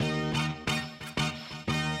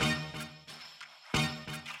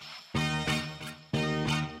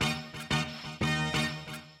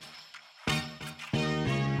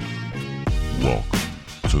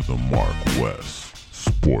to the Mark West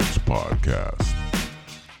Sports Podcast.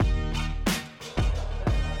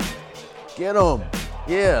 Get him.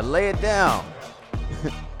 Yeah, lay it down.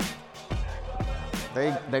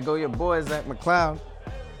 There go your boy, Zach McCloud.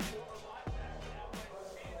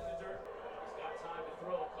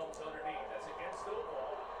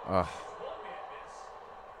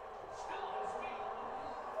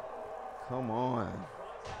 Come on.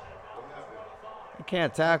 You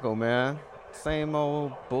can't tackle, man. Same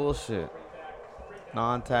old bullshit.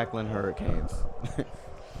 Non-tackling Hurricanes.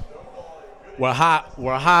 We're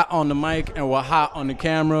hot on the mic and we're hot on the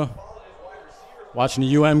camera. Watching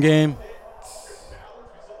the UM game.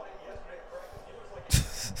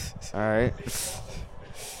 All right.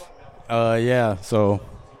 Yeah, so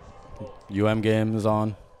UM game is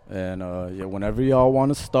on. And yeah, whenever y'all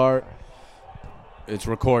want to start, it's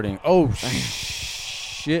recording. Oh,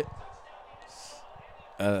 shit.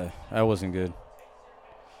 That wasn't good.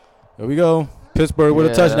 Here we go. Pittsburgh with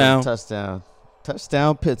a touchdown.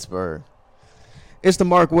 Touchdown, Pittsburgh. It's the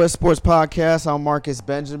Mark West Sports Podcast. I'm Marcus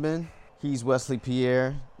Benjamin. He's Wesley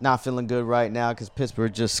Pierre. Not feeling good right now because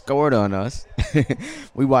Pittsburgh just scored on us.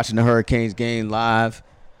 We watching the Hurricanes game live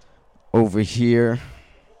over here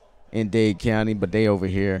in Dade County, but they over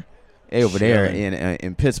here. They over there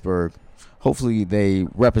in Pittsburgh. Hopefully they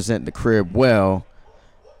represent the crib well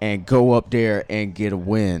and go up there and get a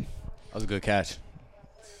win. That was a good catch.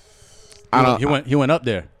 He went up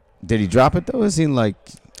there. Did he drop it though? It seemed like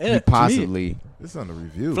he possibly. This is on the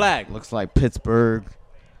review. Flag. Looks like Pittsburgh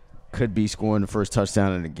could be scoring the first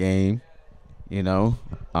touchdown in the game. You know,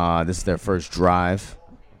 this is their first drive.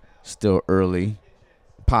 Still early.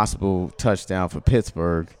 Possible touchdown for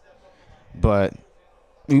Pittsburgh. But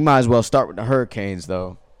we might as well start with the Hurricanes,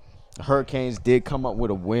 though. The Hurricanes did come up with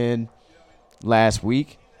a win last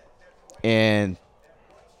week and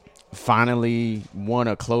finally won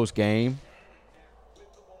a close game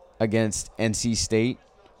against NC State,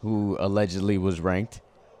 who allegedly was ranked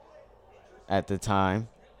at the time.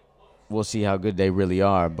 We'll see how good they really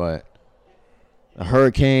are, but the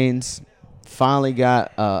Hurricanes finally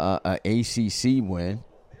got a ACC win,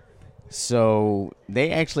 so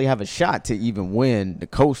they actually have a shot to even win the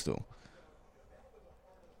Coastal.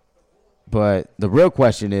 But the real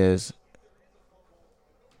question is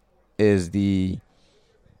the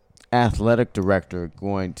athletic director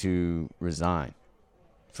going to resign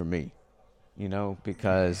for me? You know,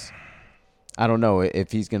 because I don't know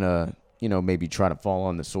if he's going to, you know, maybe try to fall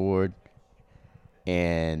on the sword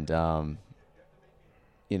and,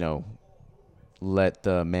 you know, let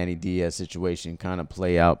the Manny Diaz situation kind of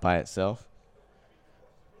play out by itself.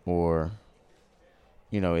 Or,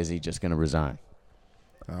 you know, is he just going to resign?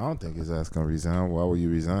 I don't think his ass going to resign. Why would you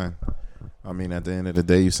resign? I mean, at the end of the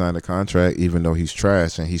day, you signed a contract, even though he's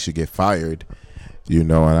trash and he should get fired. You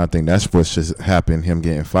know, and I think that's what should happen, him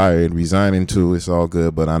getting fired. Resigning too, it's all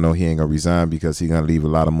good, but I know he ain't going to resign because he's going to leave a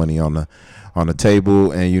lot of money on the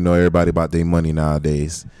table, and you know everybody about their money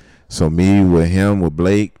nowadays. So me, with him, with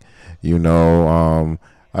Blake, you know,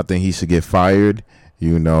 I think he should get fired.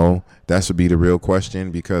 You know, that should be the real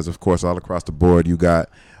question because, of course, all across the board, you got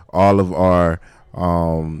all of our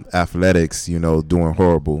athletics, you know, doing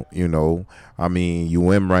horrible. You know, I mean,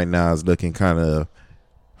 UM right now is looking kind of,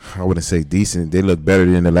 I wouldn't say decent. They look better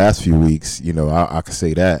than the last few weeks. You know, I could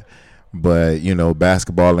say that. But, you know,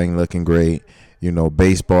 basketball ain't looking great. You know,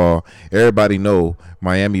 baseball, everybody know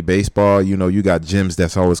Miami baseball, you know, you got gyms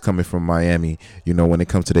that's always coming from Miami, you know, when it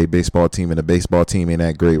comes to their baseball team, and the baseball team ain't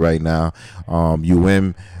that great right now.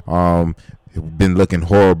 UM been looking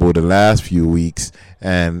horrible the last few weeks,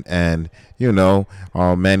 and you know,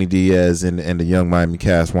 Manny Diaz and the young Miami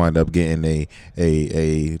Cats wind up getting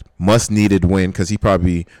a much-needed win because he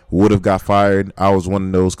probably would have got fired. I was one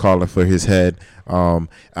of those calling for his head.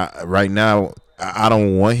 Right now, I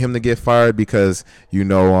don't want him to get fired because, you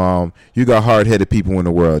know, you got hard-headed people in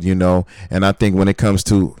the world, you know, and I think when it comes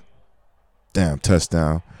to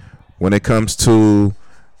touchdown, when it comes to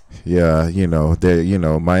you know, they, you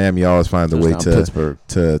know, Miami always finds a way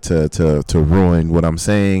to ruin what I'm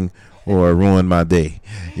saying or ruin my day,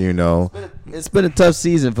 you know. It's been a tough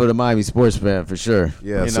season for the Miami sports fan for sure.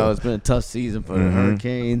 Yeah, you know, it's been a tough season for the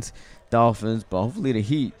Hurricanes, Dolphins, but hopefully the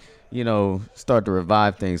Heat, you know, start to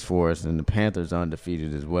revive things for us, and the Panthers are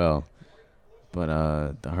undefeated as well. But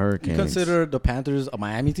the Hurricanes. You consider the Panthers a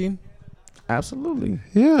Miami team? Absolutely.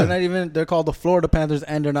 Yeah. They're called the Florida Panthers,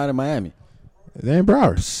 and they're not in Miami. They ain't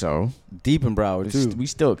Broward. So Deep in Broward, too. we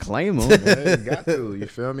still claim them. Yeah, you got to. You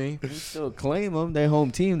feel me? We still claim them. Their home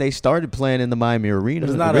team. They started playing in the Miami Arena.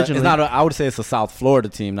 But it's not originally. I would say it's a South Florida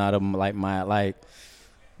team, not a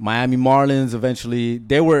Miami Marlins eventually,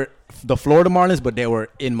 they were the Florida Marlins, but they were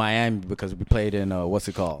in Miami because we played in, what's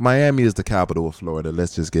it called? Miami is the capital of Florida.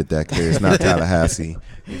 Let's just get that clear. It's not Tallahassee.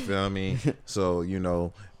 You feel me? So, you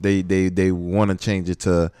know, they want to change it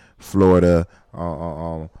to Florida.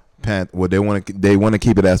 Well, they want to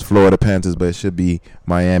keep it as Florida Panthers, but it should be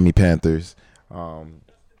Miami Panthers.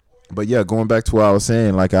 But yeah, going back to what I was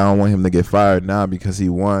saying, like I don't want him to get fired now because he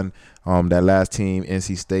won that last team,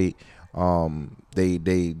 NC State.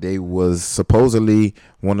 They was supposedly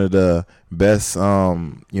one of the best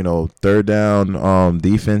third down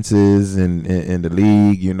defenses in the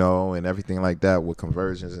league, you know, and everything like that with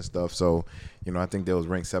conversions and stuff. So, you know, I think they was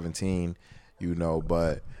ranked 17, you know,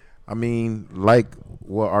 but I mean, like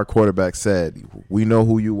what our quarterback said, we know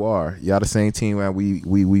who you are. Y'all the same team that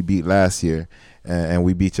we beat last year. And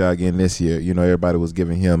we beat y'all again this year. You know, everybody was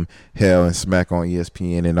giving him hell and smack on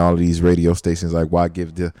ESPN and all of these radio stations. Like, why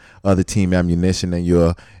give the other team ammunition and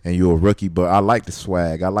you're a rookie? But I like the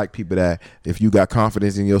swag. I like people that if you got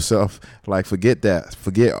confidence in yourself, like forget that.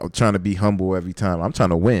 Forget trying to be humble every time. I'm trying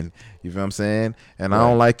to win. You feel what I'm saying? And right. I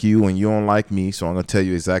don't like you and you don't like me, so I'm going to tell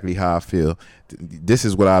you exactly how I feel. This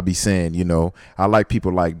is what I'll be saying, you know. I like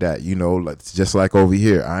people like that, you know, just like over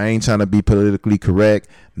here. I ain't trying to be politically correct,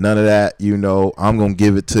 none of that, you know. I'm going to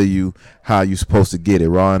give it to you how you supposed to get it,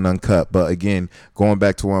 raw and uncut. But, again, going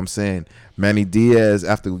back to what I'm saying, Manny Diaz,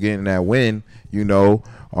 after getting that win, you know,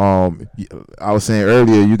 I was saying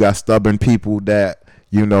earlier, you got stubborn people that,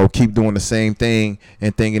 you know, keep doing the same thing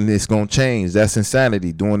and thinking it's going to change. That's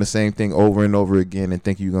insanity, doing the same thing over and over again and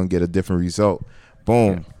thinking you're going to get a different result.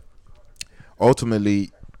 Boom. Yeah.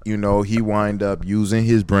 Ultimately, you know, he wind up using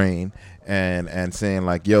his brain and saying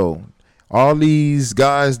like, yo, all these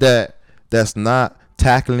guys that's not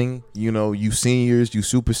tackling, you know, you seniors, you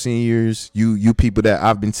super seniors, you people that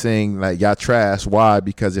I've been saying like y'all trash. Why?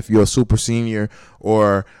 Because if you're a super senior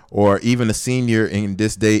or even a senior in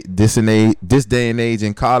this day and age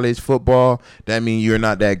in college football, that means you're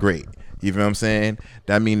not that great. You feel what I'm saying?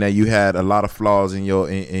 That means that you had a lot of flaws in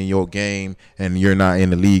your game and you're not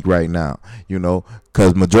in the league right now, you know,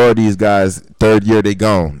 because majority of these guys, third year, they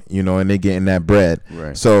gone, you know, and they getting that bread.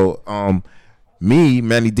 Right. So,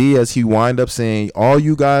 Manny Diaz, he wind up saying, all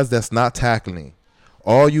you guys that's not tackling,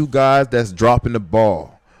 all you guys that's dropping the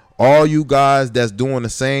ball, all you guys that's doing the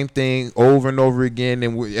same thing over and over again,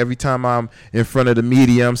 and every time I'm in front of the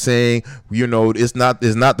media, I'm saying, you know, it's not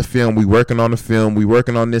the film. We working on the film. We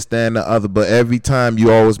working on this, that, and the other. But every time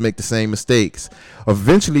you always make the same mistakes.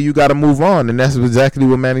 Eventually, you got to move on, and that's exactly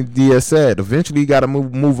what Manny Diaz said. Eventually, you got to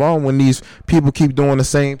move on when these people keep doing the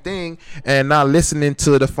same thing and not listening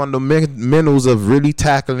to the fundamentals of really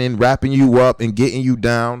tackling, wrapping you up, and getting you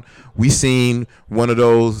down. We seen one of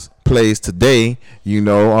those plays today, you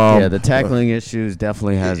know. Yeah, the tackling issues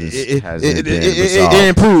definitely it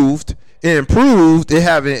improved. It improved. It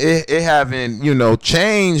haven't you know,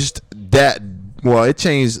 changed that. Well, it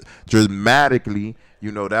changed dramatically.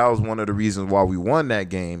 You know, that was one of the reasons why we won that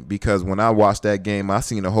game, because when I watched that game, I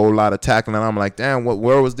seen a whole lot of tackling. I'm like, damn,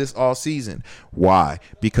 where was this all season? Why?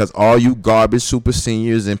 Because all you garbage super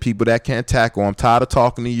seniors and people that can't tackle, I'm tired of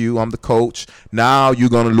talking to you. I'm the coach. Now you're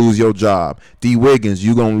going to lose your job. D. Wiggins,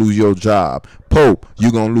 you're going to lose your job. Pope,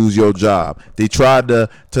 you're going to lose your job. They tried to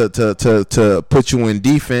put you in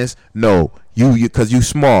defense. No. Because you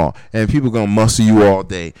small and people going to muscle you all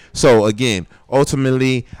day. So, again,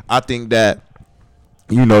 ultimately, I think that,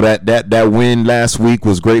 you know, that win last week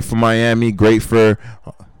was great for Miami, great for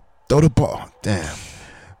throw the ball. Damn.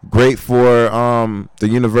 Great for the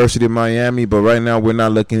University of Miami, but right now we're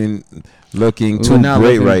not looking too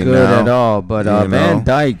great right now at all. But Van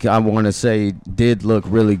Dyke, I want to say, did look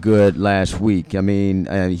really good last week. I mean,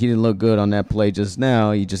 he didn't look good on that play just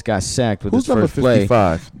now. He just got sacked with his first play. Who's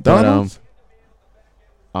number 55? Donald?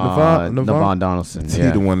 Navon Donaldson. He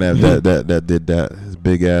the one that did that.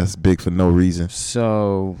 His big for no reason.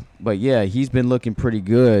 So, but yeah, he's been looking pretty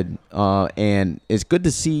good, and it's good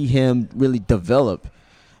to see him really develop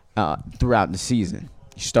throughout the season.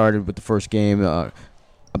 He started with the first game. I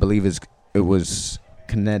believe it was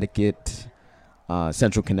Connecticut,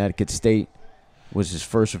 Central Connecticut State was his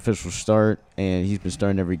first official start, and he's been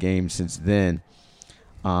starting every game since then.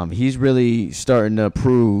 He's really starting to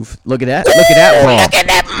prove. Look at that ball. Look at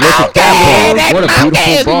that ball. What a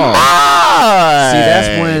beautiful ball. See,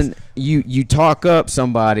 that's when you talk up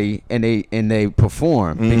somebody and they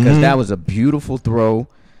perform, because that was a beautiful throw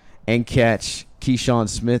and catch. Keyshawn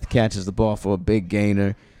Smith catches the ball for a big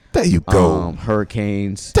gainer. There you go.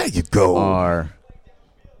 Hurricanes. There you go. Are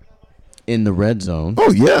in the red zone.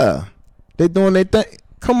 Oh yeah, they doing their thing.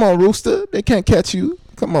 Come on, Rooster. They can't catch you.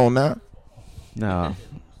 Come on now. No.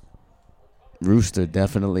 Rooster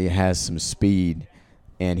definitely has some speed,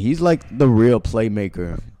 and he's like the real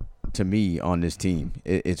playmaker to me on this team.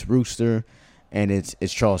 It's Rooster, and it's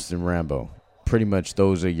Charleston Rambo. Pretty much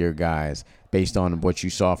those are your guys based on what you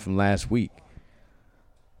saw from last week,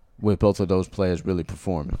 with both of those players really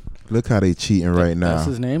performing. Look how they cheating right now. That's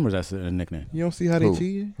his name, or that's a nickname? You don't see how they Who?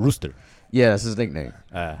 cheating? Rooster. Yeah, that's his nickname.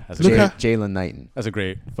 That's Look a how- great, Jalen Knighton. that's a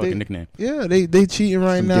great fucking nickname. Yeah, they cheating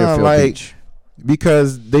right From now, Deerfield like Beach.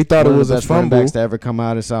 because they thought One it of was the a best running fumble. backs to ever come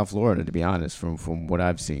out of South Florida, to be honest, from what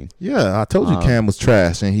I've seen. Yeah, I told you Um, Cam was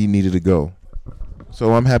trash and he needed to go.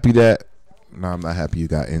 So I'm happy that. No, I'm not happy you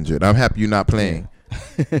got injured. I'm happy you're not playing.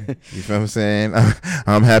 You feel what I'm saying?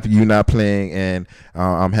 I'm happy you're not playing, and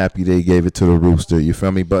I'm happy they gave it to the Rooster. You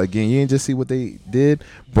feel me? But again, you didn't just see what they did.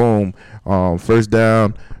 Boom, first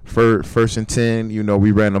down, first and 10. You know,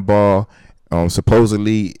 we ran the ball.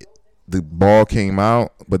 Supposedly, the ball came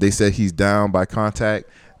out, but they said he's down by contact.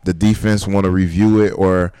 The defense want to review it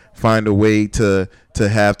or find a way to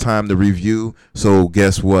have time to review. So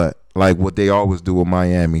guess what? Like what they always do with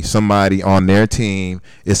Miami, somebody on their team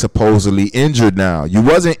is supposedly injured now. You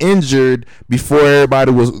wasn't injured before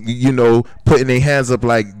everybody was, putting their hands up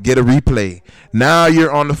like get a replay. Now you're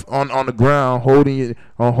on the ground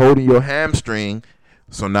holding your hamstring.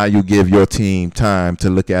 So now you give your team time to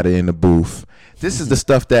look at it in the booth. This is the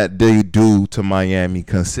stuff that they do to Miami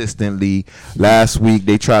consistently. Last week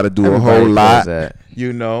they tried to do a whole lot.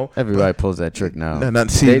 Everybody pulls that trick now. It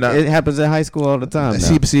it happens in high school all the time.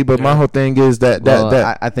 But my whole thing is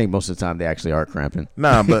that I think most of the time they actually are cramping.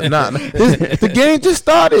 The game just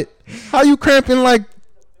started. How you cramping like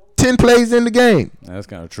 10 plays in the game? That's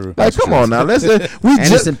kind of true. Like, come on now.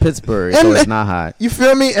 It's in Pittsburgh, so it's not hot. You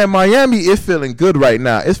feel me? And Miami is feeling good right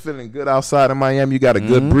now. It's feeling good outside of Miami. You got a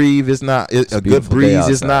good breeze. It's a good beautiful day breeze.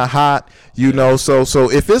 It's outside. not hot. So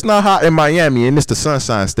if it's not hot in Miami and it's the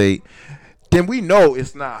Sunshine State, then we know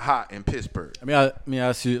it's not hot in Pittsburgh. Let me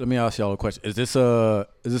ask y'all a question. Is this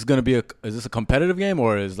gonna be a competitive game,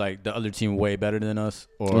 or is like the other team way better than us?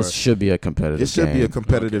 Or It should be a competitive game. It should be a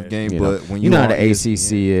competitive game, but when you know how the on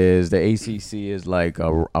ACC is, the ACC is like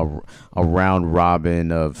a round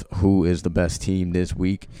robin of who is the best team this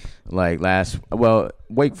week.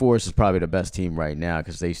 Wake Forest is probably the best team right now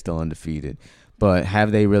because they still undefeated. But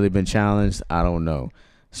have they really been challenged? I don't know.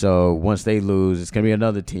 So once they lose, it's going to be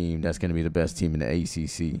another team that's going to be the best team in the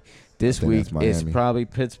ACC. This week, it's probably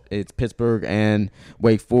Pittsburgh and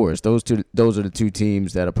Wake Forest. Those are the two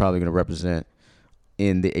teams that are probably going to represent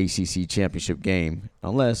in the ACC championship game,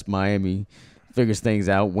 unless Miami figures things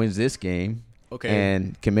out, wins this game,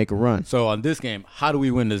 and can make a run. So on this game, how do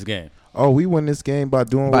we win this game? we win this game by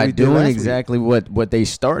doing what we did last exactly what they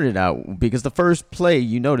started out, because the first play,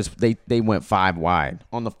 you notice they went 5 wide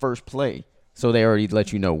on the first play. So they already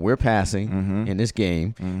let you know we're passing in this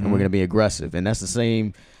game, and we're going to be aggressive. And that's the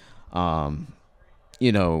same,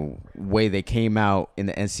 way they came out in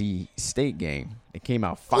the NC State game. They came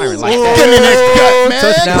out firing like that. Get in that gut, man.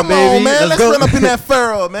 Touchdown, Come baby. on, man. Let's Let's go. run up in that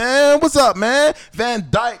furrow, man. What's up, man? Van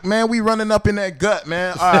Dyke, man. We running up in that gut,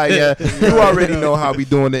 man. All right, yeah. You already know how we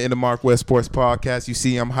doing it in the Mark West Sports Podcast. You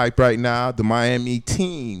see I'm hyped right now. The Miami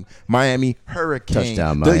team, Miami Hurricane.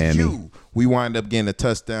 Touchdown, the Miami. U. We wind up getting a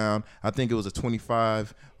touchdown. I think it was a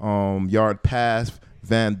 25-yard pass.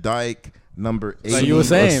 Van Dyke, number 8. Like you were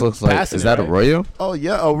saying, This looks like, passing is that it, a right? Royal? Oh,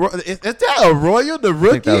 yeah. Is that Arroyo, the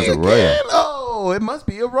rookie that was Arroyo. again? Oh, it must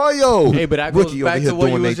be Arroyo. Hey, but that goes Rookie over back here to what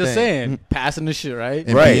you doing was they just thing. saying, passing the shit, right?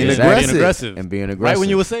 And Right, being exactly. Being aggressive. And being aggressive. Right when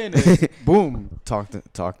you were saying it, boom. talked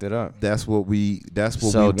it up. That's what we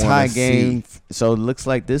So want tie to game. see. So it looks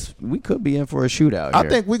like we could be in for a shootout. I here.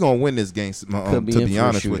 think we're gonna win this game. Could be To in be for a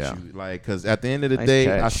honest with shootout. you, like, because at the end of the Nice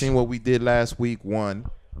day, I catch. seen what we did last week.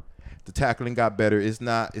 The tackling got better. It's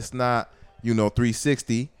not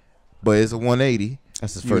 360, but it's a 180.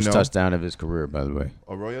 That's his first touchdown of his career, by the way.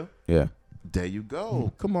 Arroyo. Yeah. There you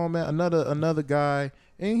go. Come on, man. Another guy.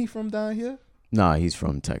 Ain't he from down here? Nah, he's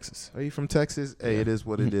from Texas, Are you from Texas? Hey, it is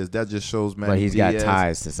what it is. That just shows, man. but he's got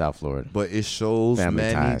ties to South Florida. But it shows, Family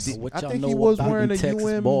man. ties. What I y'all think know he was about wearing them a Texas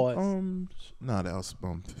UM. boys? No, that was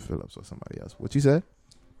Phillips or somebody else. What you said?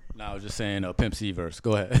 No, I was just saying Pimp C verse.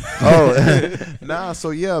 Go ahead. Nah. So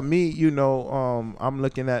yeah, me, I'm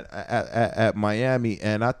looking at Miami,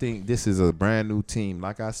 and I think this is a brand new team.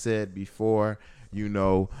 Like I said before,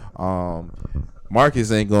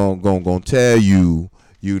 Marcus ain't gonna tell you,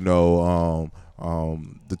 the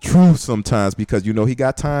truth sometimes, because he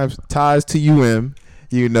got ties to UM.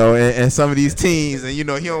 And some of these teams, and he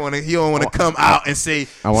don't want to come out and say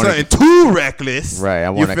something too reckless. Right, I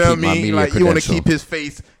You wanna feel keep my me? media Like, you want to credential. keep his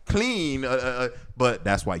face clean. But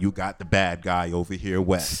that's why you got the bad guy over here,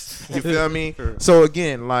 West. You feel me? So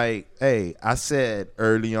again, like, hey, I said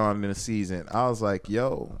early on in the season, I was like,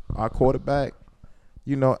 yo, our quarterback,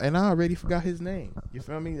 you know, and I already forgot his name. You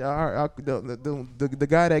feel me? The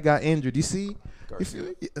guy that got injured. You see?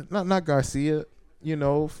 Garcia. Not Garcia. You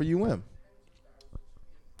know, for UM.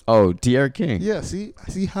 Oh, De'Aaron King. Yeah, see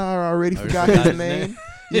how I already forgot his name?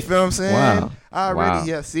 You feel what I'm saying? Wow. I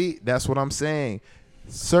already, Wow. see, that's what I'm saying.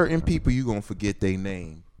 Certain people, you going to forget their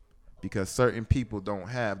name because certain people don't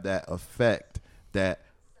have that effect that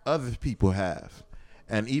other people have.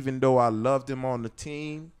 And even though I loved him on the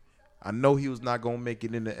team, I know he was not going to make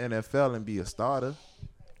it in the NFL and be a starter.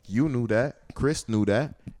 You knew that. Chris knew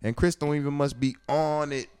that. And Chris don't even must be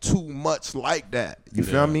on it too much like that. You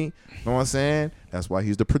feel me? Know what I'm saying? That's why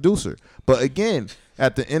he's the producer. But again,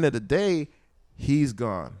 at the end of the day, he's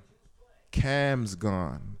gone. Cam's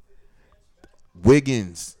gone.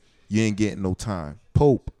 Wiggins, you ain't getting no time.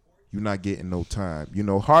 Pope, you're not getting no time. You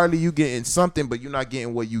know, Harley, you getting something, but you're not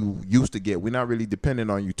getting what you used to get. We're not really depending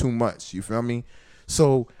on you too much. You feel me?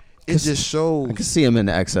 So it just shows. I can see him in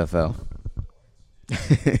the XFL.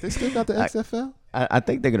 They still got the XFL? I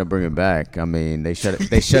think they're gonna bring it back. I mean, they shut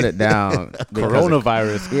it down.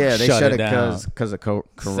 Coronavirus. Yeah, they shut it down. because of corona.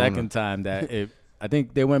 Second time that I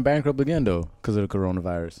think they went bankrupt again though because of the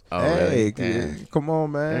coronavirus. Oh, Hey, really? Damn. come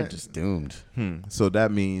on, man. They're just doomed. So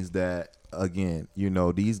that means that, again, you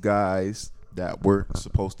know, these guys that were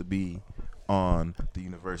supposed to be on the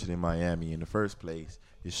University of Miami in the first place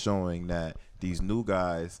is showing that these new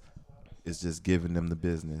guys is just giving them the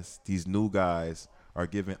business. These new guys are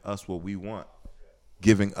giving us what we want,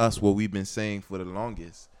 giving us what we've been saying for the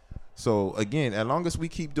longest. So, again, as long as we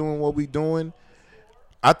keep doing what we're doing,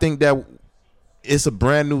 I think that it's a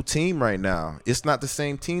brand new team right now. It's not the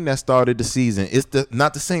same team that started the season. It's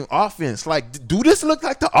not the same offense. Like, do this look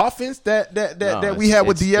like the offense that we had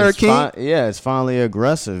with De'Aaron King? It's finally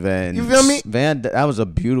aggressive, and You feel me? That was a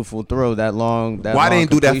beautiful throw. Why they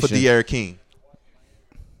didn't do that for De'Aaron King?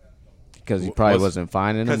 Because he probably wasn't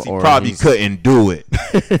finding him, Because he or probably couldn't do it.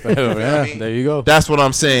 Yeah, there you go. That's what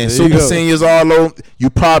I'm saying. There you Super go. seniors all over. You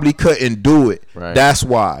probably couldn't do it. Right. That's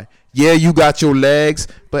why. Yeah, you got your legs,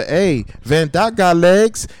 but hey, Van Dijk got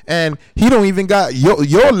legs, and he don't even got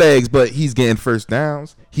your legs, but he's getting first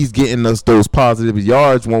downs. He's getting us those positive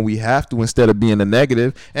yards when we have to instead of being a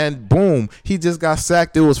negative. And boom, he just got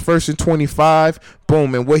sacked. It was 1st and 25.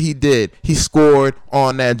 Boom, and what he did, he scored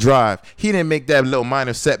on that drive. He didn't make that little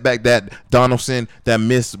minor setback that Donaldson, that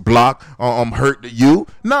missed block, hurt you.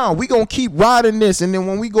 No, we gonna keep riding this, and then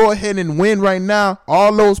when we go ahead and win right now,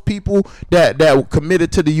 all those people that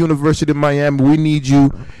committed to the University of Miami, we need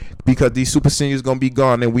you because these super seniors gonna be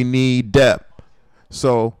gone, and we need depth.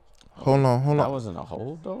 So. Hold on. That wasn't a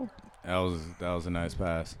hold though. That was a nice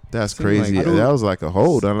pass. That's Seemed crazy. like- That was like a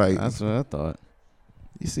hold. I'm like, That's what I thought.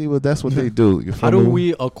 you see what? That's what they do. You How feel do me?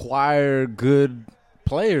 we acquire good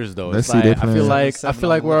players though? Let's It's see like, their I feel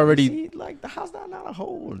like we're already. See, like the house not a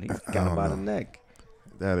hole. He got don't him by know. the neck.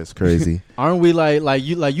 That is crazy. Aren't we like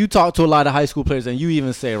you talk to a lot of high school players and you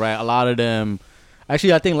even say, right, a lot of them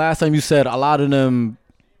actually I think last time you said a lot of them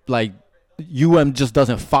like UM just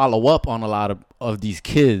doesn't follow up on a lot of these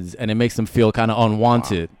kids and it makes them feel kind of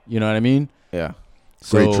unwanted. You know what I mean? Yeah.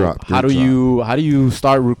 So Great drop, how great do you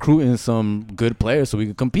start recruiting some good players so we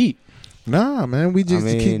can compete? Nah, man. We just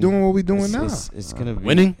keep doing what we doing now. It's gonna be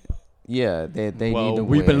Winning? Yeah, they need to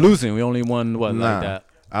we've win. been losing. We only won like Nah. that.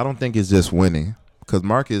 I don't think it's just winning. Because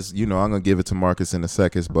Marcus, you know, I'm going to give it to Marcus in a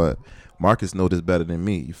second, but Marcus knows this better than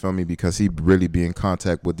me. You feel me? Because he really be in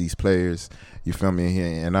contact with these players. You feel me?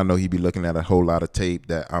 And I know he be looking at a whole lot of tape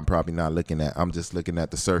that I'm probably not looking at. I'm just looking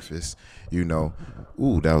at the surface, you know.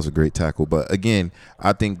 Ooh, that was a great tackle. But again,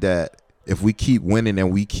 I think that if we keep winning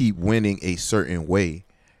and we keep winning a certain way,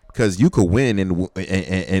 because you could win and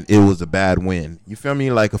it was a bad win. You feel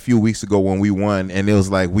me? Like a few weeks ago when we won and it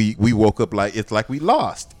was like we woke up like it's like we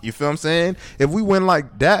lost. You feel what I'm saying? If we win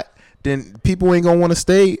like that, then people ain't gonna want to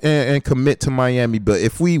stay and commit to Miami. But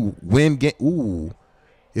if we win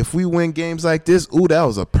if we win games like this, that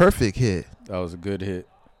was a perfect hit. That was a good hit.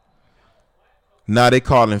 Now they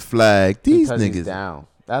calling flag. These because he's niggas. down.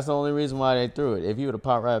 That's the only reason why they threw it. If he would have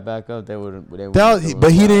popped right back up, they would have.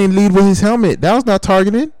 But he didn't lead with his helmet. That was not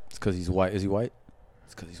targeted. It's because he's white. Is he white?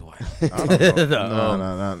 It's because he's white. I don't know.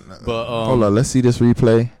 No. But Hold on, let's see this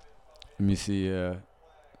replay. let me see. That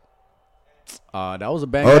was a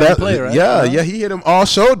bang That play, right? Yeah, he hit him all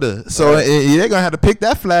shoulder. So they're gonna have to pick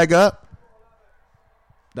that flag up.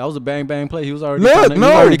 That was a bang play. He was already Look, kinda,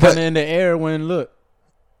 no, but- in the air when look.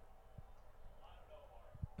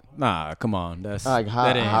 Nah, come on. That's Like,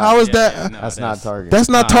 that ain't- how is that- That's not targeting. That's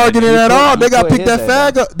not Nah, targeting he at put- all. he They got to put pick his that head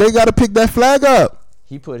flag down. up. They got to pick that flag up.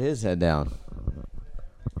 He put his head down.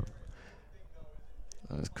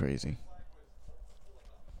 That's crazy.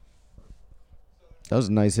 That was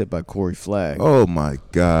a nice hit by Corey Flagg. Oh my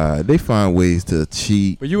God, they find ways to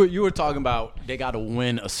cheat. But you were talking about they got to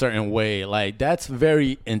win a certain way. Like that's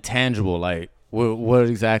very intangible. Like what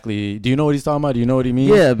exactly? Do you know what he's talking about? Do you know what he means?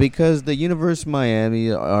 Yeah, because the University of Miami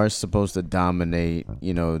are supposed to dominate,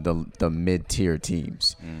 the mid-tier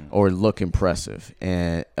teams or look impressive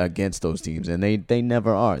and against those teams, and they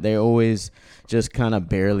never are. They always just kind of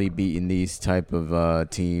barely beating these type of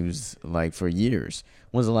teams like for years.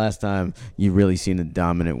 When's the last time you really seen a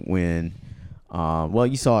dominant win? Well,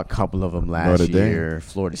 you saw a couple of them last Notre Dame. year.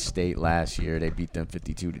 Florida State last year, they beat them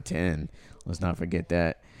 52-10. Let's not forget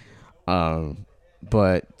that.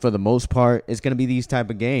 But for the most part, it's going to be these type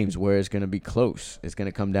of games where it's going to be close. It's going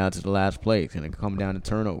to come down to the last play. It's going to come down to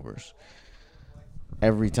turnovers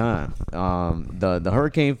every time. The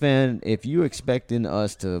Hurricane fan, if you're expecting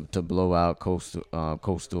us to blow out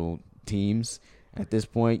coastal teams at this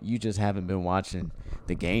point, you just haven't been watching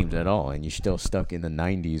the games at all, and you're still stuck in the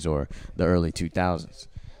 90s or the early 2000s.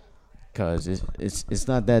 Because it's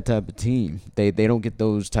not that type of team. They don't get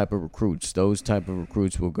those type of recruits. Those type of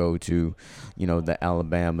recruits will go to, the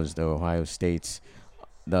Alabamas, the Ohio States,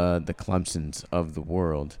 the Clemsons of the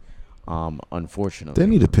world. Unfortunately, They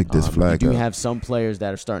need to pick this flag You do up. have some players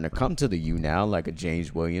that are starting to come to the U now, like a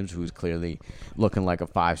James Williams, who's clearly looking like a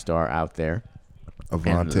 5-star out there. And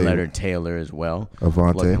Avante. Leonard Taylor as well,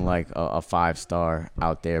 Avante. looking like a 5-star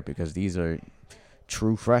out there because these are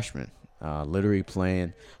true freshmen. Literally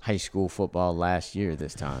playing high school football last year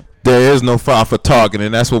this time. There is no foul for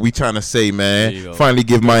targeting. That's what we trying to say, There you man. go. Finally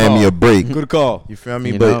give Miami call. a break. Good call. You feel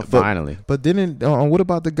me? Finally. But then, what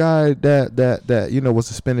about the guy that was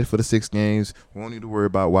suspended for the 6 games? We don't need to worry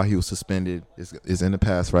about why he was suspended. Is in the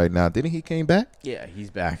past right now. Didn't he came back? Yeah,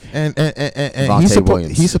 he's back. And Vontae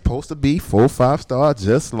Williams. he's supposed to be 4-5-star,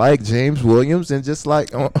 just like James Williams, and just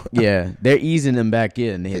like Yeah, they're easing him back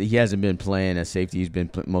in. He hasn't been playing at safety. He's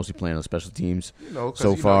been mostly playing on special teams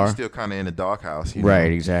so far. he's still kind of in the doghouse.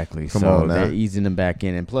 Right, exactly. Come So on now. they're easing him back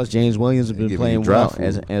in, and plus James Williams has been giving playing you well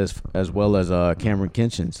draft as well as Cameron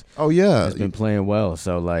Kinchins Oh yeah, has been playing well.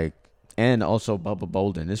 So and also Bubba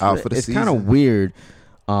Bolden. It's Out for the kind season. of weird.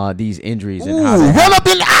 These injuries and Ooh, how they run up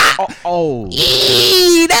in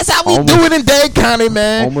that's how we Almost- do it in Dade County,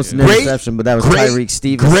 man. almost an Great, interception, but that was great, Tyreek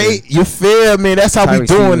Stevenson. Great, you feel me? That's how we Tyreek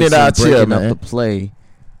doing it Stevenson out here, breaking up man. the play.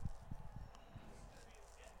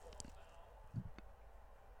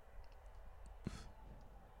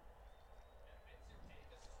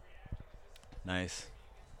 Nice.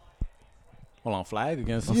 Hold on, flag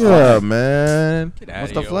against the Yeah, flag. man. Get outta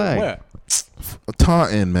What's the here. flag? Where?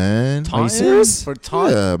 Taunting, man. Taunting? serious? For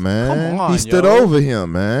taunting? Yeah, man. Come on, he stood yo. over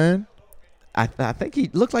him, man. I think he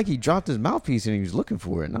looked like he dropped his mouthpiece and he was looking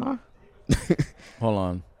for it. Nah. Hold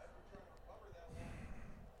on.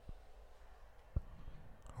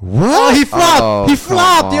 What? Oh, he flopped. Oh, He come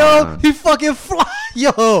flopped, yo. on. He fucking flopped,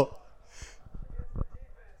 yo.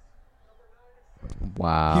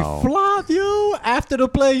 Wow. He flopped, yo. After the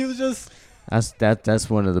play, he was just. That's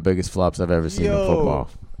one of the biggest flops I've ever seen in Yo. football.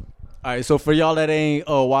 All right, so for y'all that ain't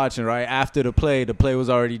watching, right? After the play was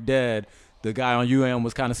already dead. The guy on UM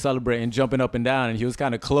was kind of celebrating, jumping up and down, and he was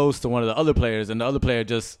kind of close to one of the other players, and the other player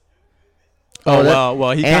just. Oh,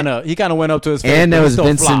 well, he and- kind of went up to his face, And but there he was still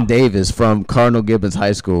Vincent flopped. Davis from Cardinal Gibbons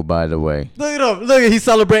High School, by the way. Look at him! Look at he's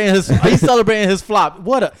celebrating his flop.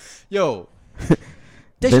 What a yo!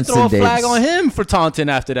 They should throw a Vincent flag Davis. on him for taunting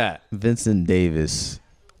after that. Vincent Davis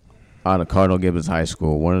out of Cardinal Gibbons High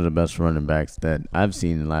School, one of the best running backs that I've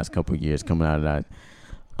seen in the last couple of years coming out of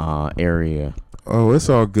that area Oh, it's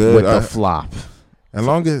all good. with the flop. As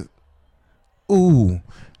long as,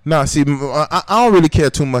 see, I don't really care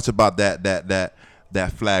too much about that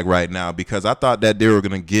flag right now because I thought that they were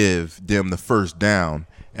gonna give them the first down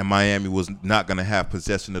and Miami was not gonna have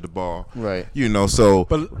possession of the ball. Right. So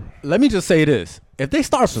But let me just say this: if they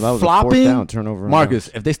start So that was a fourth flopping, down, turnover and Marcus,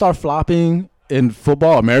 downs. if they start flopping in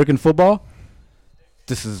football, American football,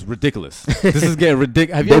 this is ridiculous. This is getting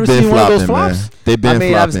ridiculous. Have you ever seen one of those flops? They've been I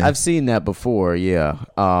mean, flopping. I've seen that before, yeah.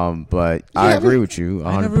 But I agree with you 100%.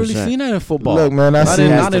 I never really seen that in football. Look, man, I not see in,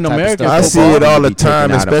 that not in type of American stuff. I football. see it all the Be taken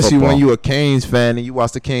time, out of especially when football. you a Canes fan and you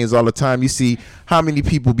watch the Canes all the time. You see how many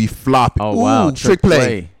people be flopping. Oh, Ooh, wow. trick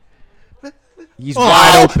play. He's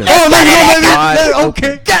wide open. Oh, Wide open.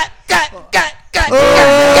 okay.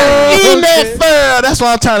 in that fur. That's what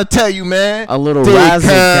I'm trying to tell you, man. A little Dick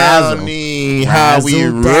razzle-dazzle. County, how we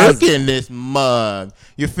Razzle-dazzle. rocking this mug.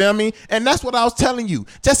 You feel me? And that's what I was telling you.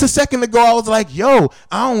 Just a second ago, I was like, yo,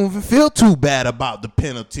 I don't even feel too bad about the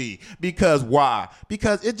penalty. Because why?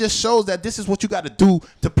 Because it just shows that this is what you got to do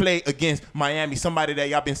to play against Miami, somebody that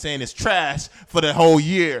y'all been saying is trash for the whole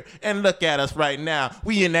year. And look at us right now.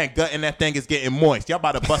 We in that gut and that thing is getting moist. Y'all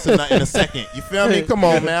about to bust a nut in a second. You feel me? Come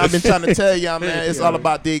on, man. I've been trying to tell y'all, man. It's all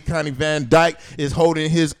about Dade County. Van Dyke is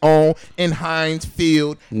holding his own in Heinz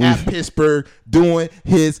Field at Pittsburgh, doing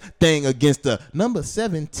his thing against the number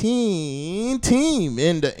 17 team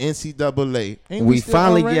in the NCAA. Ain't We still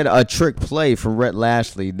finally all right? get a trick play from Rhett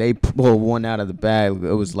Lashley. They pulled one out of the bag.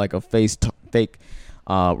 It was like a fake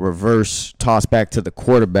reverse toss back to the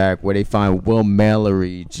quarterback where they find Will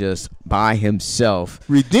Mallory just by himself.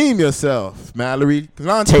 Redeem yourself, Mallory.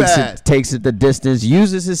 Launch pad. Takes it the distance,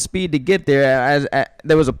 uses his speed to get there.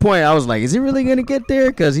 There was a point I was like, is he really going to get there?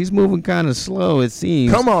 Because he's moving kind of slow, it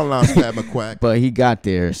seems. Come on, launch pad McQuack. But he got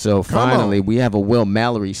there. So finally, on. we have a Will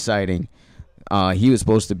Mallory sighting. He was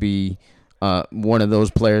supposed to be one of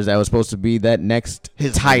those players that was supposed to be that next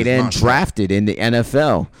His tight name is end Marshall. drafted in the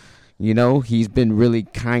NFL. You know, he's been really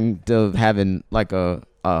kind of having like a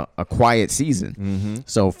quiet season. Mm-hmm.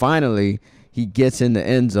 So finally, he gets in the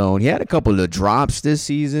end zone. He had a couple of drops this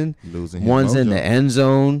season. Losing his One's in mojo. the end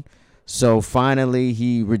zone. So finally,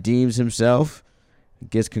 he redeems himself,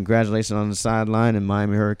 gets congratulations on the sideline, and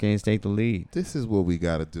Miami Hurricanes take the lead. This is what we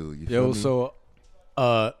got to do. You feel Yo, me?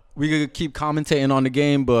 so we could keep commentating on the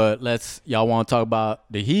game, but y'all want to talk about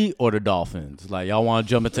the Heat or the Dolphins? Like, y'all want to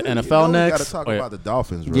jump into NFL We next? got to talk Or- about the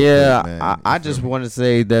Dolphins real Yeah, quick, man. I You just feel me? want to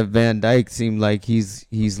say that Van Dyke seemed like he's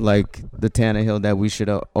like the Tannehill that we should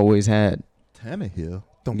have always had. Tannehill.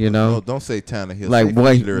 Don't say Tannehill. Like Say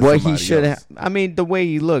what Fiedler or he somebody should else. have. I mean, the way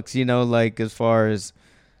he looks, you know, like as far as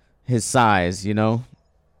his size, you know.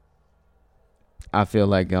 I feel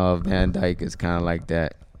like Van Dyke is kind of like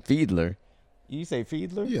that. Fiedler. You say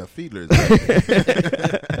Fiedler? Yeah, Fiedler.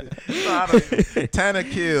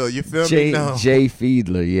 Tannehill. You feel me? Jay No.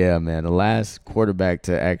 Fiedler, yeah, man. The last quarterback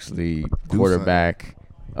to actually quarterback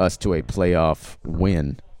us to a playoff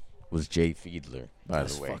win was Jay Fiedler, by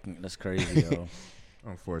the way. That's crazy, yo.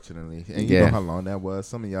 Unfortunately. And you Yeah. know how long that was.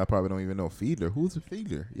 Some of y'all probably don't even know Fiedler. Who's a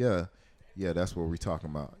Fiedler? Yeah. Yeah, that's what we're talking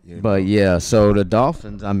about. You know? But yeah, so the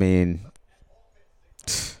Dolphins, I mean,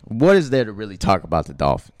 what is there to really talk about the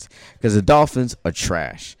Dolphins? Because the Dolphins are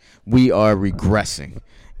trash. We are regressing.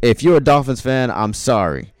 If you're a Dolphins fan, I'm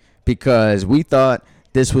sorry. Because we thought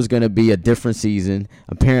this was going to be a different season.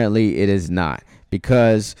 Apparently, it is not.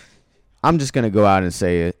 Because I'm just going to go out and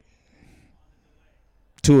say it.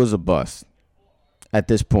 Tua's a bust at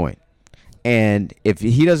this point. And if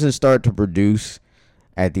he doesn't start to produce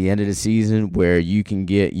at the end of the season where you can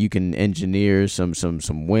engineer some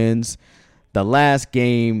wins. The last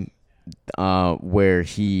game where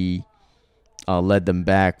he led them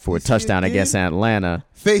back for a touchdown against Atlanta.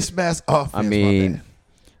 Face mask offense. I mean,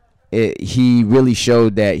 he really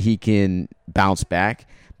showed that he can bounce back,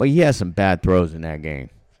 but he had some bad throws in that game.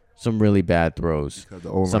 Some really bad throws.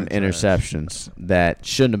 Some interceptions that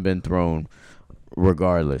shouldn't have been thrown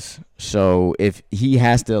regardless. So if he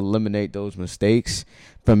has to eliminate those mistakes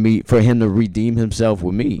for him to redeem himself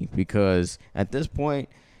with me, because at this point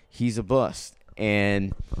he's a bust.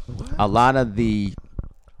 And a lot of the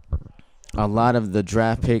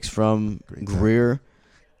draft picks from Greer,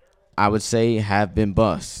 I would say, have been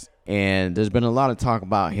busts. And there's been a lot of talk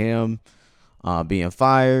about him being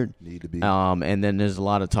fired. Need to be. And then there's a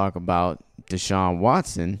lot of talk about Deshaun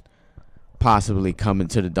Watson possibly coming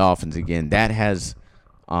to the Dolphins again. That has,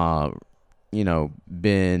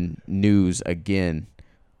 been news again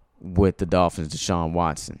with the Dolphins, Deshaun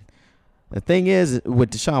Watson. The thing is,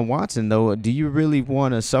 with Deshaun Watson, though, do you really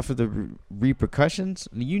want to suffer the repercussions?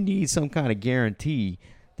 You need some kind of guarantee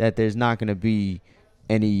that there's not going to be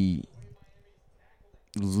any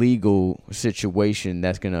legal situation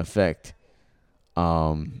that's going to affect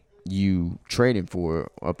you trading for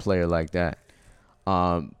a player like that.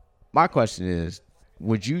 My question is,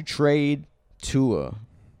 would you trade Tua?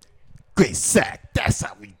 Great sack. That's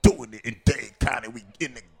how we doing it in Dade County. We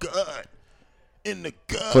in the gut.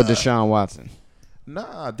 For Deshaun Watson?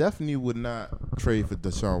 Nah, I definitely would not trade for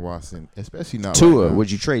Deshaun Watson, especially not Tua. right now.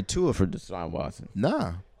 Would you trade Tua for Deshaun Watson?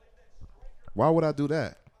 Nah. Why would I do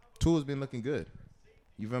that? Tua's been looking good.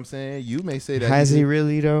 You know what I'm saying? You may say that. Has he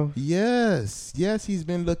really, though? Yes, he's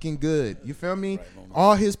been looking good. You feel me?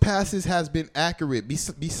 All his passes has been accurate.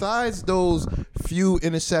 Besides those few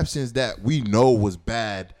interceptions that we know was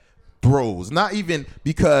bad throws, not even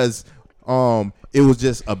because it was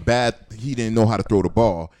just a bad. He didn't know how to throw the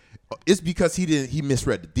ball. it's because he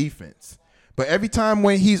misread the defense. But every time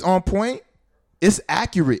when he's on point, it's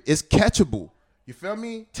accurate. It's catchable. You feel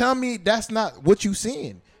me? Tell me that's not what you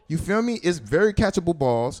seeing. You feel me? It's very catchable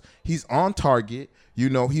balls. He's on target. You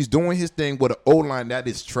know, he's doing his thing with an O-line that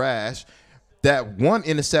is trash. That one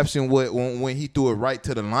interception when he threw it right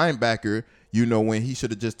to the linebacker, you know, when he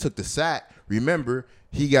should have just took the sack. Remember,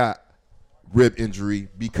 he got rib injury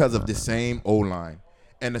because of the same O-line.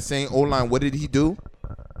 And the same O-line, what did he do?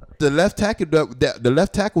 The left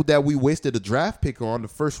tackle that we wasted a draft pick on, the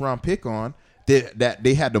first round pick on, that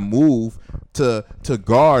they had to move to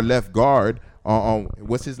left guard.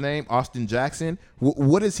 What's his name? Austin Jackson.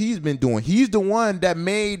 What has he been doing? He's the one that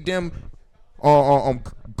made them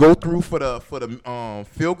go through for the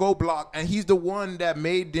field goal block, and he's the one that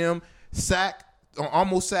made them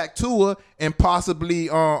almost sack Tua and possibly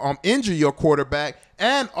injure your quarterback,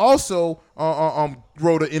 and also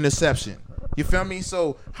throw the interception. You feel me?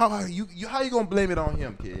 So how you gonna blame it on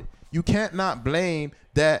him, kid? You can't not blame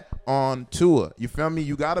that on Tua. You feel me?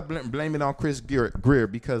 You gotta blame it on Chris Greer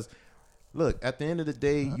because look, at the end of the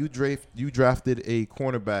day, you drafted a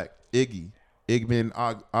cornerback, Igman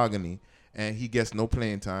Ogany, and he gets no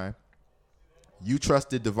playing time. You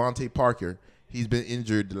trusted Devontae Parker. He's been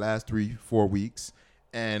injured the last 3-4 weeks,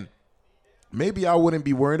 and maybe I wouldn't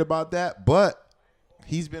be worried about that, but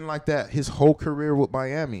he's been like that his whole career with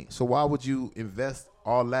Miami. So why would you invest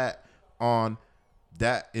all that on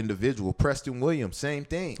that individual? Preston Williams, same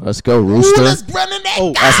thing. Let's go, Rooster. Ooh, let's run in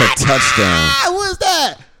that guy. That's a touchdown. Who is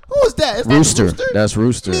that? Who is that? Is Rooster. that Rooster? That's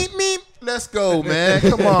Rooster. Meep, meep. Let's go, man.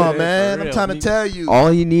 Come on, man. I'm trying to tell you.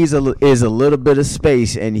 All he needs is a little bit of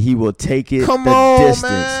space, and he will take it Come the on,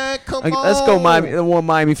 distance. man. Come on. Let's go, Miami. The one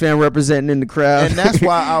Miami fan representing in the crowd. And that's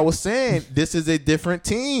why I was saying this is a different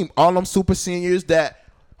team. All them super seniors that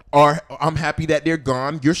I'm happy that they're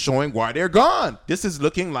gone. You're showing why they're gone. This is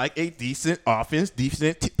looking like a decent offense,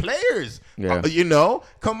 decent players. Yeah. You know,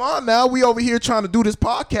 come on now. We over here trying to do this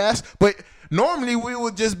podcast, but normally we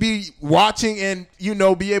would just be watching and, you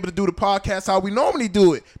know, be able to do the podcast how we normally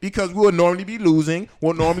do it because we'll normally be losing.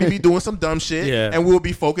 We'll normally be doing some dumb shit, and we'll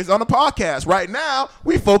be focused on the podcast. Right now,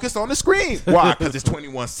 we focus on the screen. Why? Because it's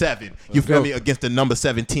 21-7. You feel me? Against the number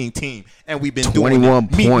 17 team. And we've been 21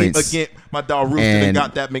 doing it. points. Against my dog Rooster that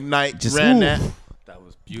got that McKnight. Just ran that. That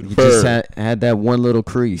was He beautiful. just had that one little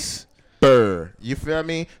crease. You feel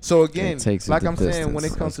me? So again, like I'm saying, when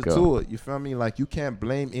it comes to Tua, you feel me? Like you can't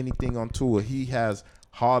blame anything on Tua. He has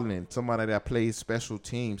Holland, somebody that plays special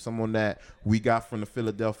teams, someone that we got from the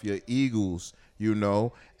Philadelphia Eagles, you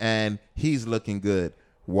know, and he's looking good.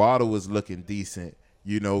 Waddle is looking decent,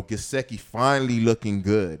 you know. Gesicki finally looking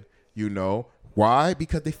good, you know. Why?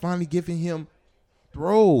 Because they finally giving him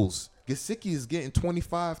throws. Gesicki is getting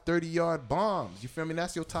 25, 30-yard bombs. You feel me?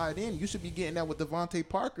 That's your tight end. You should be getting that with Devontae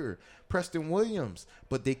Parker, Preston Williams.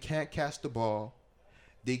 But they can't catch the ball.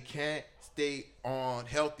 They can't stay on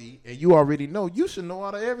healthy. And you already know. You should know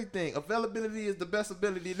out of everything. Availability is the best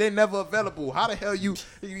ability. They're never available. How the hell you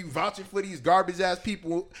vouching for these garbage-ass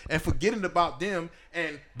people and forgetting about them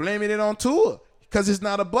and blaming it on Tua? Because it's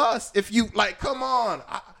not a bust. If you, like, come on.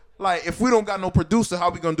 If we don't got no producer, how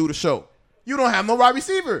we going to do the show? You don't have no wide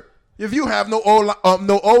receiver. If you have no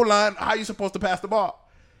O-line, how you supposed to pass the ball?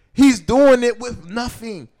 He's doing it with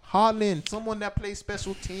nothing. Holland, someone that plays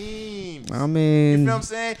special teams. I mean, you feel what I'm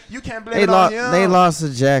saying? You can't blame it on him. They lost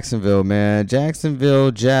to Jacksonville, man. Jacksonville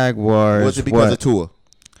Jaguars. Was it because of Tua?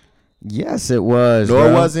 Yes, it was. No,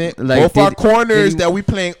 it wasn't. Both our corners that we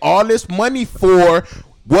paying all this money for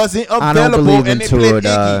wasn't available. I don't believe in Tua,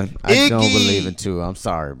 dog. I don't believe in Tua. I'm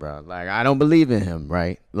sorry, bro. Like, I don't believe in him,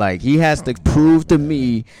 right? Like, he has to prove to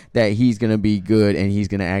me that he's going to be good and he's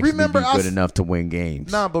going to actually be good enough to win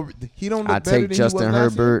games. Nah, but he don't look I better take than Justin he was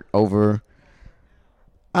last Herbert over.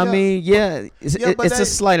 I mean, it's a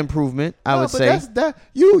slight improvement, I would say.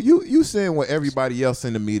 You saying what everybody else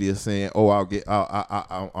in the media is saying, oh,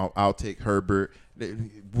 I'll take Herbert.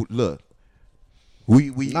 Look.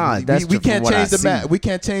 We can't change the we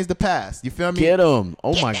can't change the pass. You feel me? Get them!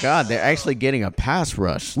 Oh my God, they're actually getting a pass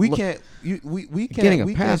rush. We can't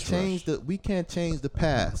change the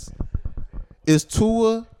pass. Is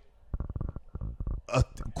Tua a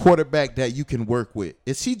quarterback that you can work with?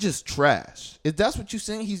 Is he just trash? Is that's what you're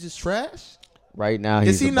saying? He's just trash? Right now,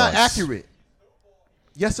 is he not accurate?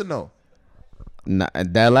 Yes or no?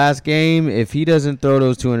 That last game, if he doesn't throw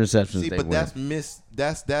those 2 interceptions, they but win.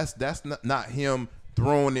 that's not him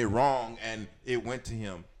throwing it wrong and it went to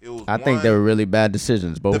him. It was. I think they were really bad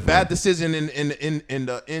decisions. Both the of bad them. decision in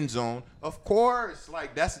the end zone. Of course,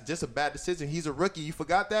 like that's just a bad decision. He's a rookie. You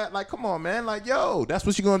forgot that? Like, come on, man. Like, yo, that's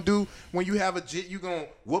what you're gonna do when you have a jit. You gonna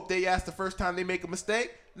whoop their ass the first time they make a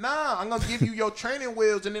mistake? Nah, I'm gonna give you your training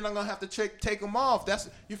wheels, and then I'm gonna have to take them off. That's,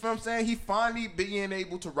 you feel what I'm saying? He finally being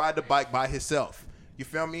able to ride the bike by himself. You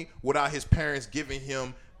feel me? Without his parents giving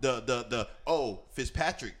him the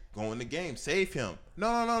Fitzpatrick, go in the game, save him.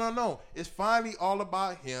 No. It's finally all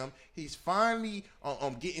about him. He's finally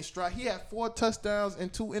getting stride. He had 4 touchdowns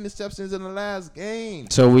and 2 interceptions in the last game.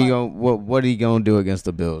 So what are you gonna do against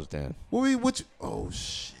the Bills then? Oh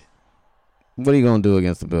shit! What are you gonna do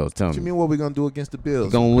against the Bills? Tell What you me. mean? What we gonna do against the Bills?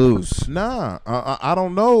 You're gonna lose. Nah, I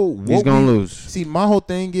don't know. He's gonna lose. See, my whole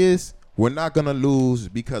thing is we're not gonna lose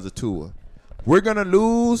because of Tua. We're gonna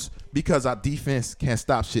lose because our defense can't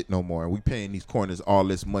stop shit no more, and we paying these corners all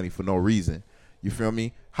this money for no reason. You feel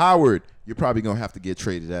me? Howard, you're probably gonna have to get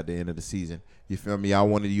traded at the end of the season. You feel me? I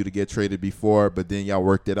wanted you to get traded before, but then y'all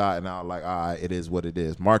worked it out, and I was like, all right, it is what it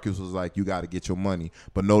is. Marcus was like, you got to get your money,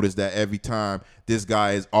 but notice that every time this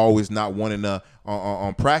guy is always not wanting to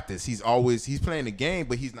on practice. He's playing the game,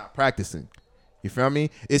 but he's not practicing. You feel me?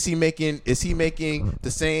 Is he making the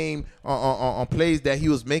same on plays that he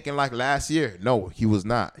was making like last year? No, he was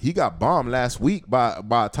not. He got bombed last week by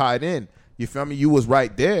a tight end. You feel me? You was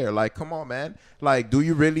right there. Like, come on, man. Like, do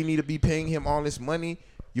you really need to be paying him all this money?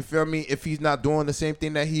 You feel me? If he's not doing the same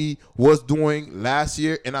thing that he was doing last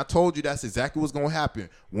year, and I told you that's exactly what's gonna happen.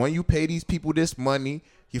 When you pay these people this money,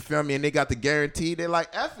 you feel me, and they got the guarantee, they're like,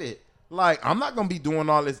 F it. Like, I'm not gonna be doing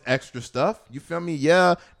all this extra stuff. You feel me?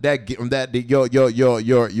 Yeah, your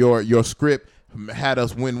script had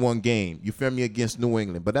us win one game. You feel me? Against New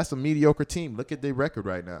England, but that's a mediocre team. Look at their record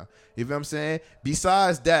right now. You feel what I'm saying?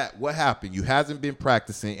 Besides that, what happened? You hasn't been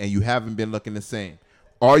practicing and you haven't been looking the same.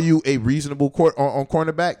 Are you a reasonable on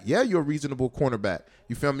cornerback? Yeah, you're a reasonable cornerback.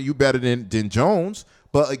 You feel me? You better than Jones.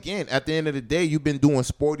 But again, at the end of the day, you've been doing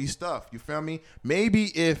sporty stuff. You feel me?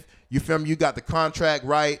 Maybe if you feel me, you got the contract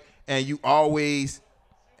right. And you always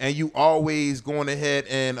going ahead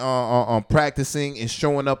and practicing and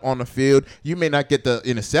showing up on the field. You may not get the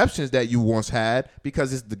interceptions that you once had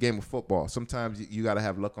because it's the game of football. Sometimes you got to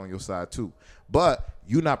have luck on your side too. But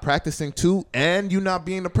you not practicing too, and you not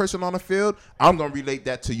being the person on the field, I'm going to relate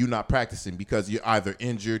that to you not practicing because you're either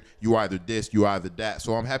injured, you either this, you either that.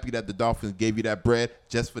 So I'm happy that the Dolphins gave you that bread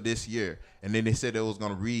just for this year. And then they said it was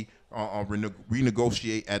going to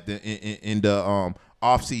renegotiate at the in the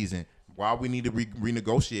off season. Why we need to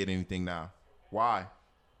renegotiate anything now? Why?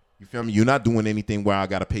 You feel me? You're not doing anything where I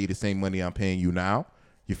got to pay the same money I'm paying you now.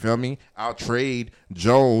 You feel me? I'll trade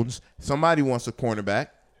Jones. Somebody wants a cornerback.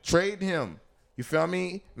 Trade him. You feel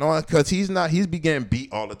me? No, because he's be getting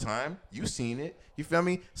beat all the time. You seen it. You feel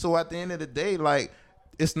me? So at the end of the day, like,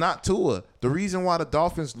 it's not Tua. The reason why the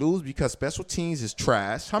Dolphins lose because special teams is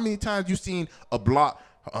trash. How many times you seen a block?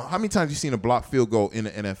 How many times you seen a blocked field goal in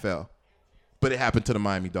the NFL? But it happened to the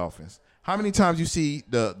Miami Dolphins. How many times you see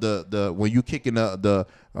the when you kicking to the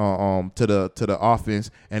offense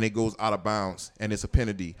and it goes out of bounds and it's a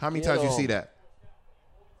penalty? How many times you see that?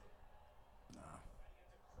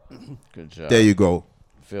 Good job. There you go.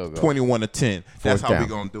 Field goal. 21-10. That's how down. we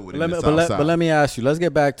gonna do it. But let me ask you. Let's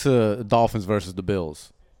get back to Dolphins versus the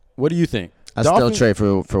Bills. What do you think? I still trade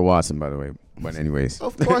for Watson, by the way. But anyways,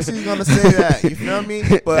 Of course he's gonna say that. You feel me?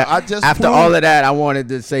 But I just after all of that, I wanted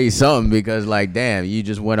to say something because, like, damn, you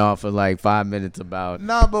just went off for like 5 minutes about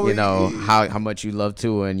how much you love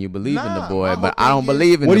Tua and you believe in the boy, but I don't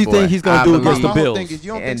believe in. What the do you think he's gonna do against the my Bills? whole thing is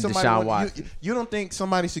you don't and think Deshaun Watson? you don't think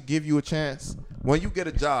somebody should give you a chance when you get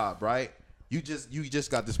a job, right? You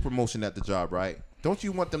just got this promotion at the job, right? Don't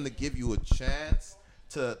you want them to give you a chance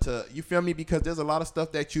to you feel me? Because there's a lot of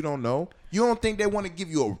stuff that you don't know. You don't think they want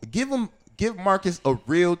to give Marcus a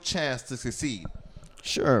real chance to succeed?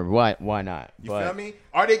 Sure, why not? You feel me?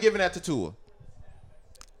 Are they giving that to Tua?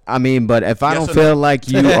 I mean, but if I Yes don't or feel no? like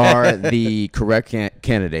you are the correct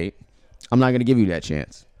candidate, I'm not going to give you that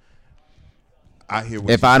chance. I hear what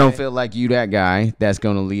If you're I don't saying. feel like you that guy that's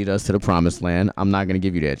going to lead us to the promised land, I'm not going to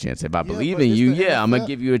give you that chance. If I believe but in it's you, the I'm going to NFL.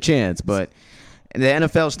 give you a chance. But the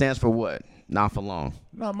NFL stands for what? Not for long.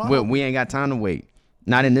 No, We ain't got time to wait.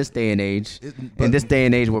 Not in this day and age. But- In this day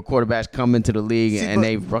and age where quarterbacks come into the league See, and but-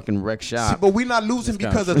 they fucking wreck See, shop. but we're not losing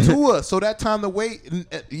Let's because go. of Tua. So that time to wait,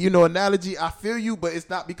 analogy, I feel you, but it's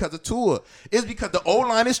not because of Tua. It's because the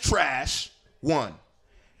O-line is trash, one.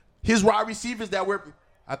 His wide receivers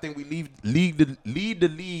I think we lead the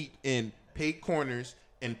league in paid corners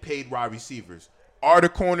and paid wide receivers. Are the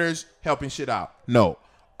corners helping shit out? No.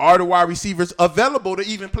 Are the wide receivers available to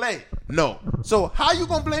even play? No. So how you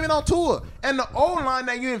gonna blame it on Tua? And the O-line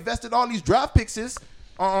that you invested all these draft picks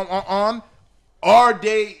on, are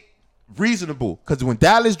they reasonable? Because when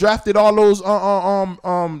Dallas drafted all those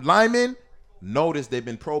linemen, notice they've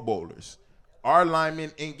been Pro Bowlers. Our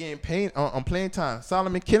linemen ain't getting paid on playing time.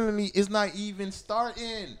 Solomon Kinley is not even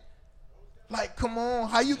starting. Like, come on.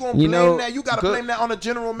 How you going to blame that? You got to blame that on the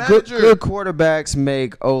general manager. Good quarterbacks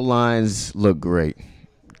make O-lines look great.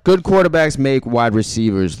 Good quarterbacks make wide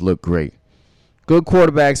receivers look great. Good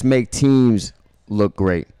quarterbacks make teams look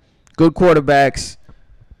great. Good quarterbacks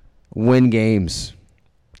win games.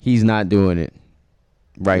 He's not doing it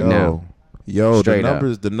now. Straight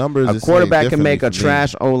the numbers. A quarterback can make a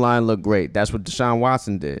trash O-line look great. That's what Deshaun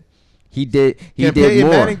Watson did. He did Can Peyton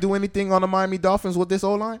Manning do anything on the Miami Dolphins with this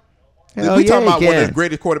O-line? We talking about one of the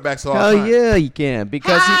greatest quarterbacks of all time. Hell yeah, he can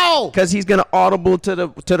because he's gonna audible to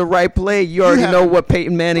the right play. You already know what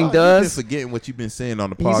Peyton Manning does. You've been forgetting what you've been saying on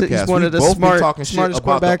the podcast. He's one of the both been talking smartest shit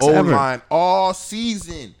about the quarterbacks ever. O-line all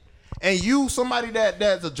season. And you, somebody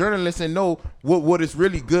that's a journalist and know what is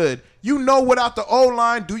really good, you know without the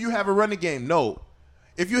O-line, do you have a running game? No.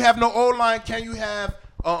 If you have no O-line, can you have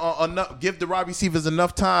enough? Give the wide receivers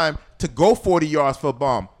enough time to go 40 yards for a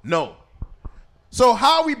bomb? No. So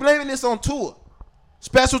how are we blaming this on Tua?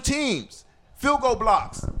 Special teams, field goal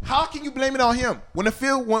blocks. How can you blame it on him when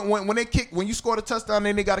when you score the touchdown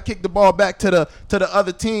and they got to kick the ball back to the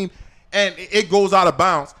other team and it goes out of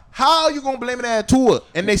bounds? How are you gonna blame it on Tua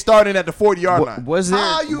and they starting at the 40-yard line?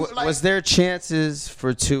 Was there chances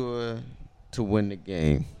for Tua to win the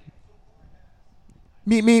game?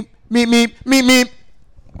 Meep.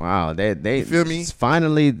 Wow, they you feel me?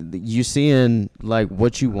 Finally, you seeing like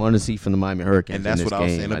what you want to see from the Miami Hurricanes. And that's in this what game.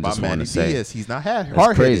 I was saying about Manny Diaz. He's not hard-headed.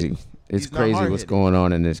 It's crazy. It's crazy what's going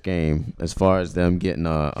on in this game as far as them getting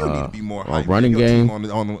you need to be more a running game on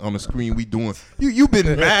the screen. We doing you've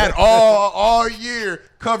been mad all year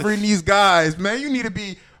covering these guys, man. You need to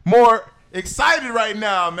be more excited right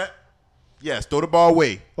now, man. Yes, throw the ball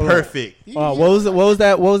away. Perfect. What was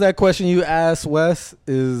that question you asked Wes?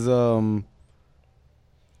 Is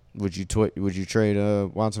Would you trade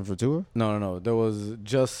Watson for Tua? No. There was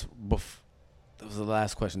that was the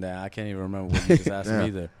last question that I can't even remember what you just asked me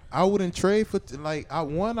either. I wouldn't trade for I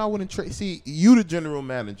wouldn't trade. See, you the general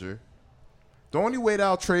manager. The only way that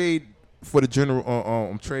I'll trade for the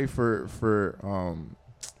general trade for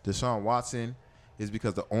Deshaun Watson is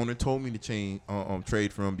because the owner told me to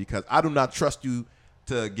trade for him because I do not trust you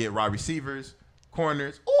to get wide receivers,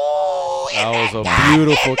 corners. Ooh, that was a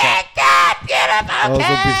beautiful catch. That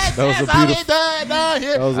was a beautiful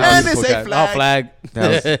flag.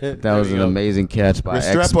 That was an amazing catch by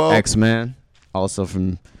X-Man, also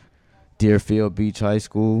from Deerfield Beach High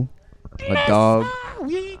School. A dog.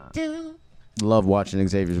 Love watching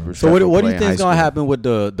Xavier Restrepo. So what do you think is gonna happen with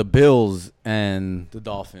the Bills and the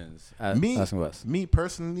Dolphins? Me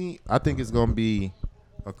personally, I think it's gonna be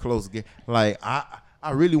a close game. Like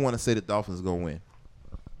I really want to say the Dolphins are gonna win.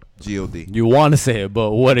 God. You want to say it,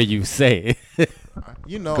 but what do you say? Go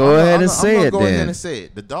ahead and say it. Go ahead and say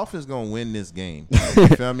it. The Dolphins gonna win this game. You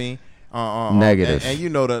feel me? Negative. And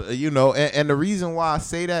and the reason why I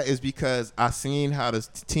say that is because I seen how this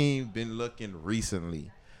team been looking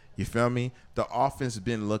recently. You feel me? The offense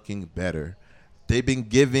been looking better. They've been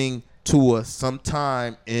giving Tua some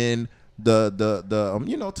time in the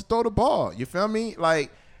to throw the ball. You feel me?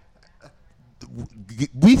 Like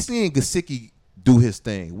we seen Gesicki do his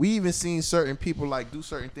thing. We even seen certain people do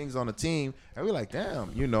certain things on the team, and we're like,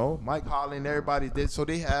 damn, Mike Holland, everybody did. So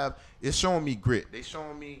it's showing me grit. They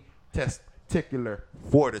showing me testicular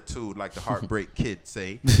fortitude, like the Heartbreak Kid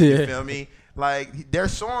say. You feel me? Like they're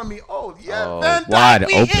showing me, man, wide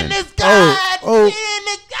we open. In this guy, we in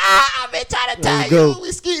the guy. I've been trying to tell you,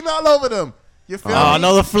 we skating all over them. You feel me?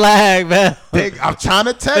 Another flag, man. I'm trying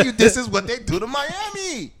to tell you, this is what they do to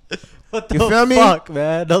Miami. What the fuck,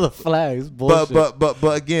 man? Another flag is bullshit.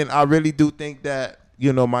 But again, I really do think that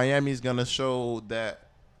Miami's gonna show that.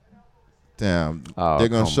 Damn, they're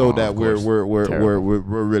gonna show that we're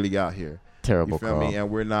really out here. Terrible. You feel me? And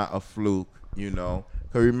we're not a fluke. Cause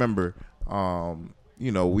remember,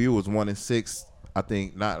 we was 1-6. I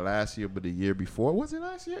think not last year, but the year before. Was it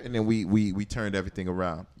last year? And then we turned everything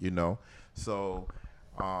around. So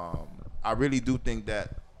I really do think that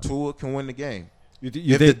Tua can win the game.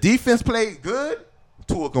 If the defense play good,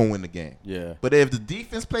 Tua gonna win the game. Yeah. But if the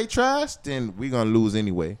defense play trash, then we're gonna lose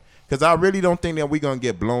anyway. Because I really don't think that we're gonna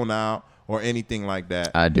get blown out or anything like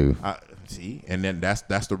that. I do. See, and then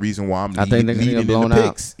that's the reason why I'm leading in the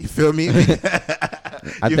picks. You feel me?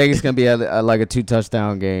 I think it's gonna be like a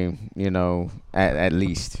 2-touchdown game. At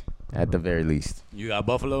least. at the very least. You got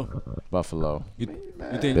Buffalo. Buffalo. You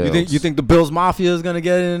Bills. think the Bills Mafia is gonna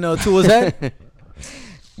get in Tua's head?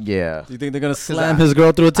 Yeah. Do you think they're gonna slam his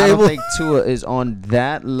girl through a I table? don't think Tua is on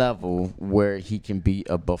that level where he can beat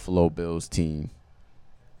a Buffalo Bills team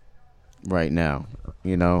right now.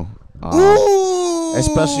 You know,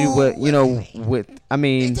 especially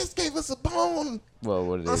They just gave us a bone. Well,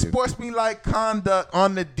 what did they do? Unsportsmanlike conduct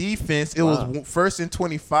on the defense. It was 1st and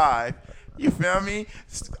 25. You feel me?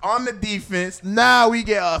 On the defense. Now we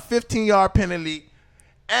get a 15-yard penalty,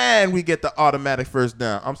 and we get the automatic first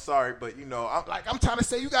down. I'm sorry, but I'm trying to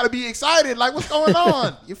say you got to be excited. Like, what's going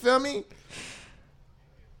on? You feel me?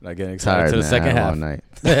 Not getting excited Tired to the now, second all half.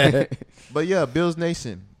 night. But yeah, Bills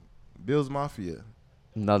Nation, Bills Mafia.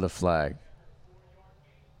 Another flag.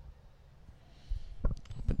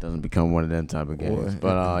 It doesn't become one of them type of games. Boy.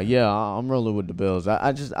 But yeah, I'm rolling with the Bills.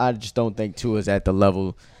 I just don't think Tua's at the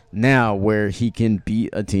level now where he can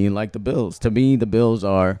beat a team like the Bills. To me, the Bills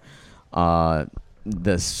are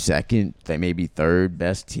the second, they maybe third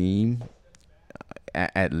best team,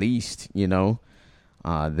 at least.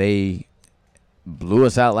 They blew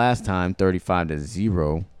us out last time,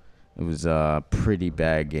 35-0. It was a pretty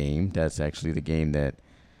bad game. That's actually the game that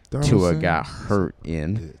Tua got hurt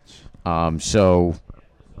in. So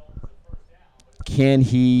can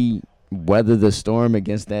he weather the storm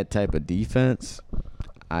against that type of defense?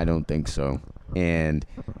 I don't think so. And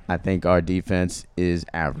I think our defense is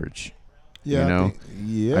average. Yeah,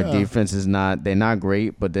 Our defense is not, they're not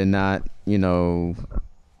great, but they're not,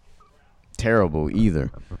 terrible either.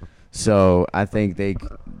 So I think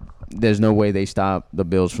there's no way they stop the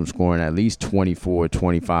Bills from scoring at least 24,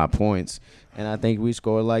 25 points. And I think we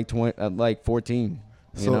scored like 14,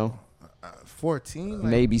 14? Like,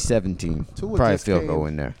 maybe 17. Tua Probably just field came- goal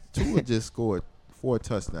in there. Tua just scored 4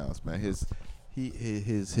 touchdowns, man. His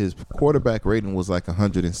quarterback rating was like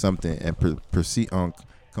 100 and something, and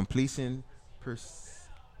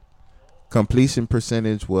completion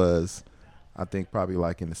percentage was, I think, probably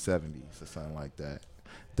like in the 70s or something like that.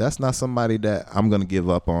 That's not somebody that I'm gonna give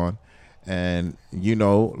up on. And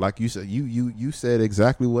like you said, you said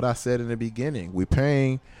exactly what I said in the beginning. We're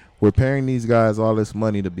paying these guys all this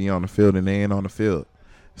money to be on the field, and they ain't on the field.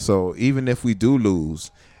 So even if we do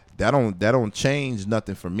lose, that don't change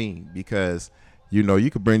nothing for me, because you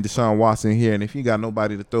could bring Deshaun Watson here, and if he got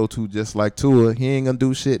nobody to throw to just like Tua, he ain't gonna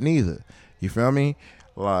do shit neither. You feel me?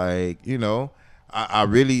 Like, I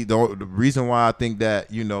really don't. The reason why I think that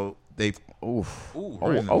they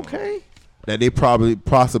Okay. that they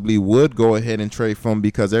possibly would go ahead and trade from,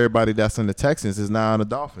 because everybody that's in the Texans is now on the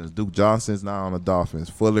Dolphins. Duke Johnson's now on the Dolphins.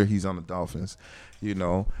 Fuller, he's on the Dolphins.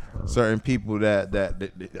 Certain people that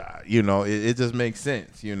it just makes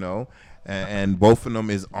sense. And both of them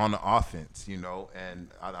is on the offense. And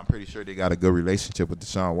I'm pretty sure they got a good relationship with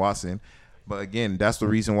Deshaun Watson. But again, that's the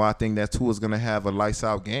reason why I think that Tua's going to have a lights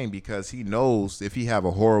out game, because he knows if he have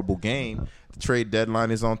a horrible game, the trade deadline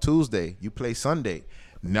is on Tuesday. You play Sunday.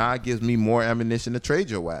 Now it gives me more ammunition to trade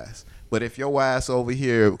your ass. But if your ass over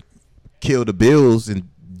here kill the Bills and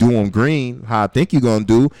do them green, how I think you're going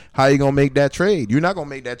to do, how you going to make that trade? You're not going to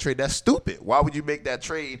make that trade. That's stupid. Why would you make that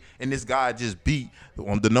trade and this guy just beat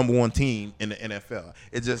the number one team in the NFL?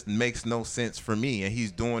 It just makes no sense for me. And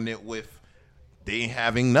he's doing it with they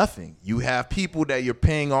having nothing. You have people that you're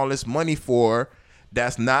paying all this money for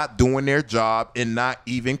that's not doing their job and not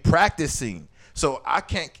even practicing. So I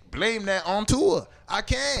can't blame that on Tua. I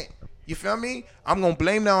can't. You feel me? I'm going to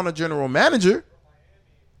blame that on the general manager,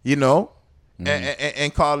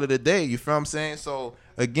 and call it a day. You feel what I'm saying? So,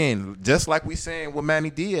 again, just like we saying with Manny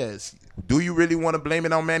Diaz, do you really want to blame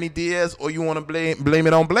it on Manny Diaz, or you want to blame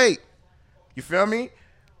it on Blake? You feel me?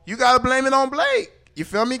 You got to blame it on Blake. You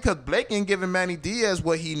feel me? Because Blake ain't giving Manny Diaz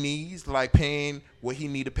what he needs, like paying what he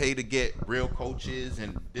need to pay to get real coaches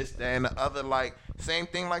and this, that, and the other. Like, same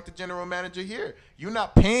thing like the general manager here. You're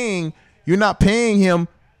not paying him.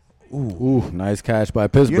 Ooh, nice catch by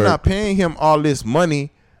Pittsburgh. You're not paying him all this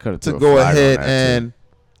money Could've to threw a go flag ahead on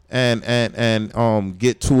that, and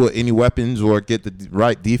get Tua any weapons or get the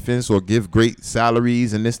right defense or give great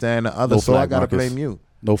salaries and this, that, and the other. No So I flag, gotta Marcus. blame you.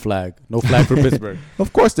 No flag for Pittsburgh.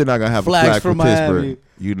 Of course they're not gonna have Flags a flag for for Miami.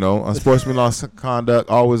 Pittsburgh. Unsportsmanlike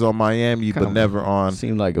conduct always on Miami, but never on.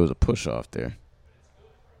 Seemed like it was a push off there.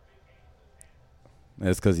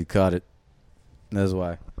 That's because he caught it. That's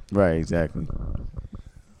why. Right, exactly.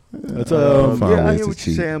 That's Find I ways hear to what cheat.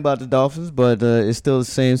 you're saying about the Dolphins, but it's still the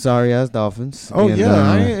same sorry ass Dolphins. Oh And,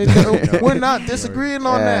 yeah, we're not disagreeing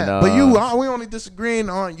on And, that. But we only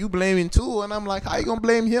disagreeing on you blaming Tua, and I'm like, how you gonna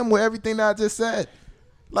blame him with everything that I just said?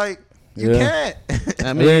 Like, You can't.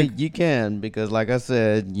 I mean, you can because, like I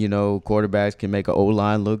said, quarterbacks can make an O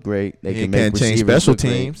line look great. They can make can't change receivers special look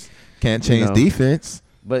great. teams. Can't change defense.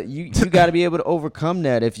 But you got to be able to overcome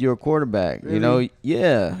that if you're a quarterback. Really?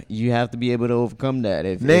 You have to be able to overcome that.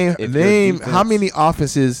 If Name your defense, how many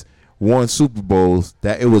offenses won Super Bowls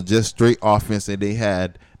that it was just straight offense and they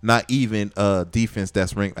had not even a defense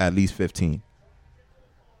that's ranked at least 15.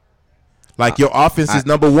 Like your offense is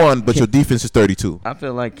number 1, but your defense is 32. I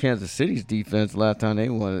feel like Kansas City's defense last time they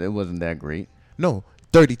won, it wasn't that great. No,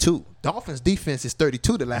 32. Dolphins defense is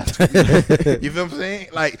 32 the last 2 years. You feel what I'm saying?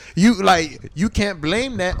 You can't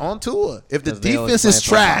blame that on Tua. If the defense is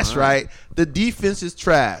trash, right? The defense is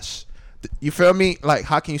trash. You feel me? Like,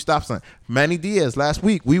 how can you stop something? Manny Diaz last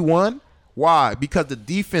week, we won. Why? Because the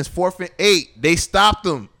defense 4th and 8, they stopped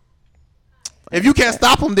them. If you can't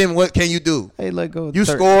stop them, then what can you do? Hey, let go. You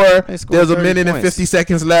score. There's a minute and 50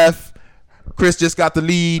 seconds left. Chris just got the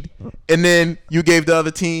lead, and then you gave the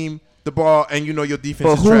other team the ball, and your defense is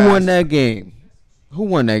trash. But who won that game? Who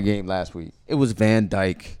won that game last week? It was Van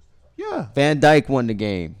Dyke. Yeah. Van Dyke won the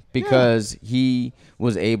game because he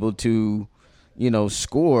was able to,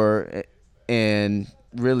 score and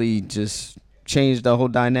really just change the whole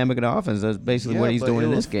dynamic of the offense. That's basically what he's doing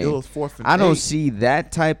in this game. It was 4th and I don't 8. see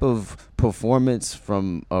that type of performance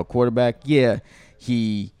from a quarterback. Yeah,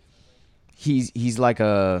 he's like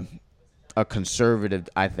a conservative,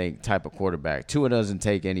 I think, type of quarterback. Tua doesn't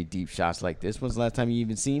take any deep shots like this. When's the last time you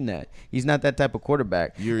even seen that? He's not that type of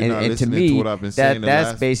quarterback. And to me, what I've been saying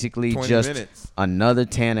that's basically just minutes. another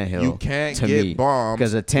Tannehill. You can't to get me. bombs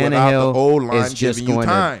because a without the O-line Tannehill is just giving you going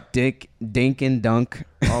time. to dink and dunk.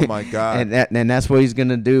 Oh my God! and that's what he's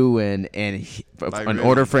gonna do. And in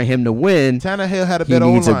order for him to win, Tannehill had a he better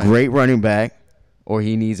needs O-line. a great running back, or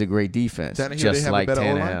he needs a great defense. Tannehill just didn't have like a better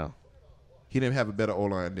Tannehill. O-line? He didn't have a better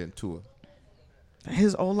O-line than Tua.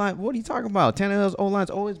 His O-line, what are you talking about? Tannehill's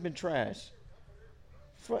O-line's always been trash.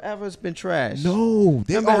 Forever it's been trash. No,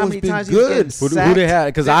 they've Remember how always many been times he was good. getting Who they had?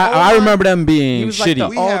 Because I O-line, remember them being he was like shitty. the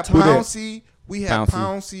We had all-time- Pouncey. We had Pouncey.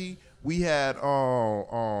 Pouncey. We had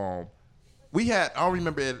I don't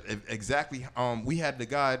remember it exactly. We had the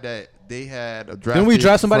guy that they had a draft. Didn't we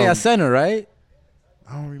draft somebody at center, right?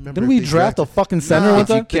 I don't remember. Didn't if we they draft a drafted- fucking center Nah, one If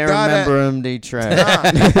you time? can't The guy remember him, they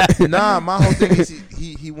trash. Nah, my whole thing is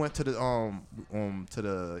he went to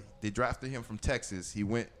the they drafted him from Texas. He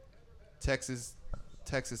went Texas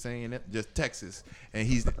A&M, just Texas, and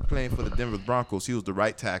he's playing for the Denver Broncos. He was the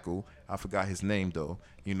right tackle. I forgot his name though.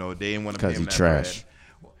 They didn't want to pay him Because that he trash.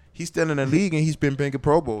 bread. He's still in the league and he's been making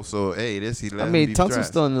Pro Bowl. So I mean, Tunsil's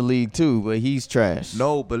still in the league too, but he's trash.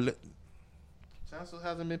 No, but Tunsil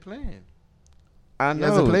hasn't been playing. I know. He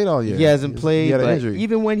hasn't played all year. He hasn't He played, had an but injury.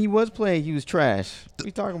 even when he was playing, he was trash. What are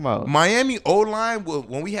you talking about? Miami O-line,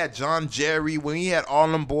 when we had John Jerry, when we had all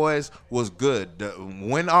them boys, was good.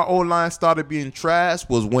 When our O-line started being trash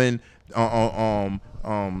was when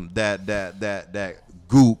that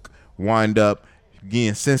Gook wind up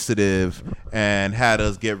getting sensitive and had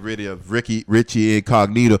us get rid of Richie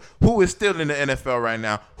Incognito, who is still in the NFL right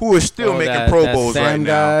now, who is still making Pro Bowls right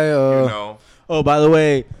guy, now. Oh, by the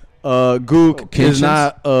way, Gook Kitchens? is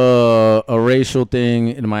not a racial thing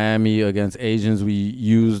in Miami against Asians. We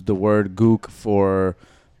use the word Gook for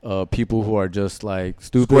people who are just like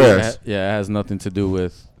stupid. Squares. It has nothing to do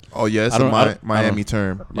with. Oh yeah, it's I don't- a Miami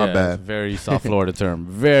term. My yeah, bad. It's a very South Florida term.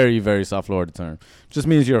 Very, very South Florida term. Just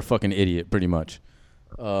means you're a fucking idiot, pretty much.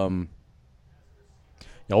 Y'all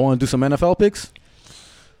want to do some NFL picks?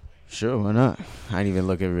 Sure, why not? I didn't even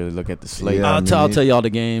really look at the slate. Yeah, I'll tell y'all the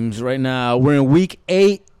games right now. We're in week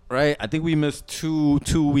 8, right? I think we missed two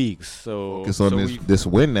weeks. So Focus on this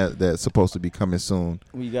win that's supposed to be coming soon.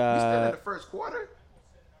 we We still in got. the first quarter.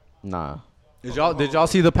 Nah, Did y'all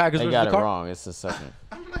see the Packers they versus got the it Cardinals? wrong. It's the second.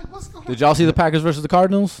 I'm like, what's going on? Did y'all see the Packers versus the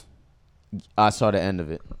Cardinals? I saw the end of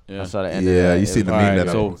it. Yeah. I saw the end of Yeah, it. you see the All meme right, that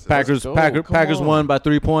I so posted. Packers go. Packers Come Packers on. won by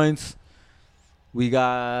 3 points. We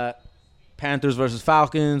got Panthers versus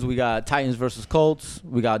Falcons. We got Titans versus Colts.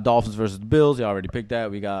 We got Dolphins versus the Bills. You already picked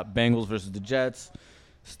that. We got Bengals versus the Jets.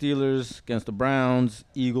 Steelers against the Browns.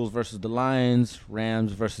 Eagles versus the Lions.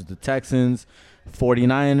 Rams versus the Texans.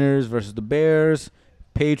 49ers versus the Bears.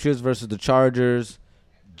 Patriots versus the Chargers.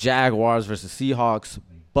 Jaguars versus Seahawks.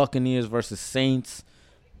 Buccaneers versus Saints.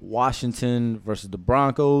 Washington versus the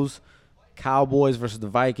Broncos. Cowboys versus the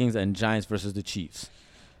Vikings. And Giants versus the Chiefs.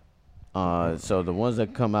 So the ones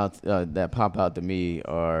that come out that pop out to me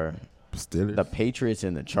are Steelers. the Patriots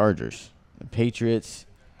and the Chargers. The Patriots,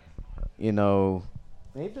 they've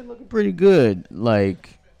been looking pretty good.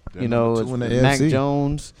 Like, They're number 2 in the Mac AFC.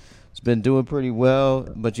 Jones has been doing pretty well,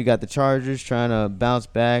 but you got the Chargers trying to bounce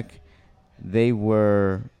back. They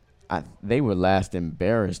were, they were last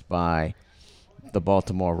embarrassed by the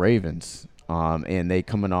Baltimore Ravens, and they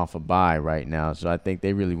coming off a bye right now. So I think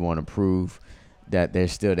they really want to prove that they're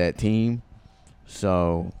still that team.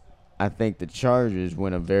 So I think the Chargers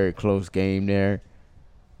win a very close game there.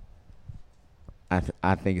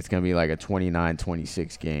 I think it's going to be like a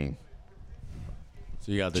 29-26 game.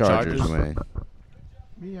 So you got the Chargers win.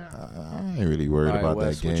 Yeah, I ain't really worried All right, about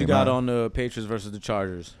Wes, that game. what you got on the Patriots versus the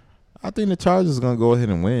Chargers? I think the Chargers are going to go ahead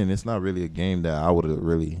and win. It's not really a game that I would have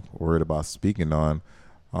really worried about speaking on.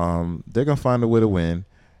 They're going to find a way to win,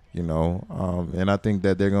 you know, and I think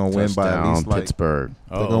that they're going to win by at least like Pittsburgh.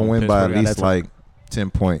 They're going to win by at least like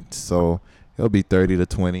 10 points. So it'll be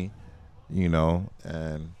 30-20, you know,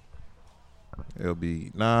 and it'll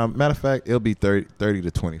be matter of fact, it'll be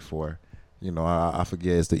 30-24. You know, I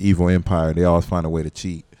forget, it's the evil empire. They always find a way to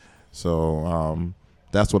cheat. So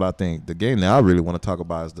that's what I think. The game that I really want to talk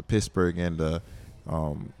about is the Pittsburgh and the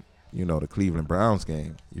the Cleveland Browns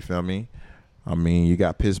game. You feel me? I mean, you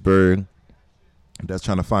got Pittsburgh that's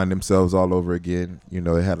trying to find themselves all over again. You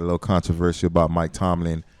know, they had a little controversy about Mike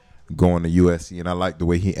Tomlin going to USC, and I like the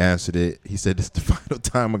way he answered it. He said, "This is the final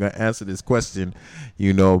time I'm going to answer this question,"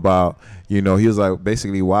 he was like,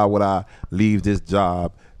 basically, why would I leave this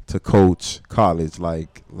job to coach college?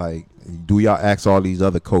 Like, do y'all ask all these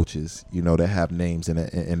other coaches, that have names in the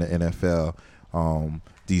NFL,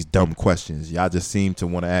 these dumb questions? Y'all just seem to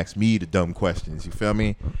want to ask me the dumb questions. You feel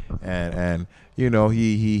me? And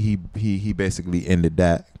he basically ended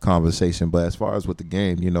that conversation. But as far as with the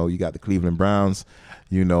game, you got the Cleveland Browns.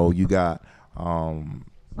 You got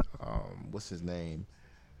what's his name?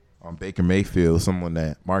 Baker Mayfield, someone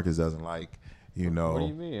that Marcus doesn't like. What do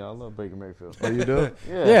you mean? I love Baker Mayfield. Oh, you do?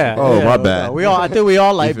 Yeah. Oh, my bad. I think we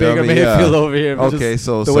all like Baker Mayfield over here. Okay,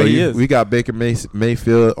 so we got Baker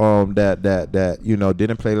Mayfield that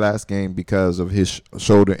didn't play last game because of his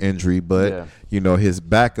shoulder injury, but his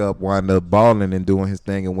backup wound up balling and doing his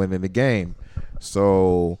thing and winning the game.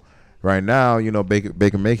 So right now,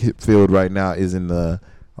 Baker Mayfield right now is in the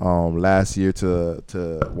last year to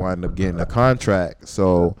wind up getting a contract.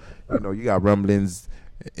 So you got rumblings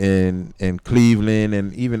in Cleveland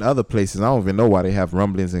and even other places. I don't even know why they have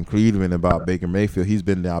rumblings in Cleveland about Baker Mayfield. He's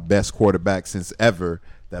been our best quarterback since ever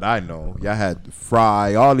that I know. Y'all had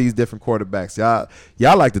Fry, all these different quarterbacks.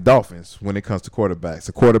 Y'all like the Dolphins when it comes to quarterbacks.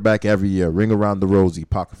 A quarterback every year, ring around the rosy,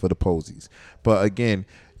 pocket for the posies. But again,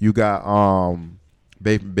 you got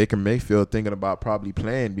Baker Mayfield thinking about probably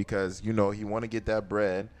playing because he want to get that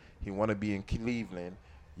bread. He want to be in Cleveland.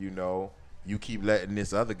 You keep letting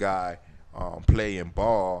this other guy play and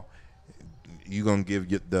ball, you're going to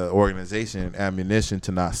give the organization ammunition to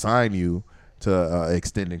not sign you to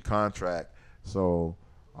extended contract. So,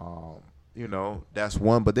 that's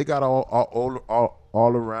one. But they got all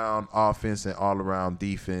around offense and all around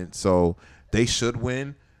defense. So they should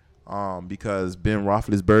win because Ben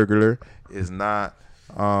Roethlisberger is not,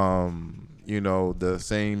 the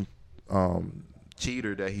same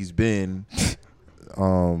cheater that he's been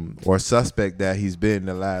or suspect that he's been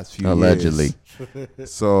the last few allegedly. Years.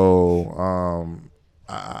 So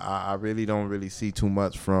I really don't really see too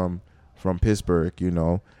much from Pittsburgh.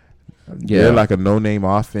 They're like a no-name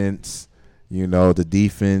offense. The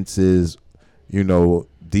defense is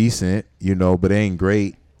decent. But it ain't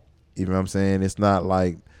great. You know what I'm saying? It's not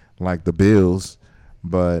like the Bills,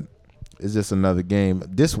 but it's just another game.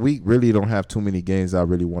 This week really don't have too many games I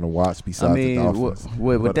really want to watch besides the Dolphins.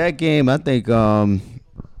 With that game, I think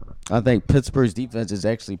Pittsburgh's defense is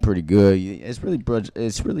actually pretty good. It's really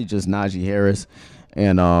just Najee Harris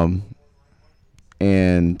and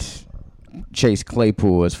Chase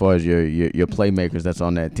Claypool as far as your playmakers that's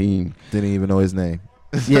on that team. Didn't even know his name.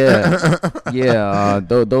 Yeah.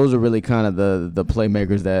 Those are really kind of the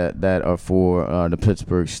playmakers that are for the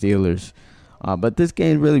Pittsburgh Steelers. But this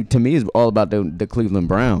game really, to me, is all about the Cleveland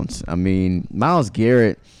Browns. I mean, Myles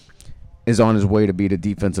Garrett is on his way to be the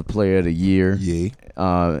Defensive Player of the Year. Yeah.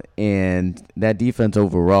 And that defense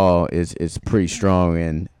overall is pretty strong,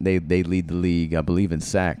 and they lead the league, I believe, in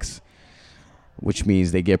sacks, which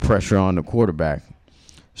means they get pressure on the quarterback.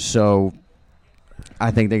 So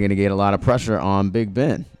I think they're going to get a lot of pressure on Big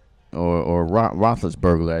Ben or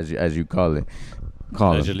Roethlisberger, as you call it.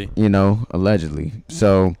 Allegedly. Allegedly.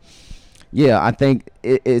 So, yeah, I think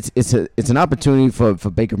it's an opportunity for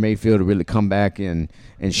Baker Mayfield to really come back and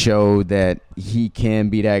show that he can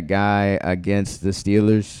be that guy against the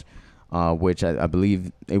Steelers, which I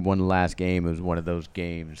believe they won the last game. It was one of those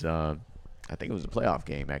games. I think it was a playoff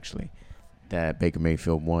game, actually, that Baker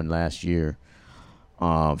Mayfield won last year.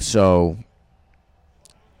 So,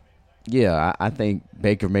 yeah, I think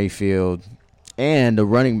Baker Mayfield and the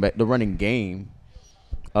running game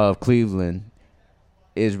of Cleveland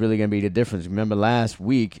is really going to be the difference. Remember last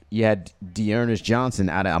week you had Dearness Johnson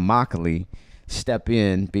out of Immokalee step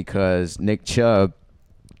in because Nick Chubb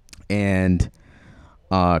and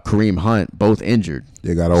Kareem Hunt both injured.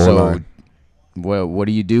 They got a O-line. Well, what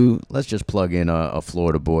do? Let's just plug in a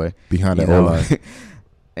Florida boy Behind the O-line.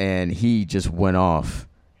 And he just went off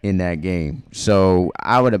in that game. So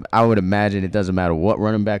I would imagine it doesn't matter what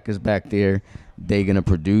running back is back there, they're gonna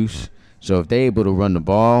produce. So if they're able to run the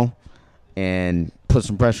ball and put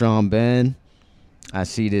some pressure on Ben, I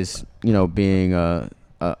see this, being a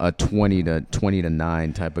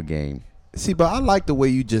 20-9 type of game. See, but I like the way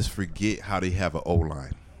you just forget how they have an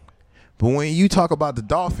O-line. But when you talk about the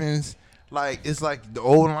Dolphins, it's like the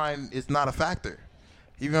O-line is not a factor.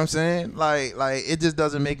 You know what I'm saying? Like it just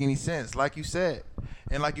doesn't make any sense. Like you said,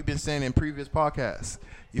 and like you've been saying in previous podcasts.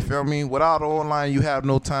 You feel me? Without O-line, you have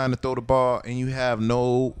no time to throw the ball, and you have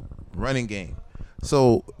no running game.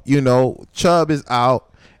 So, Chubb is out,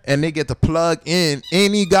 and they get to plug in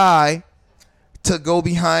any guy to go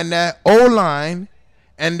behind that O-line,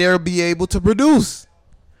 and they'll be able to produce.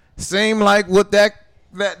 Same like with that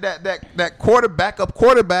quarterback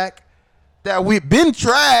that we've been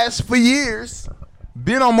trash for years,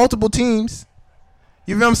 been on multiple teams.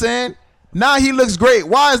 You know what I'm saying? Now he looks great.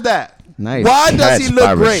 Why is that? Nice. Why does he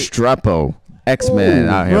look great? Restrepo, X-Men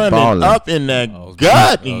out here running balling up in that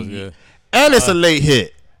gut, and it's a late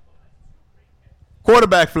hit.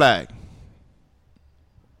 Quarterback flag.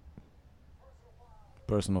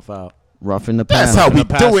 Personal foul. Roughing the passer. That's how we do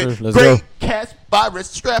passer. it. Let's Great go. catch by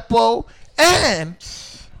Restrepo and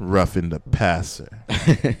roughing the passer.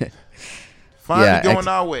 Finally going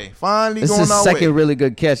our way. Finally This going is our the second way. really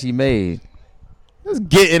good catch he made. Let's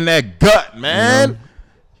get in that gut, man.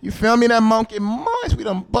 You feel me? That monkey minds. We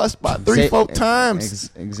done bust by 3-4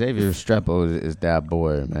 times. Xavier Restrepo is that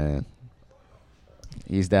boy, man.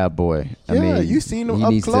 He's that boy. I Yeah, mean, you seen him he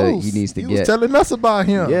up needs close. He needs to you get. was telling us about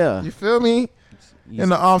him. Yeah. You feel me? In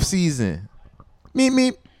the off season. Meep,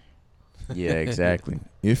 meep. Yeah, exactly.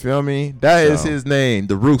 You feel me? That is So- his name,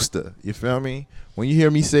 the Rooster. You feel me? When you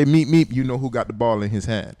hear me say meep meep, you know who got the ball in his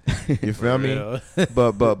hand. You feel me?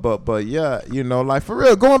 But yeah, like for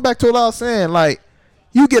real, going back to what I was saying, like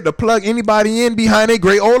you get to plug anybody in behind a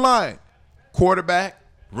great O-line. Quarterback,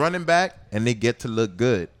 running back, and they get to look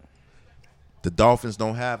good. The Dolphins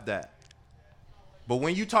don't have that. But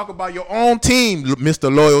when you talk about your own team,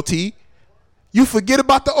 Mr. Loyalty, you forget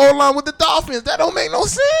about the O-line with the Dolphins. That don't make no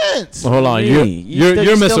sense. Hold on, You you're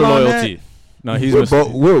still Mr. on Loyalty. No, he's We're Mr.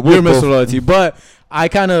 both- we're you're both- Mr. Loyalty. But I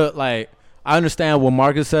kind of I understand what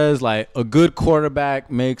Marcus says. Like a good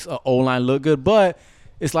quarterback makes an O-line look good, but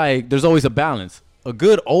it's like there's always a balance. A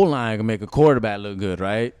good O-line can make a quarterback look good,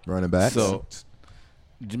 right? Running back. So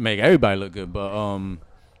make everybody look good. But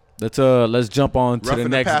let's jump on to the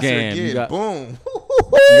next game. Again. You got, Boom.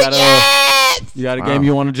 you got a game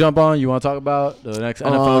you want to jump on? You want to talk about the next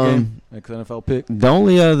NFL game? Next NFL pick? The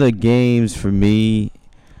only other games for me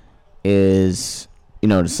is,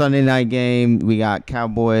 the Sunday night game. We got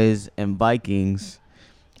Cowboys and Vikings.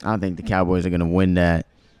 I don't think the Cowboys are going to win that.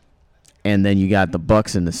 And then you got the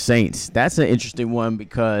Bucks and the Saints. That's an interesting one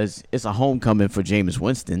because it's a homecoming for Jameis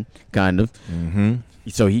Winston, kind of. Mm-hmm.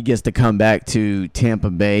 So he gets to come back to Tampa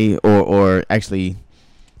Bay, or actually,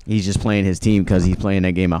 he's just playing his team because he's playing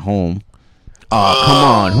that game at home. Come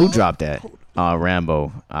on. Who dropped that?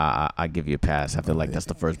 Rambo. I give you a pass. I feel like that's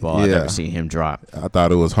the first ball I've Yeah. ever seen him drop. I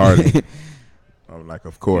thought it was Harley. I'm like,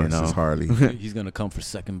 of course, it's Harley. He's gonna come for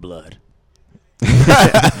second blood.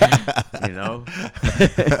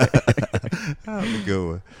 Good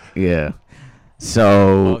one. Yeah.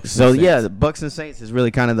 So yeah, the Bucks and Saints is really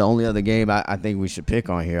kind of the only other game I think we should pick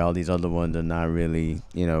on here. All these other ones are not really,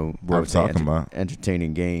 Worth talking about.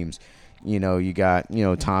 entertaining games. You got,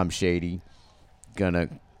 Tom Shady gonna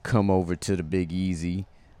come over to the Big Easy,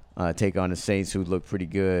 take on the Saints, who look pretty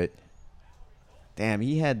good. Damn,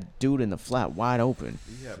 he had dude in the flat wide open.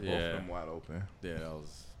 He had both of them wide open. Yeah, that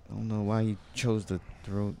was. I don't know why he chose to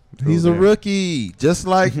throw. He's a there. rookie. Just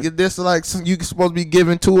like this, you supposed to be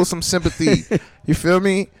giving Tua some sympathy. You feel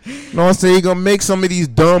me? You know what I'm saying? He gonna make some of these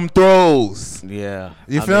dumb throws. Yeah.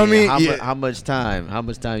 You feel me? Yeah. How much time? How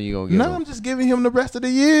much time you gonna give No, him? I'm just giving him the rest of the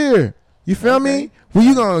year. You feel Okay. me? Well,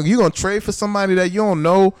 you gonna trade for somebody that you don't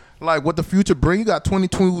know like what the future bring? You got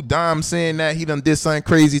 22 Dime saying that he done did something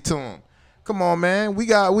crazy to him. Come on, man. We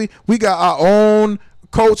got our own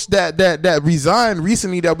coach that resigned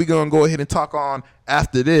recently that we gonna go ahead and talk on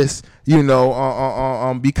after this.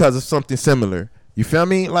 Because of something similar. You feel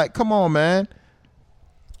me? Like, come on, man.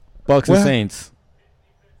 Bucks Well- and Saints.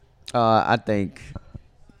 I think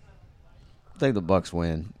the Bucks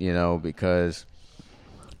win, because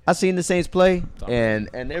I seen the Saints play, and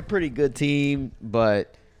they're a pretty good team,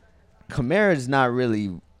 but Kamara's not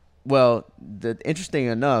really. Well, interesting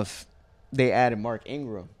enough, they added Mark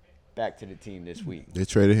Ingram back to the team this week. They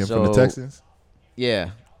traded him from the So- Texans. Yeah,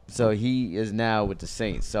 so he is now with the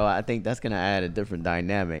Saints. So I think that's gonna add a different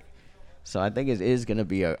dynamic. So I think it is gonna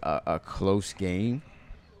be a close game,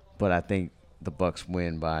 but I think the Bucks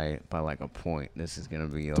win by like a point. This is gonna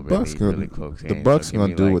be a really close game. The Bucks So give gonna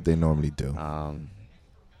me, do like, what they normally do.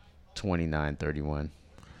 29-31.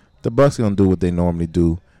 The Bucks gonna do what they normally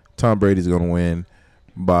do. Tom Brady's gonna win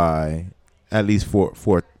by at least four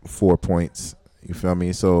points. You feel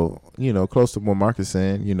me? So close to what Mark is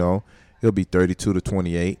saying. He'll be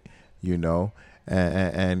 32-28.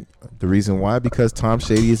 And the reason why, because Tom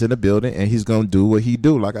Shady is in the building and he's gonna do what he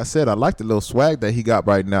do. Like I said, I like the little swag that he got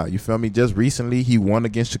right now. You feel me? Just recently he won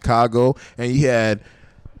against Chicago and he had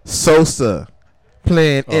Sosa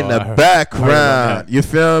playing in the background. You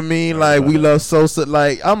feel me? Like we love Sosa.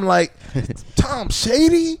 Like I'm like Tom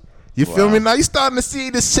Shady. You feel me? Now you starting to see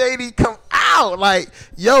the Shady come out. Like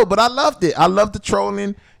but I loved it. I love the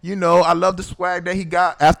trolling. I love the swag that he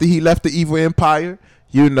got after he left the Evil Empire.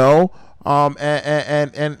 And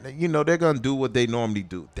they're gonna do what they normally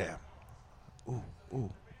do. Damn. Ooh.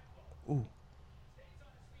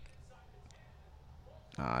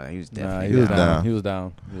 He was Nah, definitely he was down. down. He was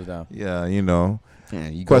down. Yeah, Yeah,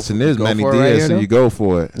 you Question go is, for Manny it right Diaz, here, so though? you go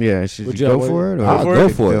for it. Yeah, should Would you you- go for it? Or? I'll go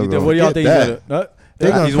for it. What do y'all think? Get that. They're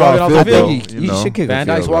gonna He's call walking off the field field. goal, You should kick Van a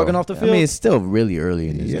Dyke's field walking goal. off the I field. mean, it's still really early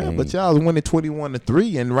in this Yeah, game. but y'all was winning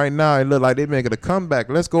 21-3, and right now it look like they're making a comeback.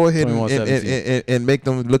 Let's go ahead and 21-17. and make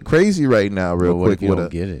them look crazy right now, real But what quick. if you don't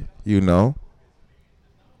get it?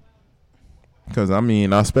 Because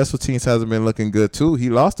our special teams hasn't been looking good too. He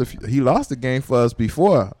lost the game for us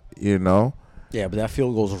before. Yeah, but that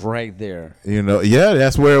field goes right there. Yeah,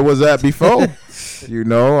 that's where it was at before. Hey,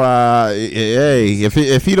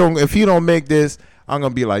 if he don't make this, I'm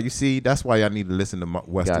gonna be like, you see, that's why y'all need to listen to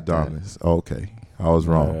West Got that. Adonis. Okay, I was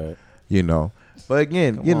wrong. Right. But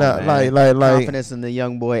again, Come on, man. like Confidence in the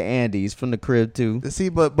young boy Andy. He's from the crib too. see,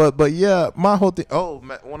 but yeah, my whole thing. Oh,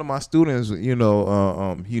 one of my students, he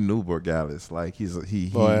knew Borgalis. Like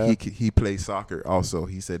he plays soccer. Also,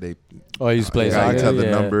 he said they. Oh, he used to play got soccer. each other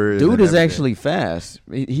Yeah. numbers. Dude and is everything. actually fast.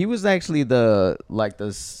 He was actually the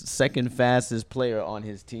second fastest player on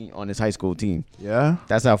his team, on his high school team. Yeah.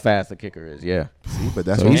 That's how fast the kicker is. Yeah. See, but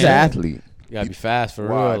that's So what he's an man. athlete. You gotta be fast for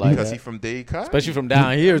Why? real, like Because that. he from Dade, Especially from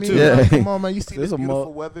down here too. Yeah. Like, come on, man. You see There's this a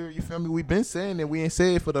beautiful weather. You feel me? We've been saying it. We ain't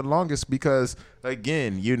say it for the longest because,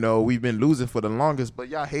 again, we've been losing for the longest. But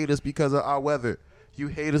y'all hate us because of our weather. You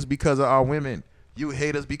hate us because of our women. You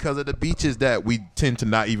hate us because of the beaches that we tend to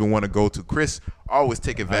not even want to go to. Chris always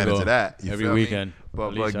take advantage go of that. You every feel me? weekend. But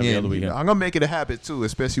At least every again, other weekend. I'm gonna make it a habit too,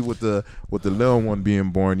 especially with the little one being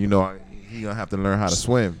born. He gonna have to learn how to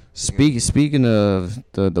swim. Speaking of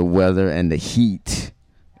the weather and the heat,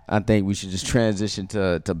 I think we should just transition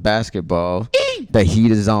to basketball. The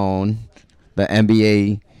heat is on. The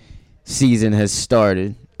NBA season has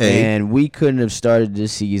started. Hey. And we couldn't have started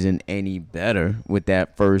this season any better with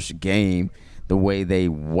that first game. The way they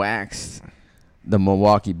waxed the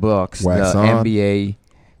Milwaukee Bucks, Wax the on, NBA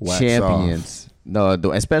wax champions. No,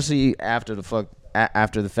 especially after the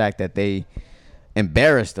fact that they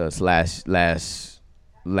embarrassed us last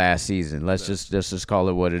season. Let's just call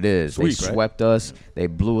it what it is. Sweep, They right? swept us. They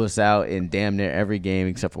blew us out in damn near every game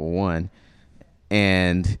except for one.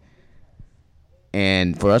 And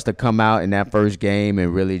for us to come out in that first game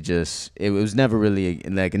and really just, it was never really,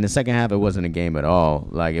 like in the second half, it wasn't a game at all.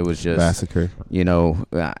 Like it was just, Massacre.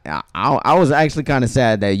 I was actually kind of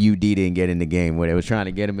sad that UD didn't get in the game when they was trying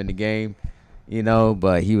to get him in the game,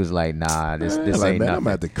 but he was like, nah, this Like, ain't man, nothing. I'm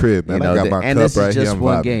at the crib, man. I got my and cup this right is here. just I'm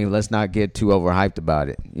one vibing. game. Let's not get too overhyped about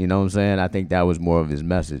it. You know what I'm saying? I think that was more of his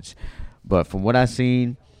message. But from what I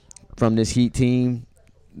seen from this Heat team,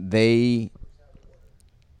 they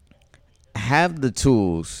have the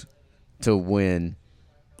tools to win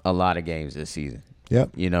a lot of games this season.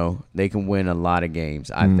 Yep. They can win a lot of games,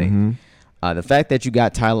 I think. The fact that you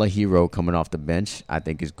got Tyler Hero coming off the bench, I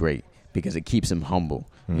think is great because it keeps him humble,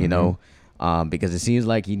 because it seems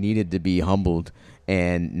like he needed to be humbled.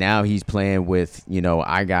 And now he's playing with,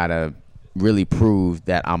 I got to really prove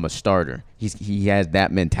that I'm a starter. He has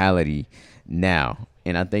that mentality now,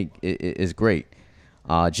 and I think it's great.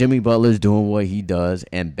 Jimmy Butler's doing what he does,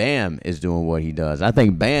 and Bam is doing what he does. I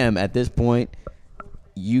think Bam, at this point,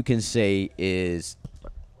 you can say is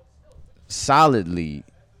solidly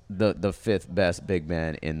the fifth best big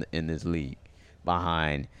man in this league,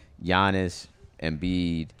 behind Giannis,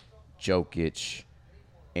 Embiid, Jokic,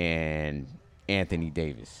 and Anthony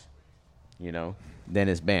Davis. then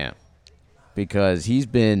it's Bam. Because he's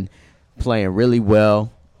been playing really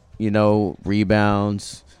well,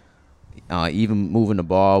 rebounds, even moving the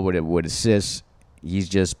ball with assists. He's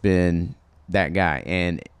just been that guy.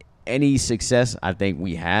 And any success I think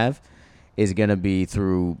we have is going to be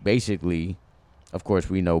through basically, of course,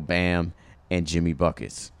 we know Bam and Jimmy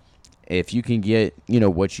buckets. If you can get,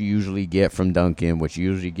 what you usually get from Duncan, what you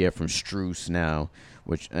usually get from Strus now,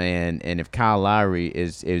 and if Kyle Lowry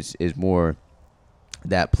is more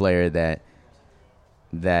that player that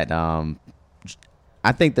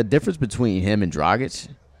I think the difference between him and Dragic,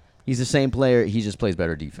 he's the same player, he just plays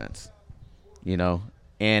better defense.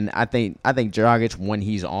 And I think Dragic, when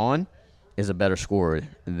he's on, is a better scorer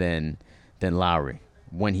than Lowry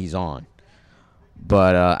when he's on.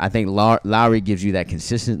 But I think Lowry gives you that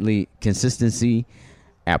consistency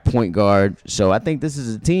at point guard. So I think this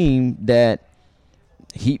is a team that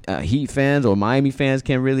Heat fans or Miami fans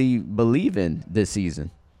can really believe in this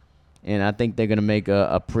season. And I think they're going to make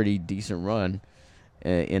a pretty decent run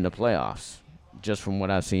in the playoffs, just from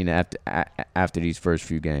what I've seen after these first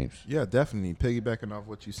few games. Yeah, definitely. Piggybacking off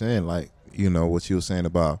what you're saying, what you were saying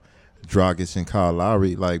about Dragic and Kyle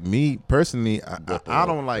Lowry. Like, me personally, I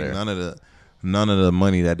don't like none of the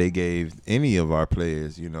money that they gave any of our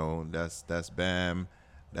players. That's Bam,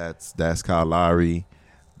 that's Kyle Lowry,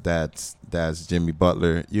 that's Jimmy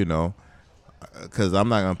Butler. Because I'm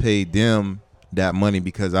not gonna pay them that money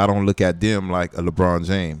because I don't look at them like a LeBron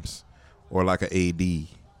James or like an AD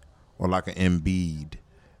or like an Embiid.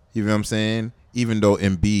 You know what I'm saying? Even though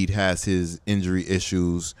Embiid has his injury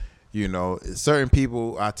issues, certain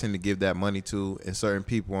people I tend to give that money to, and certain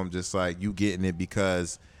people I'm just like, you getting it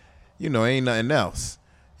because, ain't nothing else.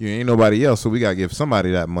 You ain't nobody else, so we gotta give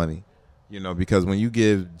somebody that money. Because when you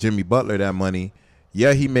give Jimmy Butler that money,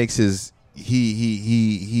 yeah, he makes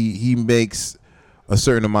he makes a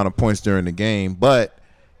certain amount of points during the game, but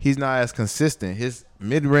he's not as consistent. His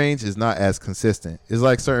mid-range is not as consistent. It's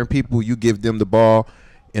like certain people, you give them the ball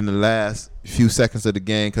in the last few seconds of the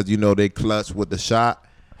game because they clutch with the shot.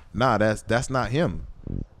 Nah, that's not him.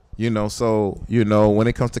 So when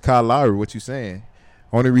it comes to Kyle Lowry, what you saying?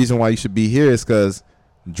 Only reason why you should be here is because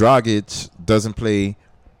Dragic doesn't play.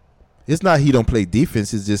 It's not he don't play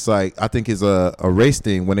defense. It's just like I think it's a race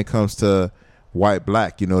thing when it comes to white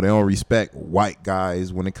black. They don't respect white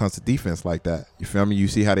guys when it comes to defense like that. You feel me? You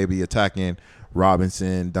see how they be attacking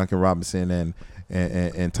Duncan Robinson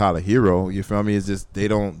and Tyler Hero. You feel me? It's just they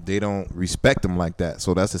don't respect them like that.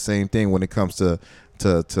 So that's the same thing when it comes to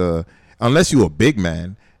unless you a big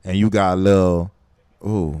man and you got a little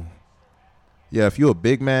if you're a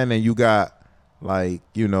big man and you got a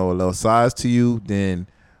little size to you, then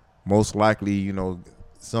most likely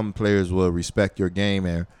some players will respect your game,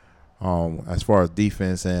 and as far as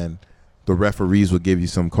defense, and the referees will give you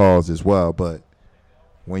some calls as well. But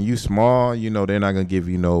when you small, they're not gonna give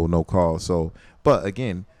you no calls. So, but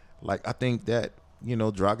again, I think that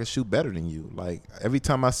Dragic shoot better than you. Like, every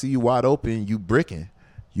time I see you wide open, you bricking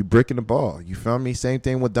the ball. You feel me? Same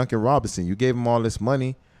thing with Duncan Robinson. You gave him all this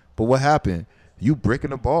money, but what happened? You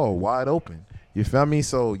bricking the ball wide open. You feel me?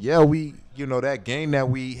 So yeah, we that game that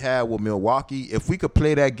we had with Milwaukee, if we could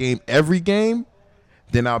play that game every game,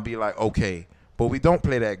 then I'll be like, okay. But we don't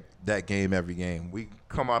play that game every game. We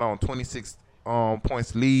come out on 26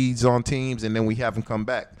 points leads on teams, and then we have them come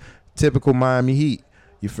back. Typical Miami Heat.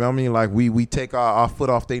 You feel me? Like, we take our foot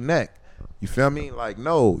off their neck. You feel me? Like,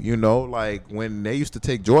 no, like when they used to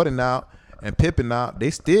take Jordan out and Pippen out, they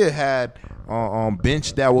still had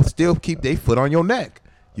bench that will still keep their foot on your neck.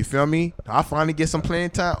 You feel me? I finally get some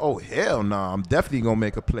playing time. Oh, hell no. I'm definitely going to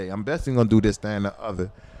make a play. I'm definitely going to do this, that, and the other.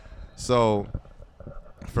 So,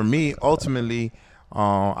 for me, ultimately,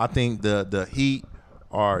 I think the Heat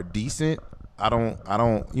are decent. I don't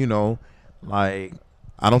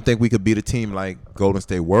think we could beat a team like Golden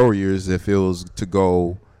State Warriors if it was to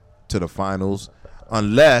go to the finals,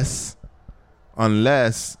 unless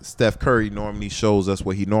Steph Curry normally shows us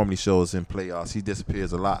what he normally shows in playoffs. He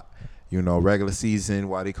disappears a lot. Regular season,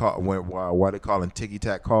 why they call him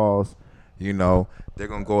ticky-tack calls, they're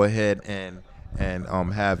gonna go ahead and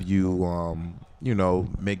have you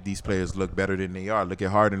make these players look better than they are. Look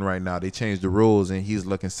at Harden right now. They changed the rules and he's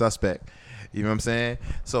looking suspect. You know what I'm saying?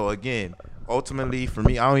 So again, ultimately for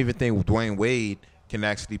me, I don't even think Dwayne Wade can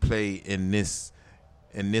actually play in this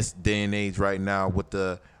day and age right now with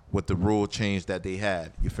the rule change that they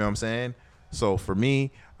had. You feel what I'm saying? So for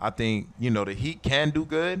me, I think the Heat can do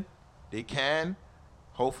good. They can.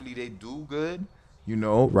 Hopefully they do good.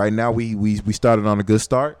 Right now we started on a good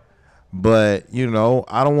start. But,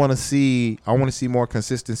 I want to see more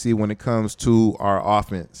consistency when it comes to our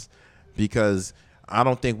offense, because I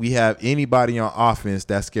don't think we have anybody on offense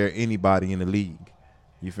that scare anybody in the league.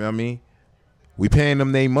 You feel me? We paying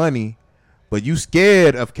them their money, but you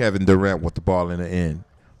scared of Kevin Durant with the ball in the end.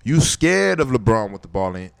 You scared of LeBron with the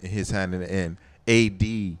ball in his hand in the end.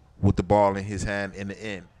 AD with the ball in his hand in the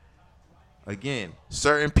end. Again,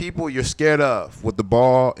 certain people you're scared of with the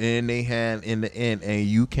ball in their hand in the end, and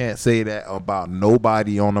you can't say that about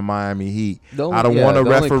nobody on the Miami Heat. I don't want a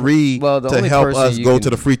referee to help us go to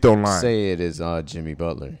the free throw line. Say it is Jimmy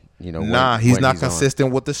Butler. You know, he's not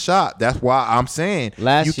consistent with the shot. That's why I'm saying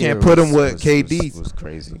last you can't put him with KD. Was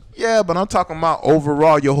crazy. Yeah, but I'm talking about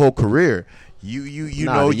overall your whole career. You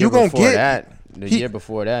know you're gonna get that. The year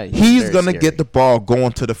before that, he's gonna get the ball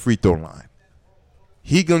going to the free throw line.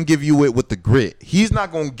 He gonna give you it with the grit. He's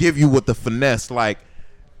not gonna give you with the finesse like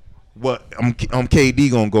what KD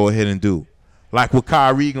gonna go ahead and do, like what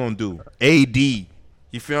Kyrie gonna do. AD,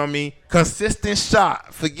 you feel me? Consistent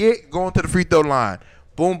shot. Forget going to the free throw line.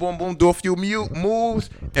 Boom, boom, boom. Do a few moves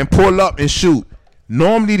and pull up and shoot.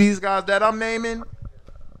 Normally these guys that I'm naming,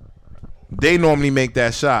 they normally make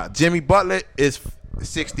that shot. Jimmy Butler is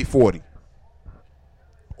 60-40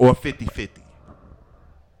 or 50-50.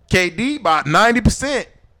 KD about 90%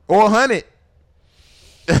 or 100.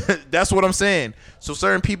 That's what I'm saying. So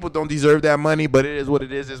certain people don't deserve that money, but it is what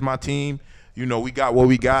it is. It's my team. You know, we got what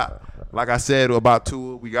we got. Like I said about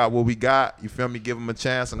Tua, we got what we got. You feel me? Give them a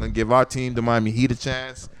chance. I'm going to give our team, the Miami Heat, a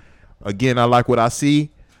chance. Again, I like what I see,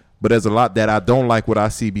 but there's a lot that I don't like what I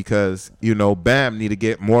see because, you know, Bam need to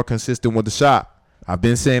get more consistent with the shot. I've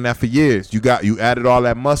been saying that for years. You added all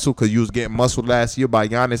that muscle because you was getting muscle last year by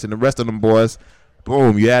Giannis and the rest of them boys.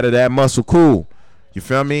 Boom, you added that muscle. Cool. You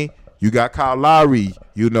feel me? You got Kyle Lowry.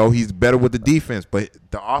 You know, he's better with the defense, but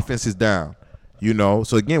the offense is down. You know,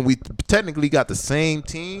 so again, we technically got the same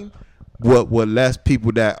team with less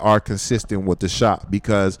people that are consistent with the shot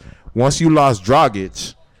because once you lost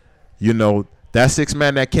Dragic, you know, that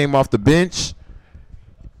 6-man that came off the bench,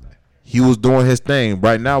 he was doing his thing.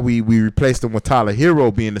 Right now, we replaced him with Tyler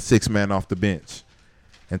Hero being the 6-man off the bench.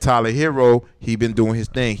 And Tyler Hero, he been doing his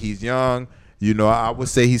thing. He's young. You know, I would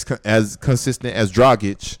say he's as consistent as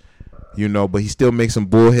Dragic, you know, but he still makes some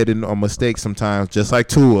bullheaded mistakes sometimes, just like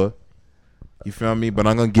Tua. You feel me? But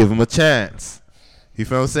I'm going to give him a chance. You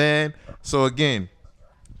feel what I'm saying? So, again,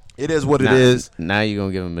 it is what it is. Now you're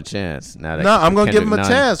going to give him a chance. No, I'm going to give him a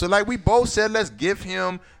chance. So, like we both said, let's give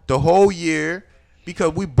him the whole year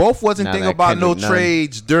because we both wasn't thinking about no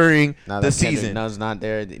trades during the season. Nunn's not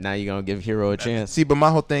there. Now you're going to give Hero a chance. See, but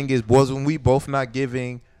my whole thing is, wasn't we both not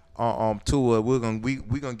giving Tua, we're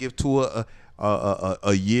gonna give Tua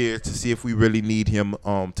a year to see if we really need him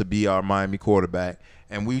to be our Miami quarterback,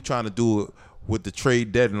 and we trying to do it with the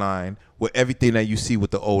trade deadline, with everything that you see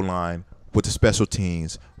with the O-line, with the special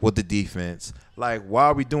teams, with the defense. Like, why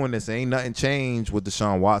are we doing this? Ain't nothing changed with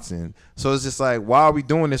Deshaun Watson. So it's just like, why are we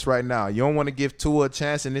doing this right now? You don't want to give Tua a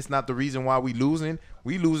chance, and it's not the reason why we losing.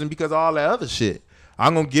 We losing because of all that other shit.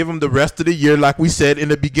 I'm gonna give him the rest of the year, like we said in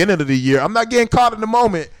the beginning of the year. I'm not getting caught in the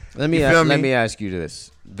moment. Let me ask you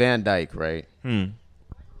this: Van Dyke, right?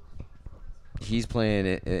 He's playing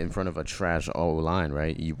in front of a trash O-line,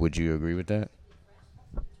 right? Would you agree with that?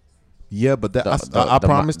 Yeah, but I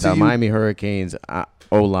promise to you, the Miami Hurricanes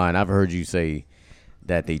O-line. I've heard you say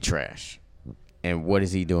that they trash. And what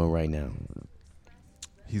is he doing right now?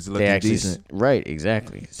 He's looking decent. Right,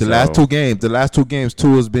 exactly. The last two games,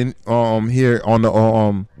 Tua's been here on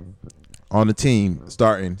the team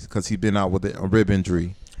starting because he's been out with a rib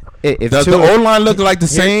injury. Does the O-line look like the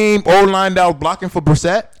same O-line that was blocking for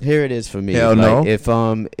Brissett? Here it is for me. Hell no.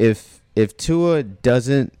 If Tua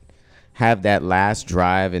doesn't have that last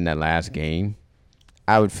drive in that last game,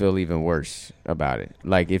 I would feel even worse about it.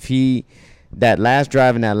 Like if that last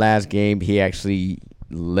drive in that last game, he actually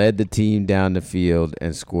led the team down the field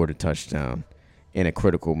and scored a touchdown in a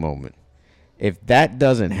critical moment. If that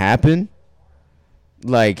doesn't happen,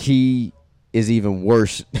 like he is even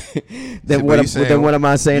worse than what am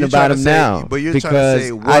I saying about him now? But you're trying to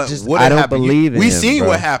say what I don't believe in him. We seen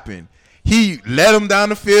what happened. He led him down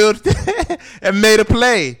the field and made a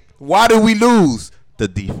play. Why did we lose? The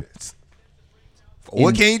defense.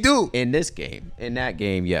 What can you do? In this game. In that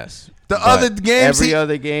game, yes. Other games, every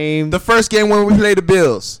other game. The first game when we played the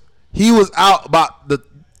Bills, he was out about the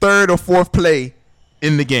third or fourth play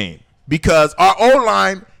in the game because our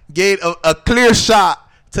O-line gave a clear shot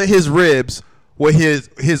to his ribs with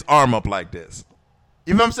his arm up like this.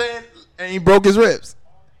 You know what I'm saying? And he broke his ribs.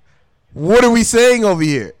 What are we saying over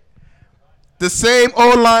here? The same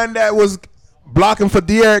O-line that was blocking for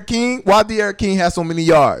De'Aaron King. Why De'Aaron King has so many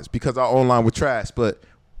yards? Because our O-line was trash. But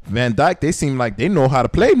Van Dyke, they seem like they know how to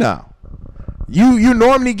play now. You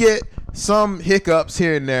normally get some hiccups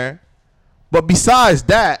here and there. But besides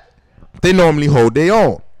that, they normally hold their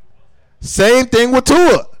own. Same thing with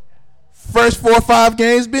Tua. First 4 or 5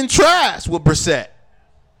 games been trash with Brissett.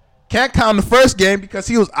 Can't count the first game because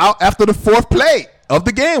he was out after the 4th play of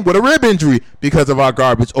the game with a rib injury because of our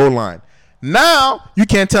garbage O-line. Now, you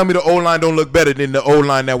can't tell me the O-line don't look better than the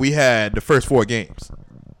O-line that we had the first 4 games.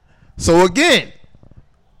 So again,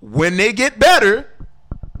 when they get better,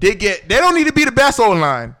 they don't need to be the best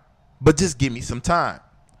O-line, but just give me some time.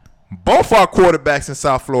 Both our quarterbacks in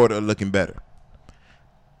South Florida are looking better.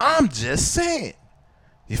 I'm just saying.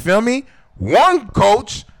 You feel me? One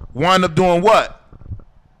coach wound up doing what?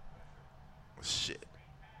 Shit.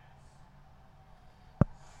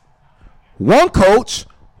 One coach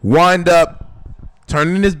wind up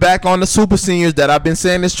turning his back on the super seniors that I've been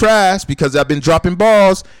saying is trash because I've been dropping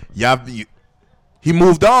balls. He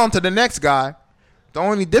moved on to the next guy. The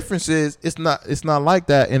only difference is it's not like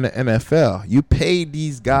that in the NFL. You pay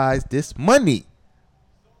these guys this money.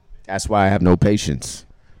 That's why I have no patience.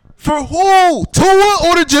 For who? Tua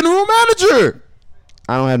or the general manager?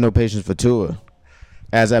 I don't have no patience for Tua,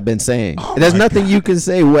 as I've been saying. Oh There's my nothing God. you can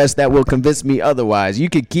say, Wes, that will convince me otherwise. You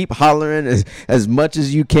can keep hollering as much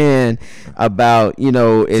as you can about,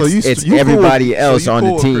 it's you everybody cool, else so you on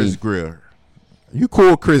cool the with Chris team. Greer. You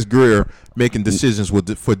cool with Chris Greer making decisions for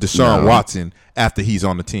Deshaun No. Watson after he's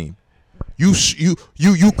on the team. You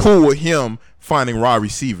cool with him finding raw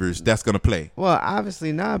receivers that's gonna play. Well,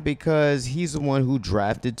 obviously not, because he's the one who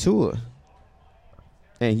drafted Tua.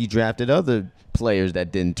 And he drafted other players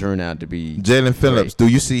that didn't turn out to be Jalen Phillips, great.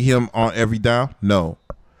 do you see him on every down? No.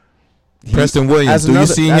 He- Preston Williams, that's do you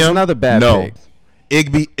another- see that's him? another bad no. pick.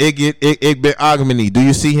 Igbe Agumini, do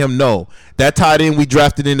you see him? No. That tight end we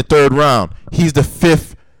drafted in the 3rd round. He's the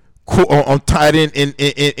 5th on tight end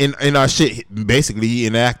in our shit. Basically, he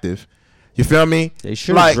inactive. You feel me? They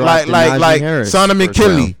should've drafted Najee Harris Solomon first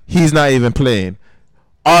round. Kelly, he's not even playing.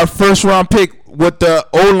 Our 1st round pick with the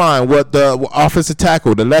O-line, with the offensive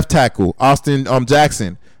tackle, the left tackle, Austin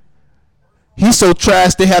Jackson. He's so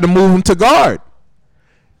trash they had to move him to guard.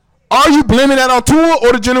 Are you blaming that on Tua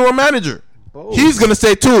or the general manager? Both. He's going to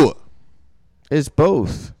say Tua. It's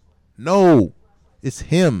both. No, it's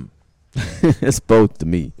him. It's both to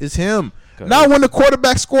me. It's him. Now when the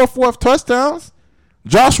quarterback score 4 touchdowns,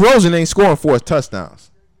 Josh Rosen ain't scoring 4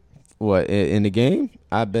 touchdowns. What, in the game?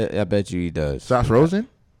 I bet you he does. Josh Rosen?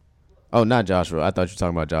 Oh, not Josh Rosen. I thought you were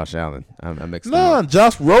talking about Josh Allen. I mixed them No, up.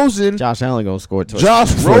 Josh Rosen. Josh Allen gonna score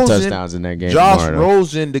Josh 4 Rosen. touchdowns in that game. Josh tomorrow, though.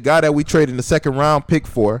 Rosen, the guy that we traded in the 2nd round pick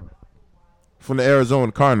for from the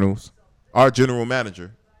Arizona Cardinals, our general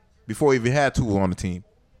manager, before we even had Tua on the team.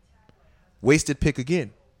 Wasted pick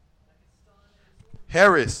again.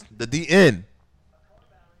 Harris, the DN.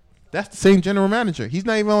 That's the same general manager. He's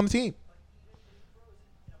not even on the team.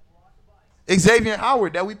 Xavier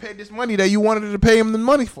Howard, that we paid this money that you wanted to pay him the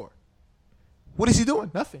money for. What is he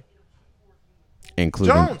doing? Nothing.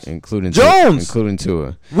 including Jones. including Jones. including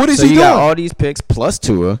Tua. What is so he you got doing? all these picks plus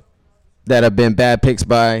Tua that have been bad picks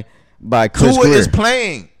by Chris Tua Greer. is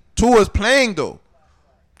playing. Tua is playing, though.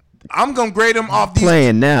 I'm going to grade him off these.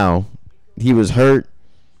 Playing now. He was hurt.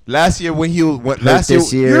 Last year when he went Hurt last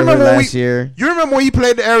this year, year, you remember hurt when last year. You remember when he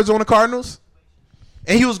played the Arizona Cardinals?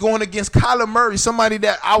 And he was going against Kyler Murray, somebody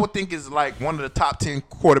that I would think is like one of the top 10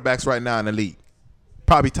 quarterbacks right now in the league.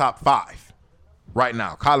 Probably top 5 right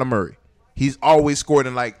now. Kyler Murray. He's always scored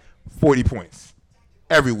in like 40 points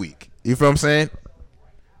every week. You feel what I'm saying?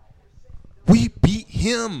 We beat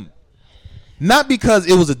him. Not because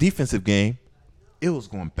it was a defensive game. It was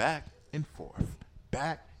going back and forth,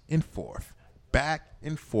 back and forth, back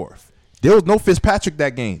and forth. There was no Fitzpatrick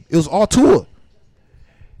that game. It was all Tua.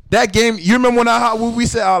 That game, you remember when we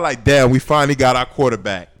said, "Oh, like, damn, we finally got our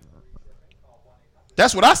quarterback."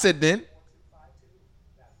 That's what I said then.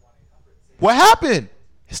 What happened?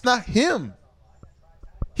 It's not him.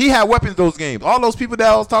 He had weapons those games. All those people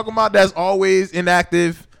that I was talking about that's always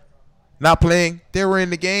inactive, not playing, they were in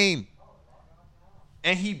the game.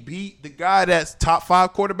 And he beat the guy that's top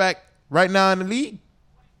 5 quarterback right now in the league.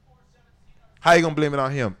 How you going to blame it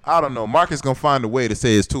on him? I don't know. Marcus going to find a way to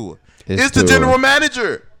say it's Tua. It's the Tua. general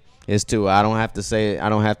manager. It's Tua. I don't have to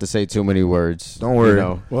say too many words. Don't worry. You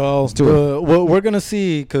know. Well, Tua. we're gonna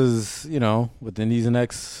see because within these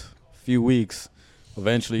next few weeks,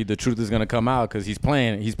 eventually the truth is gonna come out because he's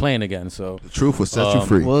playing again. So The truth will set you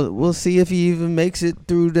free. We'll see if he even makes it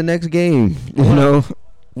through the next game. You know,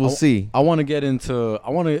 we'll see. I want to get into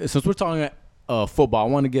since we're talking football, I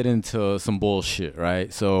want to get into some bullshit,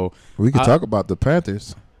 right? So We can talk about the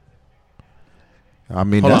Panthers. I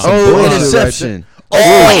mean, Hold that's on. some Oh, bullshit right interception. there.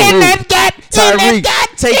 Oh, and that Tyreek.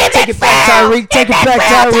 Take it back, Tyreek. Take it back,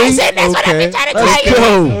 Tyreek. Okay.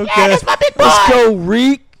 Let's go. Let's go,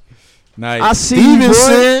 Reek. Nice. I see you, boy.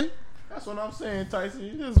 Stevenson. That's what I'm saying,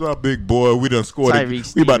 Tyson. This is our big boy. We done scored.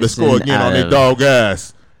 Tyreek We about to score Stevenson again on out their of- dog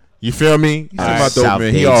ass. You feel me? He's my dope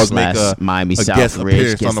man. He always make a Miami guest Southridge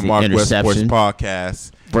appearance gets on the the Mark West Sports interception.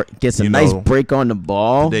 podcast. Gets a You nice know, break on the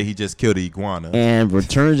ball Today he just killed the iguana. and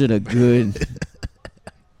returns it a good,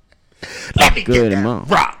 Let me good get that amount.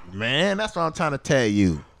 rock, man. That's what I'm trying to tell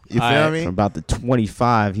you. You feel Alright, me? From about the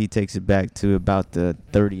 25, he takes it back to about the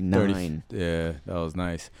 39. Yeah, that was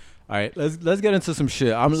nice. All right, let's get into some shit.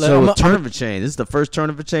 So turn of a chain. This is the first turn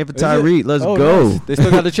of a chain for Is it? Tyreek. Let's Oh, go. nice. They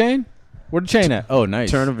still got the chain? Where the chain at? Oh, nice.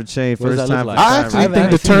 Turn of a chain. What does First that time look for like? I Tyreek. actually haven't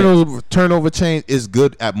think the seen it. turnover chain is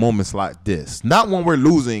good at moments like this. Not when we're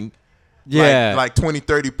losing. Yeah. Like 20,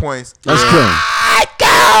 30 points. Let's go.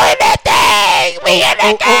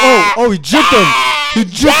 Oh, he jipped him. He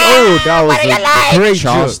jipped. Oh, that was a great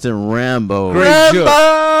jump. Charleston Rambo. Great jump.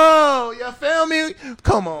 Rambo! You feel me?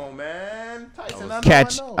 Come on, man. Tyson, I know,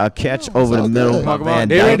 Catch I know. a catch Come on, over the it's middle. all My good. man.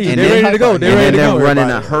 They ready- and they then- ready to go. They and ready to then go. running a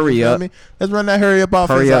Everybody, hurry you feel up. me? Let's run that hurry up offense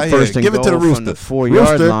Hurry up out here. first and Give it to the goal from Rooster. the 4-yard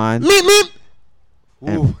Rooster. line. Meep,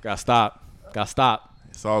 meep. Ooh, got stopped.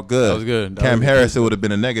 It's all good. That was good. That Cam was Harris, it would have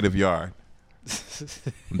been a negative yard.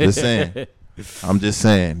 I'm just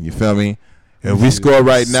saying. You feel me? If we score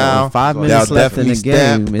right now, So 5 that'll minutes left in the definitely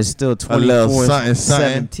stamp game. It's still a little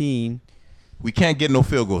 24-17. We can't get no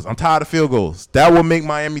field goals. I'm tired of field goals. That will make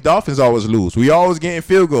Miami Dolphins always lose. We always getting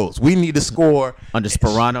field goals. We need to score. Under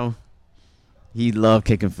Sperano, he loved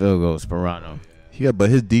kicking field goals. Sperano. Yeah,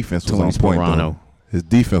 but his defense was Tony on point. Sperano. Though. His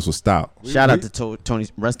defense was stout. Shout out to Tony.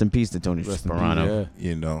 Rest in peace to Tony Rest in Sperano. peace, yeah.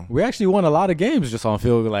 You know. We actually won a lot of games just on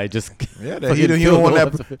field goal, like just. Yeah, fucking he field don't want goal that.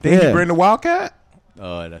 after field. Did he Yeah. bring the Wildcat?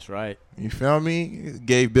 Oh, that's right. You feel me?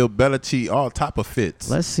 Gave Bill Belichick all type of fits.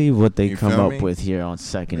 Let's see what they You come feel up me? with here on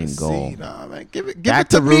second and Let's goal. see. Nah, man, give it Back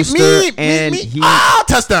to to Rooster, and he-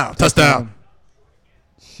 touchdown.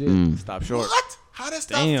 Shit. Stop short. What? How that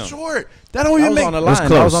stop Damn. short? That don't That even was make. on the It was line.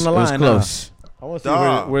 close. That was on the It was line. close. I want to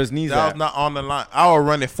see where his knees that at. was not on the line. I will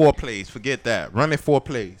run it 4 plays. Forget that. Run it 4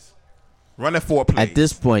 plays. Run it 4 plays. At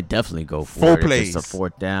this point, definitely go for 4 it. If plays. It's a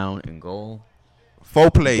 4th down and goal. 4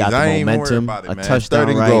 plays. Got the I ain't even worried momentum, about it, a man. touchdown 3rd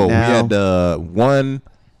and right goal. now. We had the one.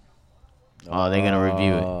 Oh, they're gonna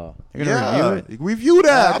review it. They're gonna Yeah, review it. review that.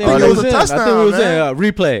 I I think think it it was was a in. I touchdown, think it was man. in.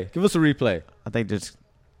 Replay. Give us a replay. I think there's.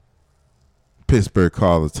 Pittsburgh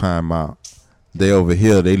called a timeout. They over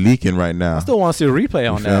here. They leaking right now. I still want to see a replay You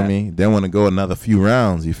on feel that. me? They want to go another few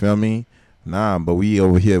rounds. You feel me? Nah, but we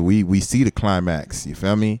over here, we see the climax. You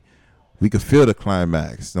feel me? We could feel the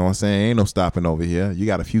climax. You know what I'm saying? Ain't no stopping over here. You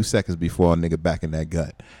got a few seconds before a nigga back in that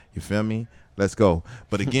gut. You feel me? Let's go.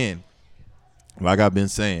 But again, like I've been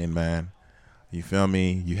saying, man, you feel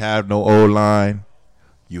me? You have no O-line.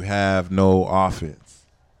 You have no offense.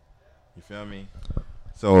 You feel me?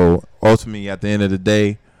 So ultimately, at the end of the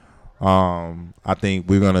day, I think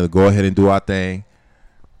we're gonna go ahead and do our thing.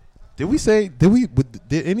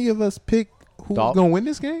 Did any of us pick who was Dolph- gonna win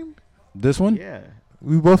this game? This one? Yeah.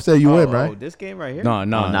 We both said you win, Oh, right? this game right here? No,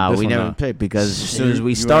 no, Oh, no, this we one, never no. picked because as soon You- as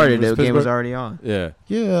we you started, went the game was Pittsburgh? already on. Yeah.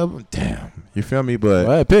 Yeah, damn. You feel me? But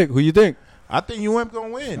All right, pick. Who you think? I think you ain't gonna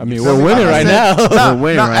win. I mean, You feel we're me? winning Like I right said- now. We're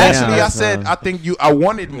winning no, right actually, now. I said I think I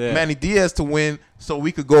wanted Yeah. Manny Diaz to win so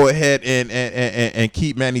we could go ahead and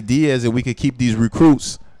keep Manny Diaz and we could keep these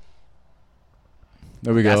recruits.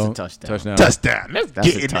 There we That's go. a touchdown. Touchdown. Touchdown. Let's That's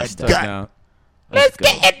get a in that touchdown. gut. Touchdown. Let's go.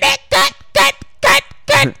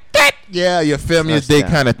 Yeah, you feel me? It's day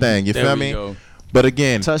Touchdown. kind of thing. You There feel we me? go. But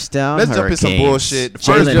again, Touchdown. let's jump in some Hurricanes. bullshit. The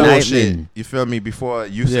first Jalen bullshit, Nightman. you feel me? Before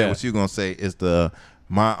you say Yeah. what you gonna say is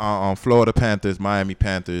my Florida Panthers, Miami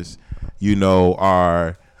Panthers. You know,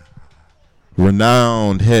 our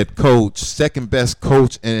renowned head coach, second best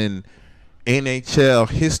coach in NHL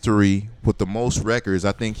history with the most records.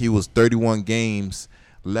 I think he was 31 games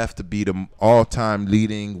left to be the all-time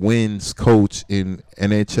leading wins coach in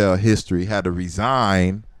NHL history. Had to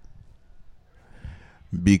resign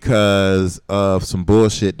because of some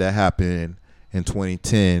bullshit that happened in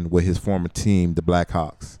 2010 with his former team, the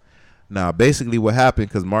Blackhawks. Now, basically what happened,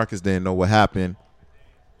 because Marcus didn't know what happened,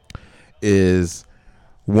 is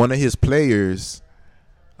one of his players,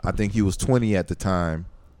 I think he was 20 at the time,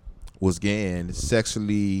 was getting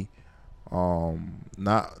sexually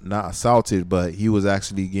not assaulted, but he was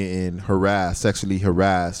actually getting sexually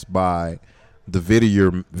harassed by the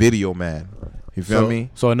video man. You feel me?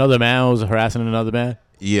 So another man was harassing another man?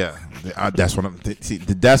 Yeah, that's what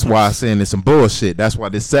that's why I'm saying it's some bullshit. That's why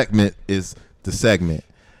this segment is the segment.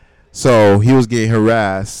 So he was getting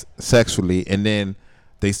harassed sexually, and then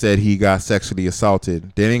they said he got sexually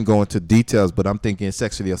assaulted. They didn't go into details, but I'm thinking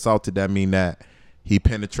sexually assaulted, that mean that he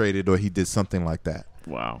penetrated or he did something like that.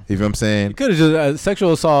 Wow. You know what I'm saying? It could have just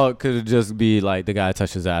sexual assault could just be like the guy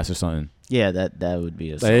touched his ass or something. Yeah, that would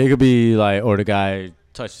be a. Like it could be like, or the guy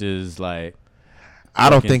touched his like. I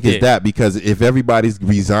don't think dick. it's that, because if everybody's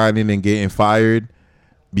resigning and getting fired,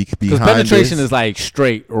 Because behind penetration this, is like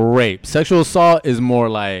straight rape. Sexual assault is more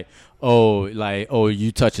like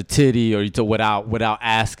you touch a titty or you without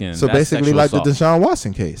asking. so That's basically sexual like assault. the Deshaun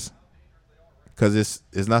Watson case, because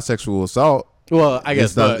it's not sexual assault. Well, I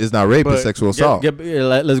guess it's not rape, it's sexual assault.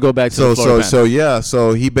 Let's go back to So the Florida man.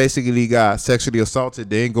 so he basically got sexually assaulted.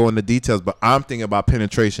 They didn't go into details, but I'm thinking about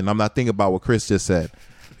penetration. I'm not thinking about what Chris just said.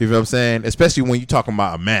 You feel what I'm saying? Especially when you're talking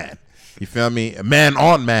about a man. You feel me? A man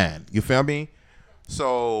on man. You feel me?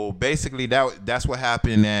 So basically that's what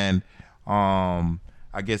happened, and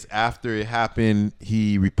I guess after it happened,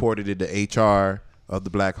 he reported it to HR of the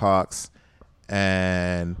Blackhawks,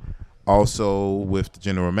 and also with the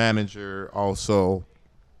general manager. Also,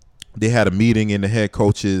 they had a meeting in the head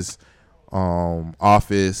coach's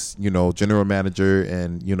office, general manager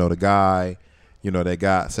and, the guy, that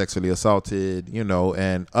got sexually assaulted,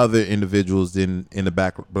 and other individuals in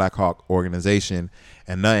the Blackhawk organization.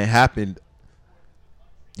 And nothing happened,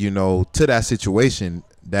 to that situation.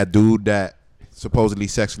 That dude that supposedly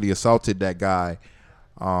sexually assaulted that guy,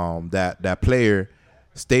 that player,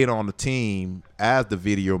 stayed on the team as the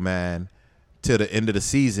video man till the end of the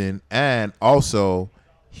season, and also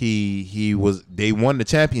they won the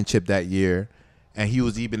championship that year, and he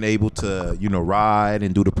was even able to ride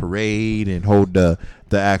and do the parade and hold the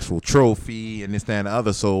actual trophy and this, that, and the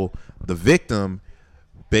other. So the victim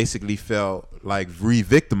basically felt like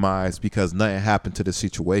re-victimized because nothing happened to the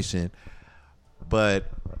situation.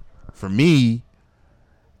 But for me,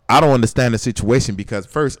 I don't understand the situation, because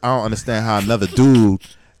first, I don't understand how another dude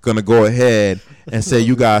gonna go ahead and say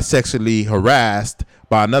you got sexually harassed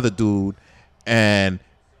by another dude, and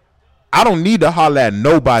I don't need to holler at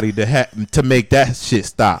nobody to make that shit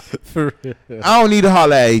stop. I don't need to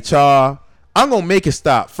holler at HR. I'm gonna make it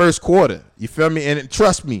stop first quarter. You feel me? And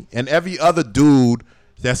trust me, and every other dude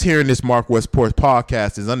that's hearing this Mark West Sports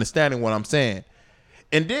podcast is understanding what I'm saying.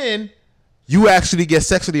 And then you actually get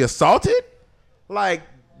sexually assaulted? Like,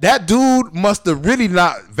 that dude must have really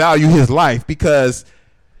not valued his life, because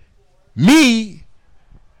me,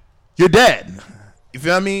 you're dead. You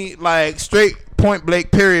feel me? Like, straight point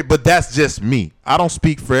blank period. But that's just me. I don't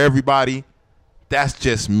speak for everybody. That's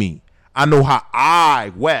just me. I know how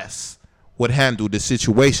I, Wes, would handle the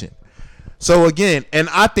situation. So again, and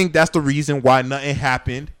I think that's the reason why nothing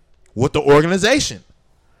happened with the organization.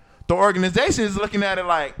 The organization is looking at it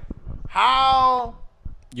like, how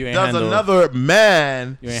does another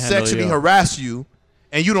man sexually harass you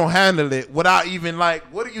and you don't handle it without even, like,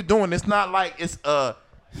 what are you doing? It's not like it's a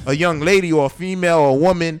young lady or a female or a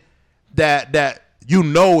woman that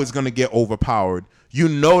is going to get overpowered.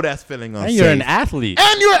 That's feeling unsafe. And you're an athlete.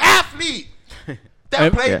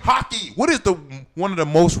 That play hockey. What is one of the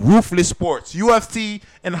most ruthless sports? UFC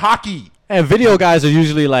and hockey. And video guys are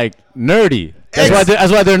usually like nerdy. That's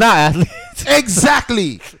why they're not athletes.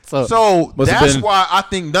 Exactly. So Must have that's been- why I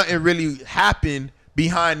think nothing really happened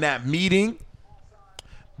behind that meeting.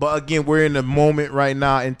 But again, we're in a moment right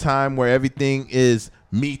now in time where everything is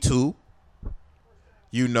Me Too.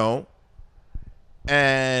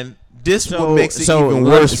 And this what makes it even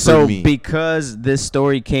worse for me. So because this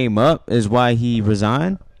story came up is why he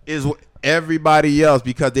resigned? Is everybody else,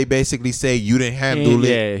 because they basically say you didn't handle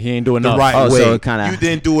it he ain't doing the enough. right way. So it kinda you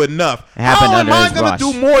didn't do enough. happened How under am I his going watch.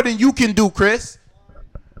 to do more than you can do, Chris?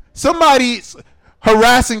 Somebody's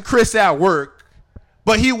harassing Chris at work,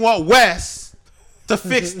 but he want Wes to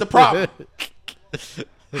fix the problem.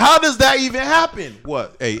 How does that even happen?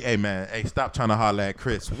 What? Hey, man. Hey, stop trying to holler at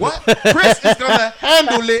Chris. What? Chris is going to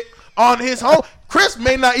handle it on his own. Chris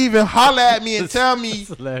may not even holler at me and tell me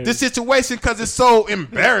the situation because it's so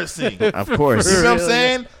embarrassing. Of course. You know what I'm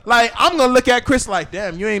saying? Like, I'm going to look at Chris like,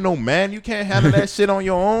 damn, you ain't no man. You can't handle that shit on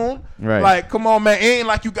your own. Right. Like, come on, man. It ain't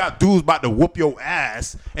like you got dudes about to whoop your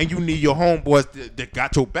ass and you need your homeboys that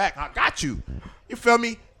got your back. I got you. You feel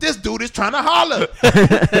me? This dude is trying to holler.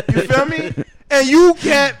 You feel me? And you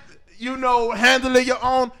can't, handle it your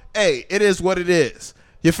own. Hey, it is what it is.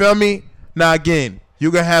 You feel me? Now, again,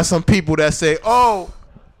 you're going to have some people that say,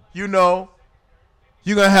 you're going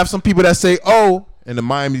to have some people that say, and the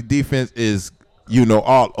Miami defense is,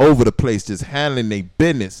 all over the place, just handling their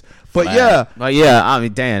business. But But yeah, I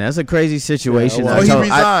mean, damn, that's a crazy situation. Yeah, well, he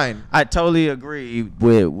resigned. I totally agree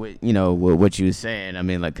with with what you were saying. I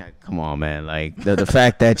mean, like, come on, man. Like the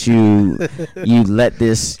fact that you let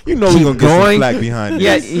this we're keep gonna get some going. flack behind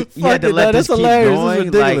Yeah, this. you had to Fuck it, let that's this keep hilarious. This is going. Like,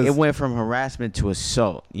 ridiculous. it went from harassment to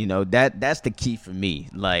assault. That's the key for me.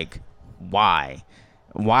 Like, why?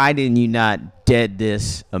 Why didn't you not dead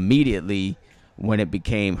this immediately when it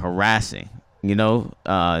became harassing?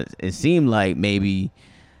 It seemed like maybe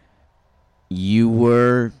you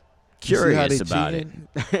were curious about it.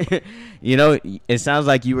 It sounds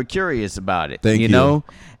like you were curious about it. Thank you.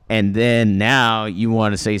 And then now you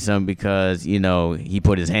want to say something because he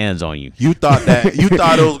put his hands on you. You thought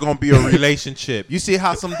it was gonna be a relationship. You see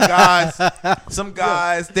how some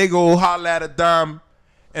guys they go holler at a dime,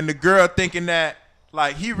 and the girl thinking that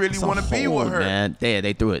like he really It's a want to be hold, with her. Man.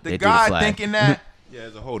 They threw it. The They guy threw the flag. thinking that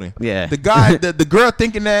it's a holding. Yeah. The guy, the girl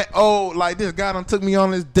thinking that like this guy done took me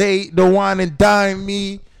on this date, the wine and dine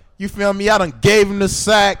me. You feel me? I done gave him the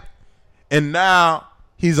sack, and now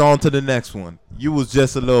he's on to the next one. You was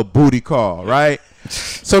just a little booty call, right?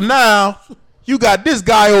 So now you got this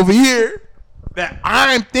guy over here that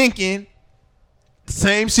I'm thinking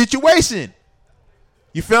same situation.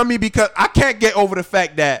 You feel me? Because I can't get over the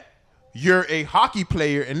fact that you're a hockey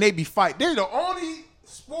player and they be fight. They're the only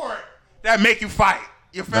sport that make you fight.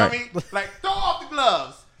 You feel me? Like, throw off the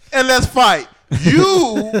gloves and let's fight.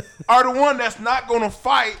 You are the one that's not going to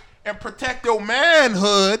fight and protect your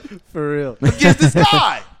manhood For real. against this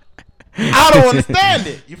guy. I don't understand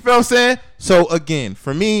it. You feel what I'm saying? So, again,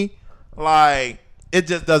 for me, like, it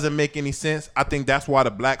just doesn't make any sense. I think that's why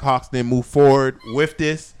the Blackhawks didn't move forward with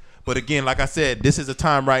this. But, again, like I said, this is a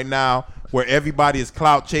time right now where everybody is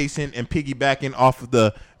clout chasing and piggybacking off of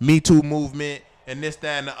the Me Too movement and this,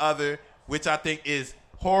 that, and the other, which I think is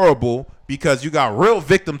horrible because you got real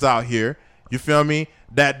victims out here. You feel me?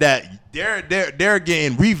 That they're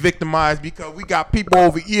getting re-victimized because we got people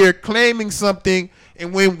over here claiming something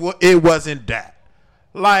and when it wasn't that.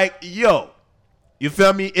 Like, yo, you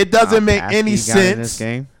feel me? It doesn't make any sense. In this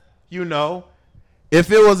game.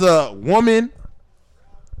 If it was a woman,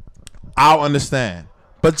 I'll understand.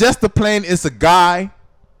 But just the plain it's a guy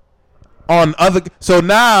on other. So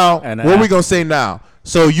now, And what are we gonna say now?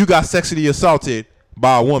 So you got sexually assaulted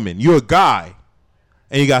by a woman. You're a guy,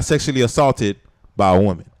 and you got sexually assaulted by a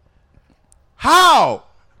woman. How?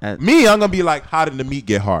 Me, I'm gonna be like, how did the meat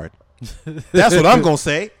get hard? That's what I'm gonna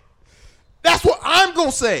say. That's what I'm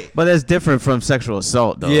gonna say. But that's different from sexual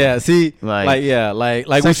assault, though. Yeah, see, Like-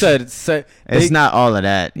 like we said, It's not all of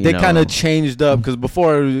that. They kind of changed up because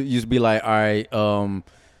before it used to be like, all right,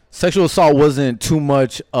 sexual assault wasn't too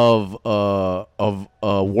much of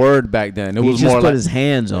a word back then. It He was just more put like his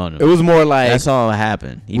hands on him. it was more like That's all that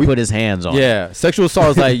happened. He put his hands on him. yeah, sexual assault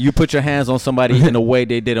is like you put your hands on somebody in a way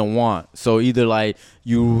they didn't want. So either like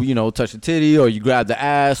you touch the titty, or you grab the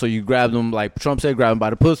ass, or you grab them like Trump said, grab them by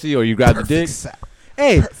the pussy, or you grab the dick.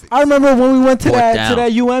 Hey, I remember when we went to Fourth that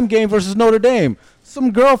down. game versus Notre Dame.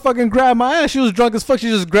 Some girl fucking grabbed my ass. She was drunk as fuck. She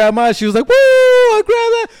just grabbed my ass. She was like, "Woo!" I grabbed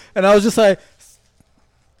that, and I was just like,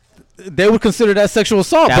 they would consider that sexual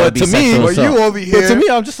assault. That But would be to me, sexual Well, assault. you over here. but to me,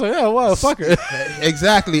 I'm just like, oh wow, fuck her.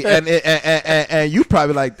 Exactly, and you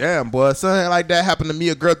probably like, damn, boy, something like that happened to me.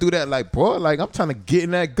 A girl do that, like, boy, like I'm trying to get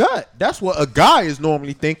in that gut. That's what a guy is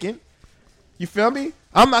normally thinking. You feel me?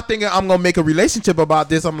 I'm not thinking I'm gonna make a relationship about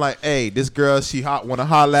this. I'm like, hey, this girl, she wanna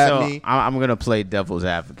holler at So me. I'm gonna play devil's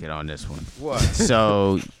advocate on this one. What?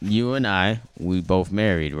 So you and I, we both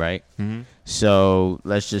married, right? Mhm. So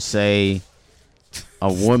let's just say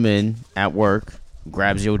a woman at work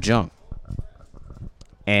grabs your junk,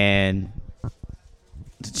 and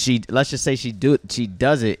let's just say she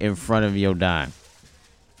does it in front of your dime,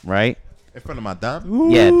 right? In front of my dime.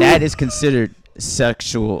 Yeah, that is considered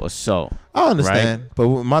sexual assault. I understand, but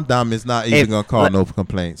my dime is not even If- gonna call no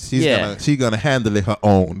complaints. She's gonna handle it her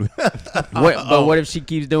own. But what if she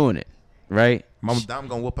keeps doing it, right? My dime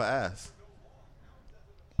gonna whoop her ass.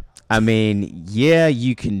 I mean, yeah,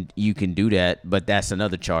 you can do that, but that's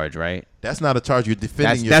another charge, right? That's not a charge. You're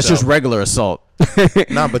defending That's yourself. just regular assault.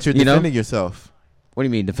 Nah, but you're You know? defending yourself. What do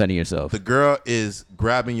you mean defending yourself? The girl is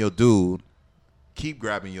grabbing your dude, keep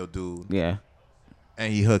grabbing your dude, Yeah.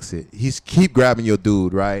 and he hooks it. He's keep grabbing your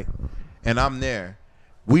dude, right? And I'm there.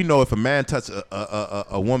 We know if a man touches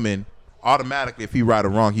a woman, automatically, if he right or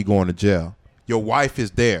wrong, he going to jail. Your wife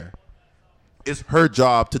is there. It's her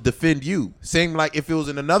job to defend you. Same like if it was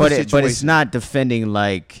in another situation. But it's not defending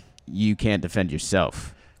like you can't defend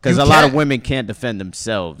yourself. Because You a lot of can't- women can't defend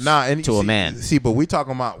themselves and to a see- man. See, but we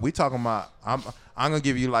talking about. I'm gonna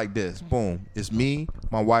give you like this. Boom. It's me,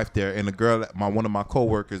 my wife there, and the girl. One of my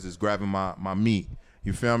coworkers is grabbing my meat.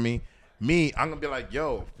 You feel me? Me, I'm gonna be like,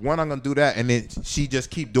 yo, one, I'm gonna do that, and then she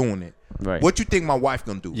just keep doing it. Right. What you think my wife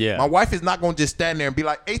gonna do? Yeah. My wife is not gonna just stand there and be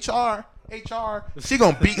like, HR. She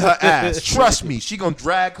gonna beat her ass. Trust me. She gonna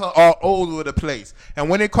drag her all over the place. And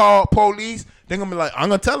when they call police, they're gonna be like, I'm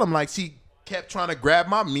gonna tell them like she kept trying to grab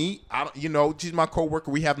my meat. She's my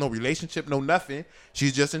coworker. We have no relationship, no nothing.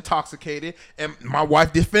 She's just intoxicated, and my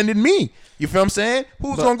wife defended me. You feel what I'm saying?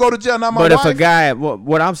 Who's gonna go to jail? Not my But wife. if a guy,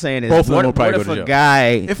 what I'm saying is, Both of them what, will probably what if go to a jail. guy,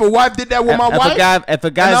 if a wife did that with my wife, if a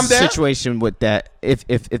and guy's I'm there, situation with that, if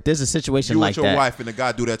there's a situation you like with your that, wife and the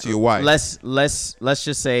guy do that to your wife. let's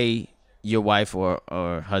just say your wife or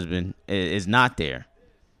husband is not there,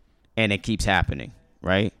 and it keeps happening,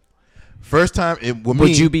 right? First time with me,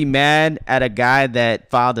 Would you be mad at a guy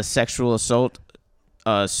that filed a sexual assault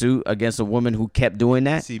suit against a woman who kept doing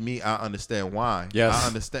that? see me, I understand why. Yes. I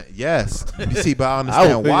understand. Yes. You see, but I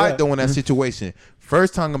understand why yeah. though in that situation.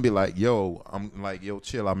 First time I'm gonna be like, yo,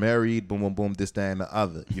 chill. I'm married. Boom, boom, boom. This, that, and the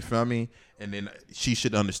other. You feel me? And then she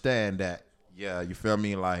should understand that. Yeah, you feel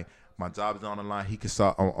me? Like my job is on the line. He could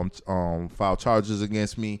file charges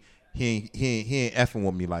against me. He ain't effing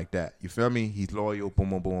with me like that. You feel me? He's loyal.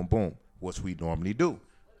 Boom, boom, boom, boom. Which we normally do.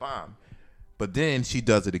 Bam. But then she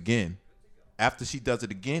does it again. After she does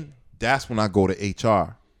it again, that's when I go to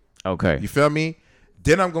HR. Okay. You feel me?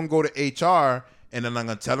 Then I'm going to go to HR, and then I'm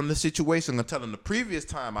going to tell them the situation. I'm going to tell them the previous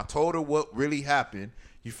time I told her what really happened.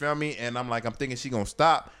 You feel me? And I'm thinking she going to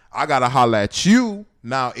stop. I got to holler at you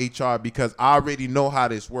now, HR, because I already know how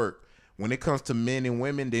this works. When it comes to men and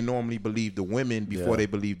women, they normally believe the women before they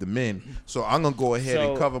believe the men. So I'm going to go ahead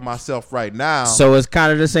and cover myself right now. So it's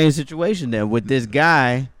kind of the same situation then with this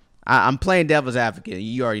guy. I'm playing devil's advocate.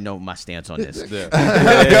 You already know my stance on this. I'm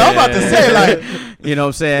about to say, like, You know what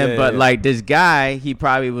I'm saying? Yeah, But yeah. like this guy, he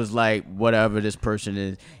probably was like, whatever this person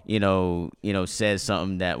is, said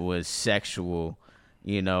something that was sexual,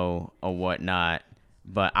 or whatnot.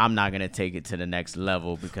 But I'm not gonna take it to the next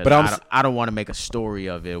level because I don't want to make a story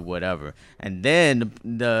of it, or whatever. And then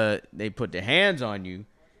they put their hands on you,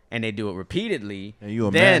 and they do it repeatedly. And you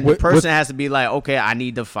a then man. the person has to be like, okay, I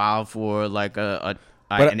need to file for like and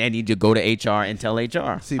they need to go to HR and tell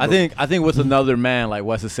HR. see, I think with another man, like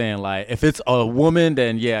Wes is saying, like if it's a woman,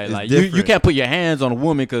 then yeah, It's like you different. can't put your hands on a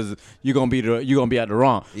woman because you're gonna be at the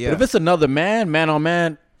wrong. Yeah. But if it's another man on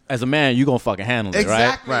man, as a man, you gonna fucking handle it,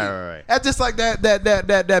 Exactly. Right. That's just like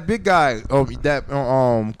that big guy.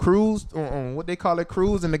 Cruz. What they call it,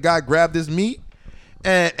 Cruz, and the guy grabbed his meat,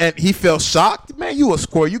 and he felt shocked. Man, you a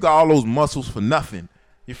square. You got all those muscles for nothing.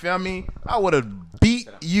 You feel me? I would have beat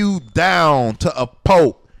you down to a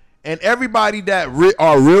pulp, and everybody that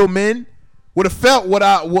are real men would have felt what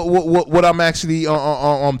I'm actually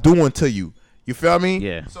doing to you. You feel me?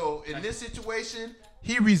 Yeah. So in this situation,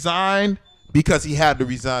 he resigned because he had to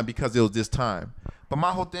resign because it was this time. But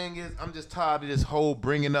my whole thing is, I'm just tired of this whole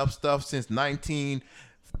bringing up stuff since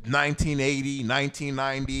 1980,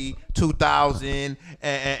 1990, 2000,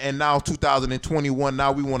 and now 2021.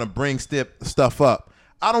 Now we want to bring stuff up.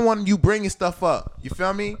 I don't want you bringing stuff up. You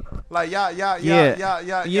feel me? Like yeah.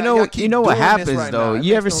 You know what happens though.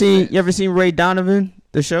 You ever seen Ray Donovan,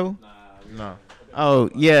 the show? No. Oh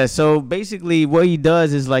yeah, so basically what he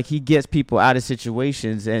does is like he gets people out of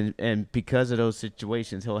situations, and because of those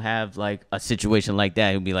situations, he'll have like a situation like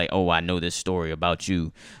that. He'll be like, "Oh, I know this story about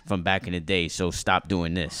you from back in the day, so stop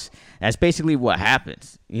doing this." That's basically what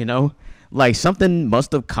happens, Like something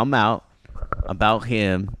must have come out about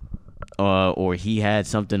him, or he had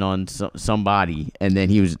something on somebody, and then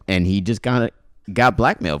he just kind of got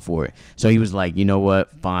blackmailed for it. So he was like, "You know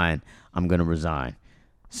what? Fine, I'm gonna resign."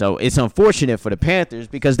 So it's unfortunate for the Panthers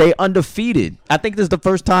because they undefeated. I think this is the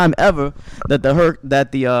first time ever that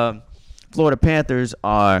the Florida Panthers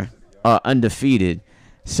are undefeated.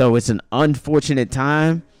 So it's an unfortunate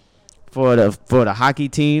time for the hockey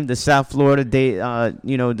team, the South Florida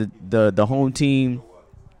the home team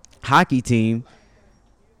hockey team,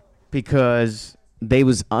 because they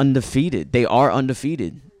was undefeated. They are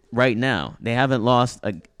undefeated right now. They haven't lost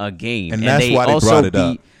a game, And that's they why they also brought it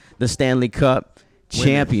up. beat the Stanley Cup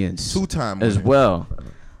champions Two-time as winners. well.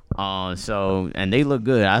 And they look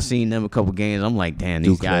good. I seen them a couple games. I'm like, damn,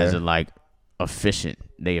 these guys Duclair. are like efficient.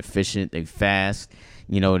 They fast.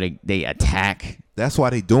 They attack. That's why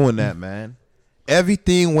they doing that, man.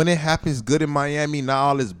 Everything when it happens good in Miami, now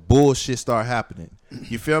all this bullshit start happening.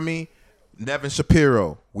 You feel me? Nevin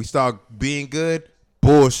Shapiro, we start being good,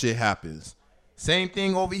 bullshit happens. Same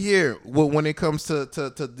thing over here when it comes to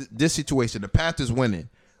this situation. The Panthers winning.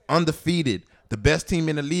 undefeated, the best team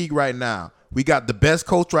in the league right now. We got the best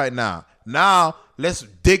coach right now. Now let's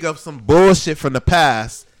dig up some bullshit from the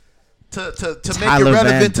past to make it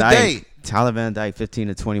relevant today. Tyler Van Dyke, 15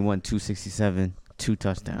 to 21, 267, 2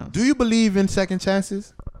 touchdowns. Do you believe in second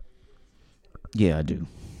chances? Yeah, I do.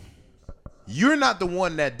 You're not the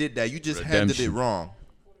one that did that. You just handled it wrong.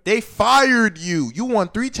 They fired you. You won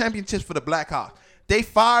 3 championships for the Blackhawks. They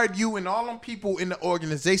fired you and all them people in the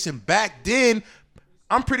organization back then.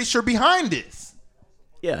 I'm pretty sure behind this.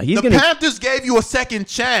 Yeah, the Panthers gave you a second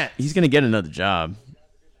chance. He's gonna get another job.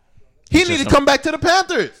 He needed to come back to the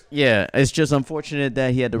Panthers. Yeah, it's just unfortunate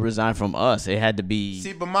that he had to resign from us. It had to be.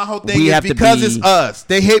 See, but my whole thing is because it's us.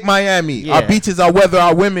 They hate Miami. Yeah. Our beaches, our weather,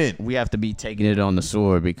 our women. We have to be taking it on the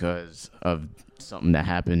sword because of something that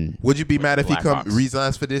happened. Would you be mad if he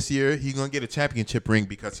resigns for this year? He's gonna get a championship ring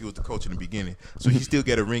because he was the coach in the beginning. So he still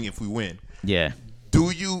get a ring if we win. Yeah.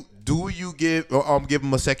 Do you give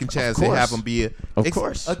him a second chance and have him be of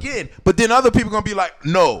course again? But then other people gonna be like,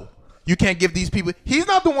 no. You can't give these people. He's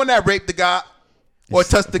not the one that raped the guy or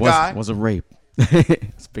touched the guy. Was a rape.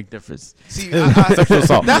 It's a big difference. See, sexual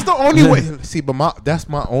assault. That's the only way. See, but that's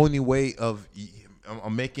my only way of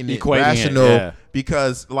making it rational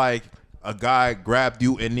because like a guy grabbed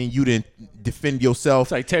you and then you didn't defend yourself.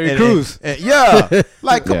 It's like Terry Crews. Yeah,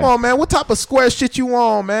 like come on, man. What type of square shit you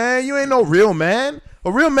on, man? You ain't no real man.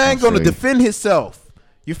 A real man gonna defend himself.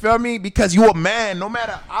 You feel me? Because you a man. No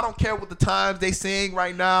matter, I don't care what the times they saying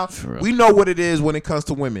right now. We know what it is when it comes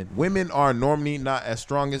to women. Women are normally not as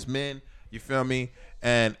strong as men. You feel me?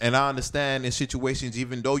 And I understand in situations,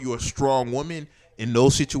 even though you're a strong woman, in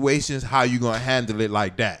those situations, how you gonna handle it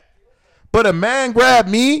like that? But a man grabbed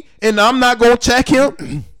me, and I'm not gonna check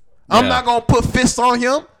him. I'm not gonna put fists on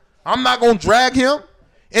him. I'm not gonna drag him.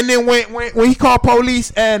 And then when he called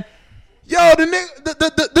police and the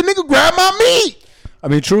nigga grabbed my meat. I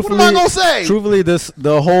mean, truthfully, what am I gonna say? Truthfully,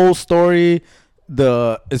 the whole story,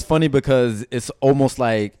 it's funny because it's almost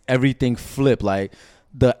like everything flipped. Like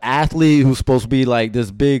the athlete who's supposed to be like this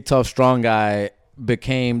big, tough, strong guy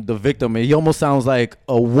became the victim. And he almost sounds like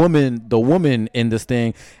the woman in this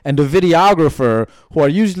thing. And the videographer, who are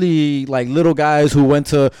usually like little guys who went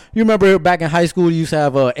to, you remember back in high school, you used to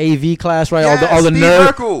have a AV class, right? Yeah, all the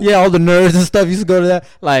nerds. Yeah, all the nerds and stuff used to go to that.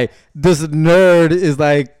 Like this nerd is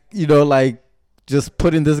like, like, just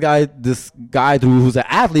putting this guy through who's an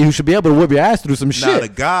athlete who should be able to whip your ass through some shit. Now the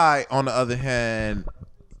guy, on the other hand,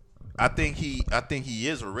 I think he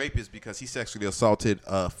is a rapist because he sexually assaulted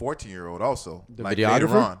a 14-year-old also. The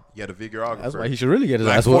videographer? Yeah, the videographer. That's why he should really get his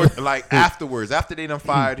ass whooped. Like afterwards, after they done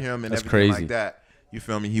fired him and That's everything crazy. like that, you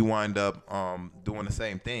feel me? He wind up doing the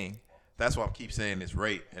same thing. That's why I keep saying it's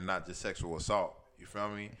rape and not just sexual assault. You feel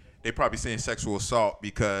me? They probably saying sexual assault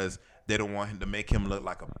because they don't want him to make him look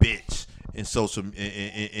like a bitch in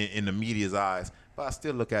the media's eyes. But I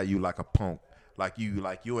still look at you like a punk. Like you ain't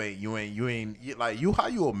like you. How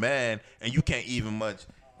you a man and you can't even much?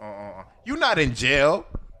 You not in jail.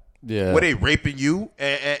 Yeah. Where they raping you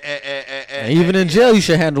and even in jail, you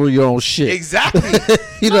should handle your own shit. Exactly.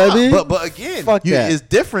 You know what I mean? But again, Fuck that. It's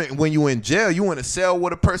different when you in jail. You in a cell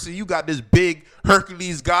with a person. You got this big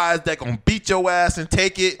Hercules guys that gonna beat your ass and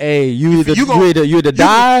take it. Hey, you either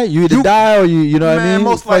die, or you know what I mean?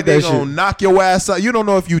 Most likely they gonna knock your ass out. You don't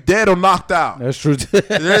know if you dead or knocked out. That's true.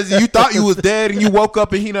 You thought you was dead and you woke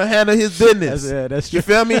up and he done handled his business. That's true. You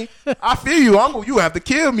feel me? I feel you. You have to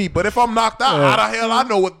kill me. But if I'm knocked out, how the hell I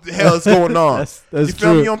know what the hell is going on? That's you feel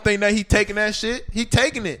true. me? You don't think that he taking that shit? He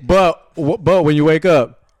taking it. But when you wake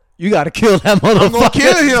up, you got to kill that motherfucker. I'm gonna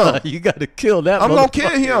kill him. You got to kill that. I'm gonna kill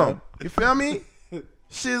him. You feel me?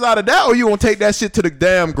 Shit's out of that, or you gonna take that shit to the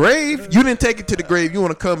damn grave? You didn't take it to the grave. You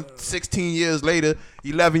wanna come 16 years later,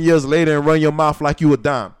 11 years later, and run your mouth like you a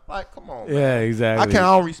dime? Like, come on, man. Yeah, exactly. I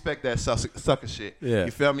don't respect that sucker shit. Yeah.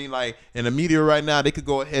 You feel me? Like in the media right now, they could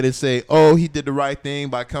go ahead and say, "Oh, he did the right thing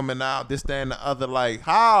by coming out, this, that, and the other." Like,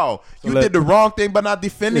 how? You did the wrong thing by not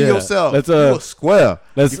defending yourself. You a square.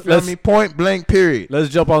 You feel me? Point blank. Period. Let's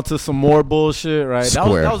jump onto some more bullshit. Right? That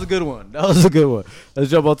was a good one. Let's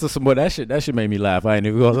jump onto some more. That shit made me laugh. I ain't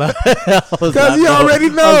even gonna lie. Because you already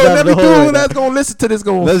know every dude that's gonna listen to this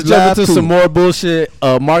gonna. Let's jump into some more bullshit.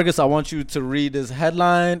 Marcus, I want you to read this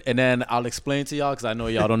headline, and then I'll explain to y'all because I know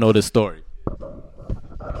y'all don't know this story.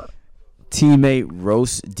 Teammate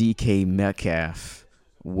roasts DK Metcalf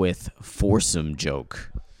with foursome joke.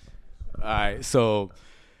 All right, so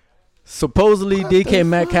supposedly DK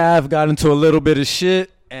Metcalf got into a little bit of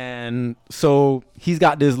shit, and so he's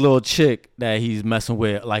got this little chick that he's messing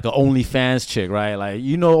with, like an OnlyFans chick, right? Like,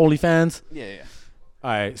 you know OnlyFans? Yeah. All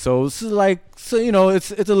right, so it's like, so you know, it's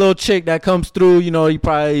a little chick that comes through. You know, he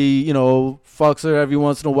probably, you know, fucks her every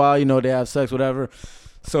once in a while. You know, they have sex, whatever.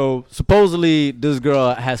 So supposedly this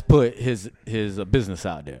girl has put his business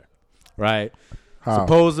out there, right? How?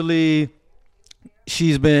 Supposedly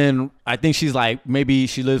she's been, I think she's like, maybe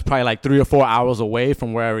she lives probably like 3 or 4 hours away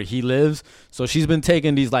from wherever he lives. So she's been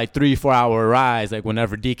taking these like 3-4 hour rides, like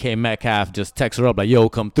whenever DK Metcalf just texts her up like, yo,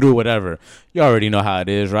 come through, whatever. You already know how it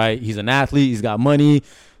is, right? He's an athlete, he's got money.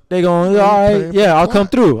 They going, all right, yeah, I'll come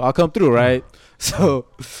through, right?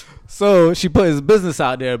 So she put his business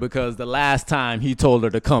out there because the last time he told her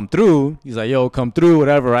to come through, he's like, yo, come through,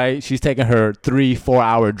 whatever, right? She's taking her 3-4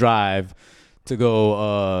 hour drive to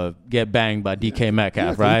go get banged by DK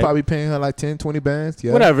Metcalf, right? He's probably paying her like 10-20 bands.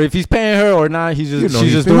 Yeah. Whatever. If he's paying her or not, she's just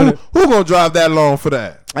He's doing it. Who gonna drive that long for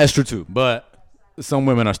that? That's true too. But some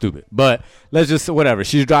women are stupid. But let's just whatever.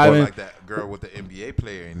 She's Or driving. like that girl with the NBA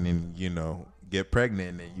player, and then get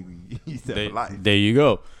pregnant, and you set for life. There you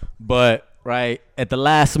go. But right at the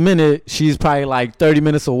last minute, she's probably like 30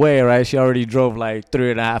 minutes away, right? She already drove like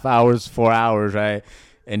 3.5 hours, 4 hours, right?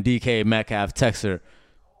 And DK Metcalf texts her,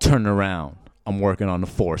 turn around. I'm working on the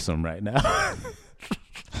foursome right now.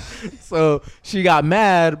 So she got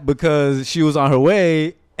mad because she was on her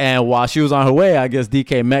way. And while she was on her way, I guess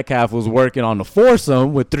DK Metcalf was working on the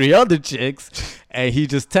foursome with 3 other chicks. And he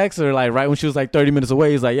just texted her like right when she was like 30 minutes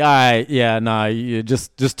away. He's like, all right, yeah, nah, you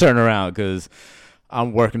just turn around because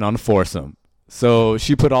I'm working on the foursome. So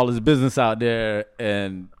she put all his business out there,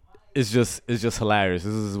 and it's just hilarious.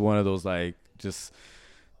 This is one of those like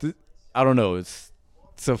I don't know. It's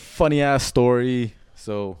a funny ass story.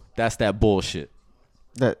 So that's that bullshit.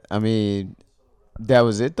 That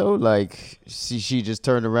was it though. Like she just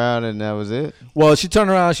turned around and that was it. Well, she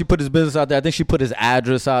turned around. She put his business out there. I think she put his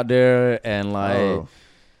address out there, and like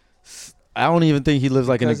I don't even think he lives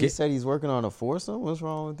like because in a. He said he's working on a foursome. What's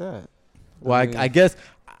wrong with that? Well, I guess.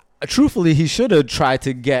 Truthfully, he should have tried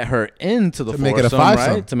to get her into the make it a foursome,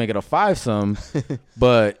 fivesome. right? To make it a fivesome,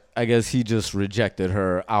 but I guess he just rejected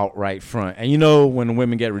her outright front. And you know when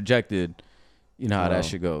women get rejected, you know how that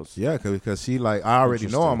shit goes. Yeah, because she like, I already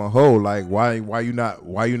know I'm a hoe. Like, why you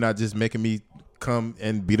not just making me come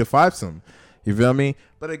and be the fivesome? You feel me?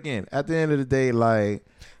 But again, at the end of the day, like,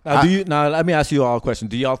 now let me ask you all a question.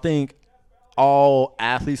 Do y'all think all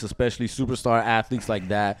athletes, especially superstar athletes like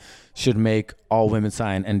that, should make all women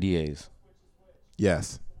sign NDAs?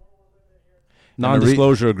 Yes.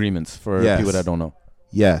 Non-disclosure agreements for Yes. people that don't know.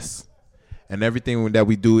 Yes. And everything that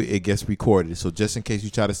we do, it gets recorded. So just in case you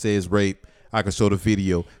try to say it's rape, I can show the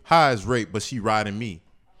video. Hi, it's rape, but she riding me.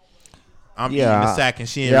 I'm eating the sack and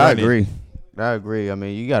she ain't running. I agree. I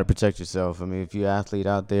mean, you got to protect yourself. I mean, if you're an athlete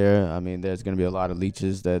out there, I mean, there's going to be a lot of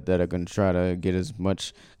leeches that are going to try to get as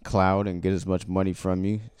much clout and get as much money from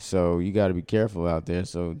you. So you got to be careful out there.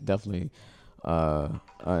 So definitely an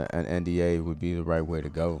NDA would be the right way to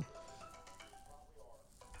go.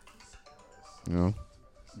 You know?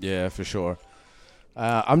 Yeah, for sure.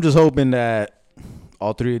 I'm just hoping that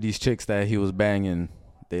all 3 of these chicks that he was banging,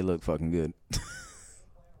 they look fucking good.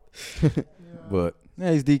 But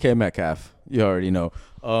yeah, he's DK Metcalf. You already know.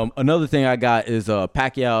 Another thing I got is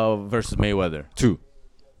Pacquiao versus Mayweather 2.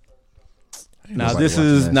 Now this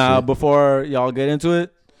is before y'all get into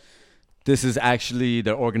it, this is actually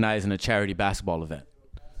they're organizing a charity basketball event.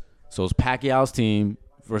 So it's Pacquiao's team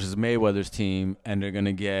versus Mayweather's team, and they're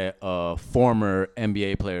gonna get former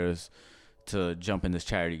NBA players to jump in this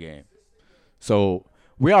charity game. So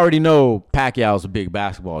we already know Pacquiao's a big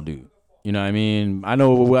basketball dude. You know what I mean? I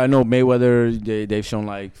know Mayweather, they've shown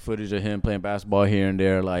like footage of him playing basketball here and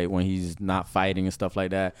there, like when he's not fighting and stuff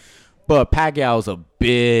like that. But Pacquiao's a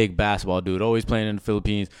big basketball dude, always playing in the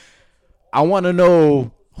Philippines. I want to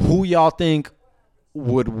know who y'all think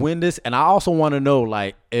would win this. And I also want to know,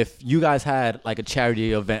 like, if you guys had like a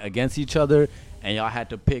charity event against each other and y'all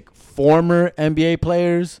had to pick former NBA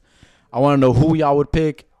players, I want to know who y'all would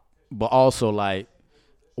pick, but also like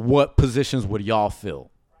what positions would y'all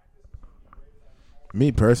fill? Me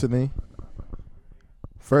personally,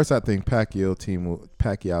 first I think Pacquiao team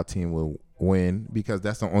will win because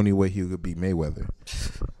that's the only way he could beat Mayweather.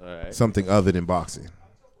 All right. Something other than boxing,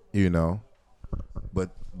 you know.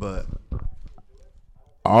 But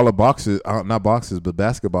all the boxers, not boxers, but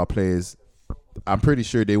basketball players, I'm pretty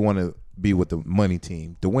sure they want to be with the money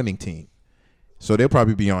team, the winning team. So they'll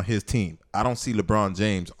probably be on his team. I don't see LeBron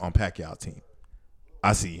James on Pacquiao team.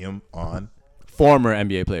 I see him on Former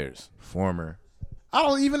NBA players. former. I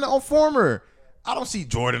don't even know former. I don't see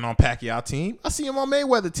Jordan on Pacquiao team. I see him on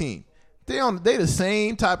Mayweather team. They the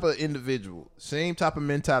same type of individual, same type of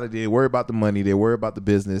mentality. They worry about the money. They worry about the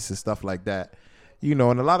business and stuff like that. You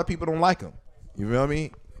know, and a lot of people don't like him. You feel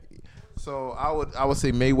me? So I would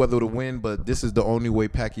say Mayweather to win, but this is the only way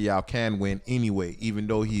Pacquiao can win anyway. Even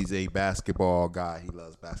though he's a basketball guy, he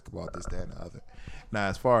loves basketball, this, that, and the other. Now,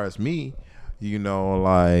 as far as me, you know,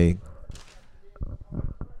 like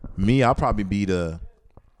me, I'll probably be the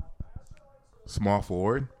small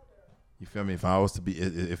forward. You feel me? If I was to be,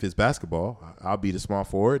 if it's basketball, I'll be the small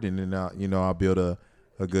forward, and then I'll build a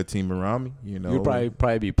good team around me. You know, You'd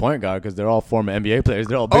probably be point guard because they're all former NBA players.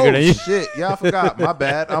 They're all bigger than you. Shit, yeah, I forgot. My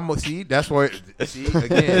bad. See, that's where. See,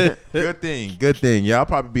 again, good thing. Yeah, I'll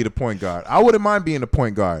probably be the point guard. I wouldn't mind being the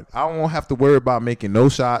point guard. I won't have to worry about making no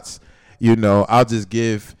shots. You know, I'll just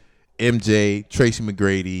give MJ, Tracy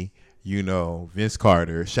McGrady, you know, Vince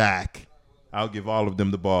Carter, Shaq. I'll give all of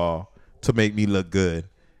them the ball to make me look good,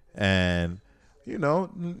 and you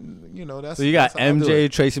know that's. So you got that's how I'll do MJ,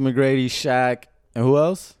 it. Tracy McGrady, Shaq, and who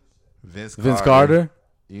else? Vince Carter.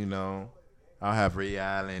 You know, I'll have Ray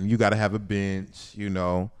Allen. You got to have a bench. You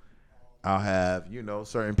know, I'll have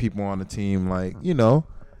certain people on the team. Like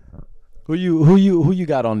Who you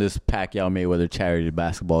got on this Pacquiao Mayweather charity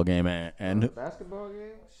basketball game and Basketball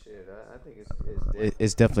game? Shit, I think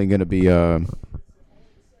it's definitely gonna be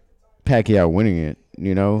Pacquiao winning it.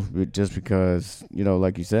 You know, just because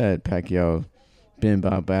like you said, Pacquiao been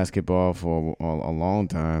about basketball for a long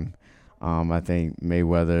time. I think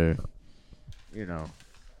Mayweather,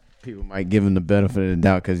 people might give him the benefit of the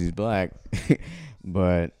doubt because he's black,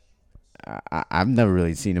 but I've never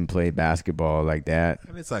really seen him play basketball like that.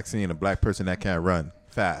 And it's like seeing a black person that can't run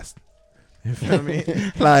fast. You feel me?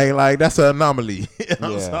 like that's an anomaly.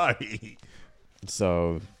 I'm Yeah. sorry.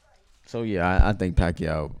 So yeah, I think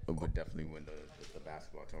Pacquiao would definitely win the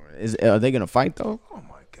basketball tournament. Are they gonna fight though? Oh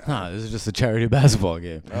my god. Nah, this is just a charity basketball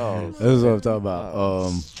game. Oh, This is what I'm talking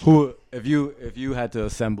about. Who if you had to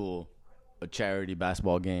assemble a charity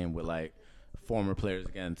basketball game with like former players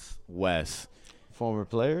against Wes, former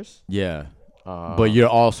players. yeah, but you're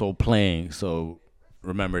also playing, so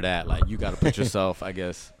remember that. Like you got to put yourself, I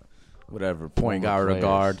guess, whatever point Former guard or players.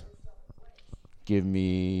 guard. Give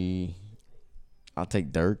me. I'll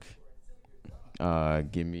take Dirk.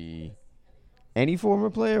 Give me any former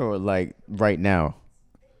player or like right now.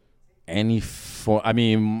 I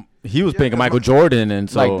mean, he was picking Michael Jordan, and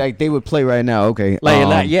so Like they would play right now. Okay.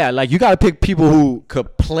 like you got to pick people who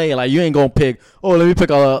could play. Like you ain't gonna pick. Oh, let me pick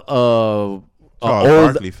a Charles old.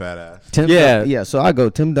 Barkley, fat ass. Tim yeah. So I go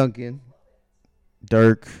Tim Duncan,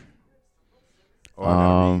 Dirk. Oh,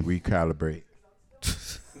 I gotta recalibrate.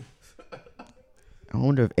 I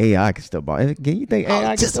wonder if AI can still ball. Can you think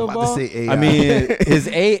AI can still ball? I mean, his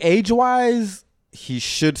age wise, he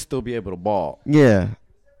should still be able to ball. Yeah.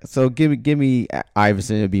 So give me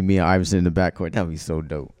Iverson. It'd be me and Iverson in the backcourt. That'd be so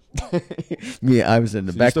dope. Me and Iverson in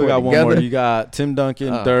the So backcourt you still got one together. more. You got Tim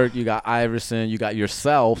Duncan, Dirk. You got Iverson. You got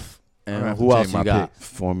yourself, I'm gonna and have who to else change you my got? pick.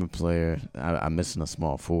 Former player. I'm missing a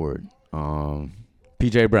small forward.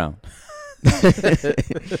 PJ Brown.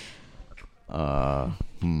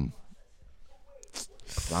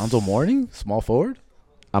 Lonzo Mourning, small forward.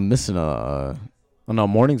 I'm missing Oh no,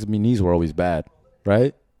 Mourning's knees were always bad,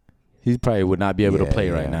 right? He probably would not be able to play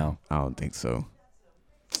right now. I don't think so.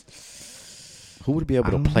 Who would be able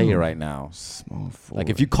I to don't play know. right now? Small forward. Like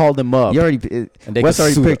if you called him up, You already and they Wes could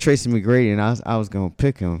already suit picked Tracy McGrady, and I was gonna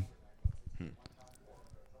pick him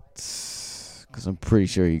because I'm pretty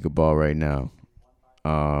sure he could ball right now.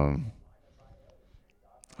 I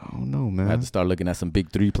don't know, I man. had to start looking at some big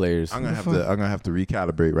three players. I'm gonna have to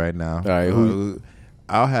recalibrate right now. All right, who-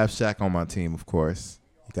 I'll have Shaq on my team, of course.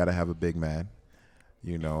 You gotta have a big man,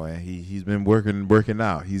 and he's been working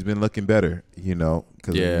out. He's been looking better,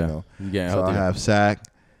 because Yeah, you getting So I'll healthier. have Shaq.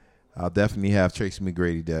 I'll definitely have Tracy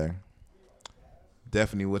McGrady there.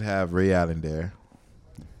 Definitely would have Ray Allen there.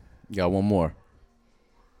 You got one more.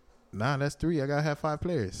 Nah, that's 3. I gotta have 5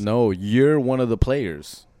 players. No, you're one of the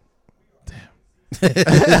players. Damn.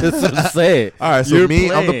 That's what I'm saying. All right, so You're me,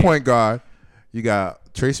 I'm the playing. point guard. You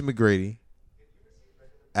got Tracy McGrady,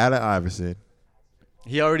 Allen Iverson.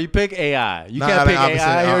 He already picked AI. You Not can't pick Allen Iverson.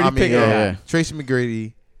 AI. He already I mean, picked AI. Tracy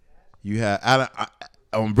McGrady. You have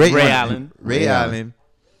Allen, Ray Allen,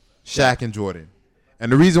 Shaq, and Jordan. And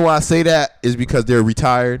the reason why I say that is because they're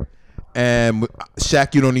retired, and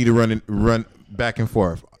Shaq, you don't need to run back and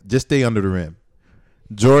forth. Just stay under the rim.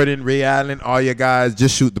 Jordan, Ray Allen, all your guys,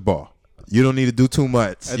 just shoot the ball. You don't need to do too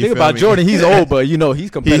much. The You thing feel about me? Jordan, he's old, but he's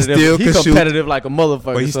competitive. still He's can shoot. competitive like a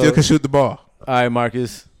motherfucker. but he so- still can shoot the ball. All right,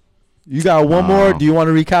 Marcus. You got one more. Do you want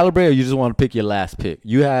to recalibrate, or you just want to pick your last pick?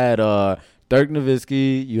 You had Dirk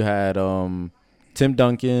Nowitzki. You had Tim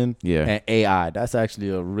Duncan. Yeah. And AI. That's actually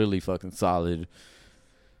a really fucking solid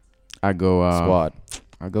I go squad.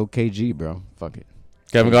 I go KG, bro. Fuck it.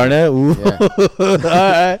 Kevin Garnett. Ooh. Yeah. All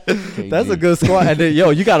right. KG. That's a good squad. And then,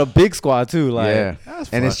 you got a big squad too. Like, yeah, That's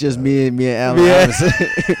and it's fun. just me and Allen Yeah.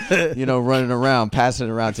 Iverson, running around, passing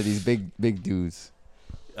it around to these big dudes.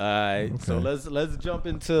 all right. So Okay. let's jump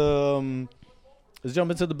into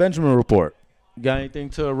the Benjamin report. Got anything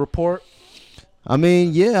to report? I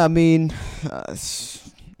mean, yeah, the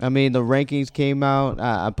rankings came out.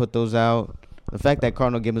 I put those out. The fact that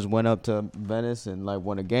Cardinal Gibbons went up to Venice and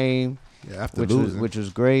won a game, Yeah, after which losing. was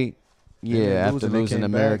great. Then Yeah, they after losing, they losing came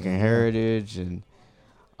American back and- Heritage and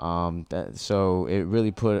so it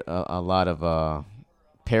really put a lot of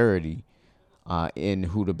parity in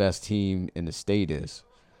who the best team in the state is.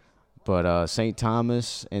 But St.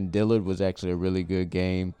 Thomas and Dillard was actually a really good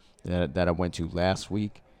game that I went to last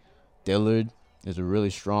week. Dillard is a really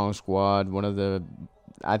strong squad. One of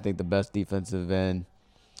I think the best defensive end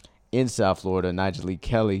in South Florida. Nigel Lee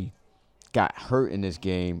Kelly got hurt in this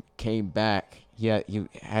game, came back. He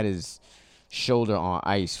had his shoulder on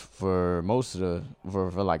ice for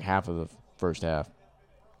like half of the first half,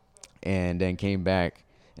 and then came back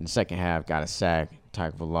in the second half, got a sack,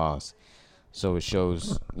 tackle for loss. So it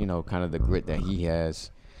shows, kind of the grit that he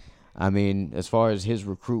has. I mean, as far as his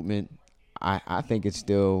recruitment, I think it's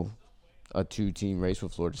still a 2-team race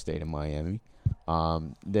with Florida State and Miami.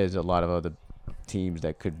 There's a lot of other teams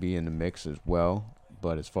that could be in the mix as well.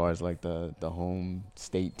 But as far as like the home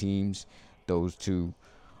state teams, those two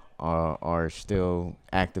are still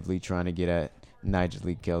actively trying to get at Nigel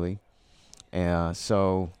Lee Kelly.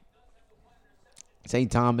 So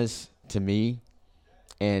St. Thomas, to me,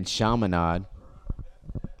 and Chaminade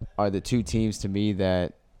are the two teams to me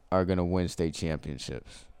that are going to win state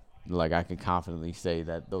championships. Like, I can confidently say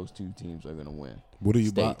that those two teams are going to win. What do you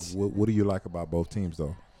States. what do you like about both teams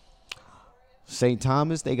though? St.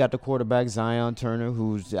 Thomas, they got the quarterback Zion Turner,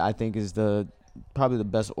 who's I think is probably the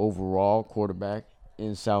best overall quarterback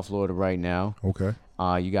in South Florida right now. Okay.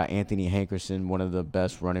 You got Anthony Hankerson, one of the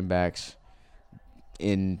best running backs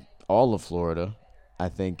in all of Florida. I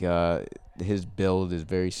think his build is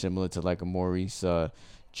very similar to like a Maurice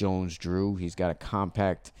Jones-Drew. He's got a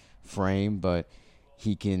compact frame, but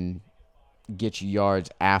he can get you yards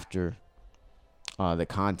after the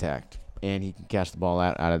contact, and he can catch the ball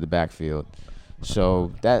out of the backfield.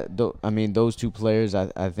 So those two players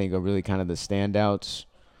I think are really kind of the standouts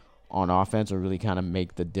on offense, or really kind of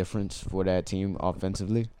make the difference for that team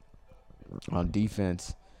offensively. On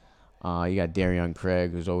defense, you got Darion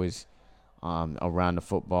Craig, who's always around the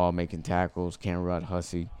football, making tackles. Cameron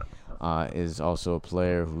Hussey is also a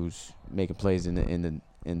player who's making plays in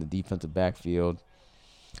the defensive backfield.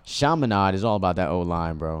 Chaminade is all about that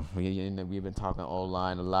O-line, bro. We've been talking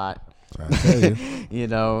O-line a lot. I tell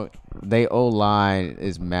you. They O-line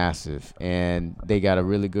is massive, and they got a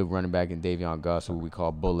really good running back in Davion Gus, who we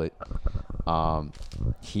call Bullet.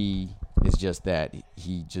 He is just that.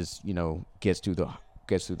 He just gets through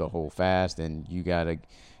the hole fast, and you gotta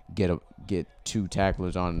get two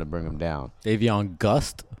tacklers on him to bring him down. Davion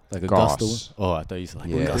Gust, like a Goss. gust to win. Oh, I thought you said like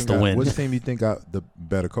Yeah. a Which gust team to win. Which team you think got the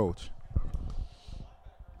better coach?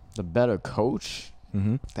 The better coach?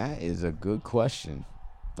 Mm-hmm. That is a good question.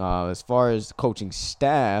 As far as coaching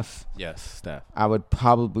staff, Yes, staff. I would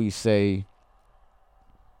probably say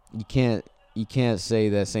you can't say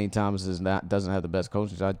that St. Thomas doesn't have the best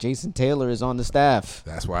coaching staff. Jason Taylor is on the staff.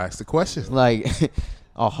 That's why I asked the question. Like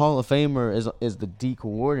a Hall of Famer is the D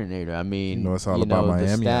coordinator. I mean, It's all about the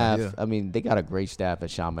Miami. staff. Yeah. I mean, they got a great staff at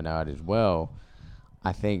Chaminade as well.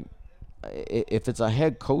 I think if it's a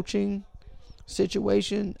head coaching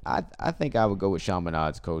situation, I think I would go with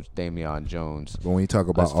Chaminade's coach, Damian Jones. But when you talk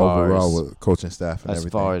about As far overall as- with coaching staff and As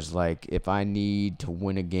everything, far as like, if I need to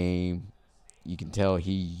win a game, you can tell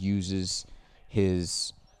he uses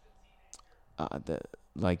his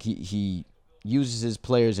he uses his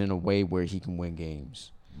players in a way where he can win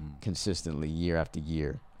games consistently year after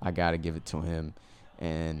year. I got to give it to him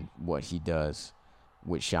and what he does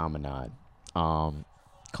with Chaminade.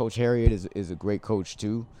 Coach Harriet is a great coach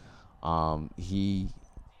too. He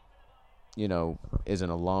is an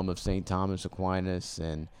alum of St. Thomas Aquinas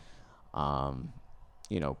and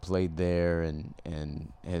played there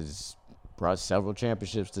and has brought several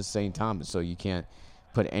championships to St. Thomas. So you can't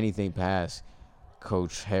put anything past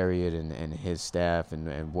Coach Harriet and his staff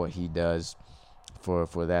and what he does for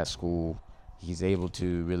that school. He's able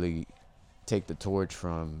to really take the torch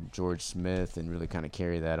from George Smith and really kind of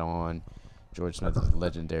carry that on. George Smith is a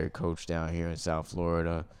legendary coach down here in South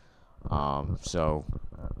Florida. So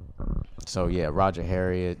yeah, Roger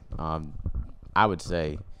Harriet, I would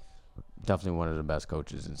say definitely one of the best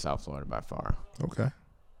coaches in South Florida by far. okay.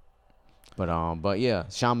 But yeah,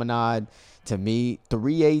 Chaminade to me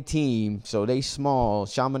 3A team. So they small.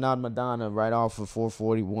 Chaminade Madonna right off of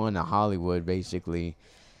 441 to Hollywood basically.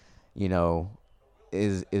 You know,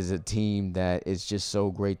 is a team that is just so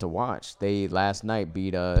great to watch. They last night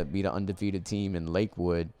beat an undefeated team in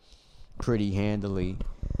Lakewood pretty handily,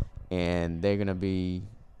 and they're gonna be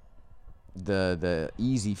the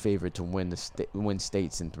easy favorite to win win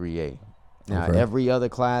states in 3A. Now Okay. every other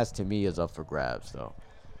class to me is up for grabs though.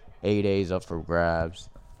 8A is up for grabs,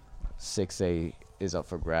 6A is up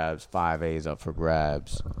for grabs, 5A is up for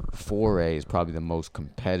grabs, 4A is probably the most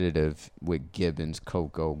competitive with Gibbons,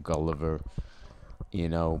 Cocoa, Gulliver,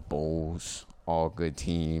 Bowles, all good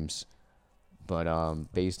teams. But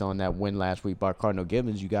based on that win last week by Cardinal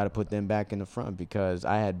Gibbons, you got to put them back in the front because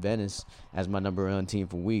I had Venice as my number one team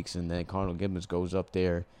for weeks, and then Cardinal Gibbons goes up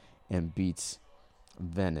there and beats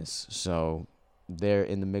Venice. So they're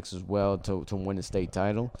in the mix as well to win the state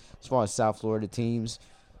title. As far as South Florida teams,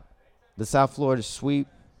 the South Florida sweep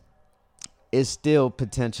is still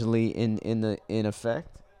potentially in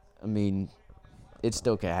effect. I mean, it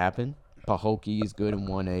still could happen. Pahokee is good in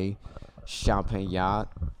 1A. Champagnat,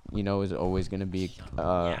 is always going to be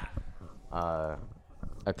a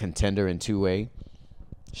contender in 2A.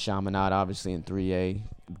 Chaminade, obviously, in 3A.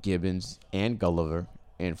 Gibbons and Gulliver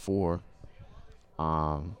in 4.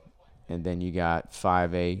 And then you got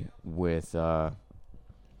 5A with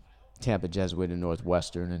Tampa Jesuit and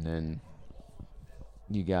Northwestern. And then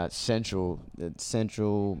you got Central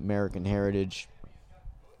American Heritage.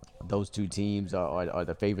 Those two teams are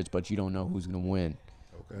the favorites, but you don't know who's going to win.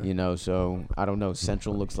 Okay. So I don't know.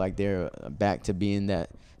 Central looks like they're back to being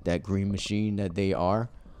that green machine that they are.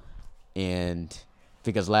 And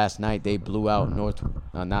because last night they blew out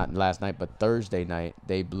not last night, but Thursday night,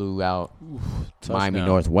 they blew out Miami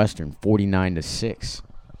Northwestern 49-6.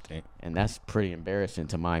 Okay. And that's pretty embarrassing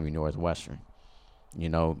to Miami Northwestern.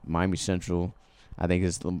 Miami Central, I think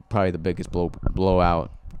is probably the biggest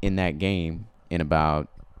blowout in that game in about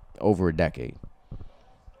over a decade.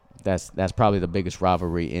 That's probably the biggest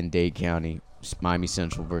rivalry in Dade County, Miami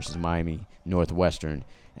Central versus Miami Northwestern,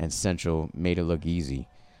 and Central made it look easy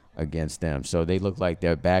against them. So they look like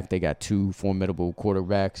they're back. They got two formidable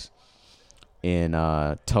quarterbacks in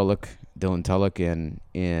Dylan Tulloch, and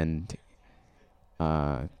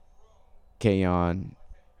Kayon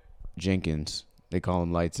Jenkins. They call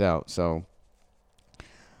him Lights Out. So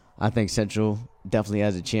I think Central definitely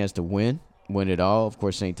has a chance to win it all. Of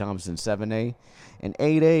course, St. Thomas in 7A. And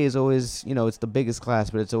 8A is always, it's the biggest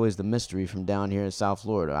class, but it's always the mystery from down here in South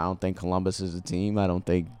Florida. I don't think Columbus is the team. I don't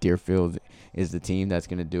think Deerfield is the team that's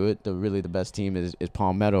going to do it. The best team is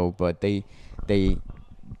Palmetto, but they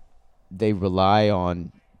rely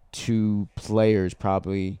on two players,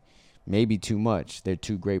 probably maybe too much. They're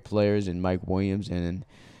two great players in Mike Williams and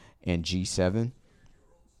G7.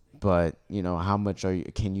 But, how much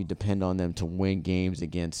can you depend on them to win games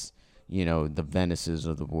against, the Venices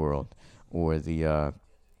of the world, or the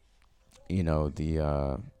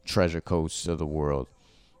Treasure Coasts of the world,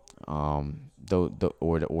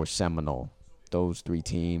 or Seminole. Those three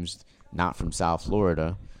teams, not from South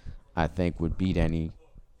Florida, I think would beat any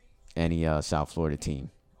South Florida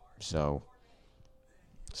team. So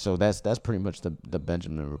that's pretty much the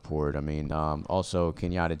Benjamin report. I mean, also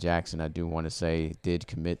Kenyatta Jackson, I do want to say, did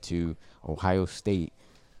commit to Ohio State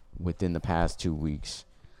within the past 2 weeks.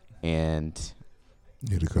 And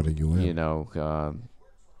Need to cut a UM.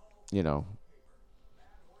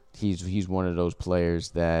 He's one of those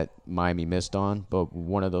players that Miami missed on, but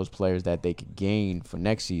one of those players that they could gain for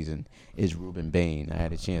next season is Ruben Bain. I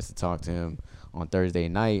had a chance to talk to him on Thursday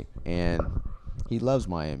night, and he loves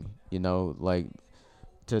Miami.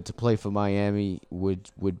 To play for Miami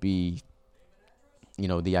would be,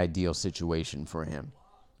 the ideal situation for him.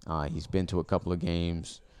 He's been to a couple of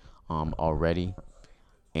games already.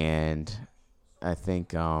 And I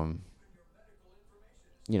think, that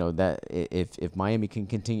if Miami can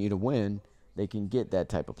continue to win, they can get that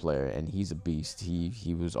type of player. And he's a beast.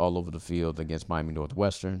 He was all over the field against Miami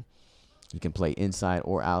Northwestern. He can play inside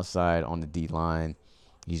or outside on the D-line.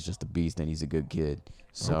 He's just a beast, and he's a good kid.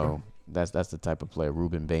 So that's the type of player,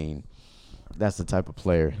 Ruben Bain. That's the type of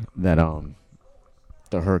player that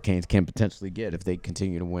the Hurricanes can potentially get if they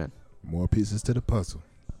continue to win. More pieces to the puzzle.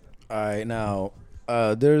 All right, now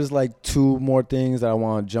there's like two more things that I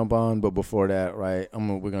want to jump on, but before that, right,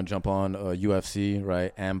 we're gonna jump on UFC,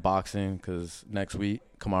 right, and boxing, because next week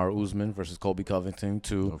Kamaru Usman versus Colby Covington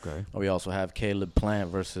too. Okay. We also have Caleb Plant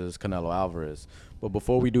versus Canelo Alvarez. But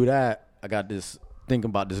before we do that, I got thinking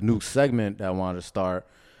about this new segment that I wanted to start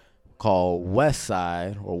called West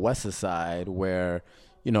Side or West Side, where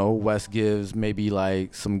Wes gives maybe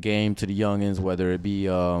like some game to the youngins, whether it be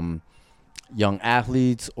young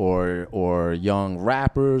athletes or young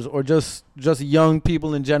rappers or just young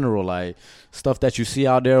people in general, like stuff that you see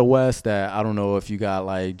out there, Wes, that I don't know if you got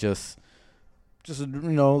like just a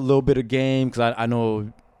little bit of game, because I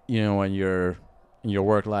know in your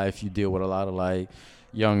work life you deal with a lot of like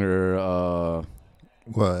younger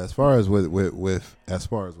Well, as far as with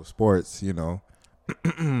sports,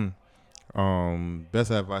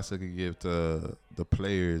 best advice I could give to the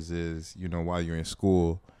players is, while you're in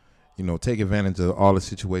school, take advantage of all the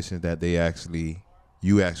situations that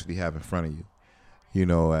you actually have in front of you.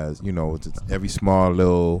 It's every small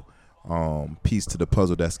little piece to the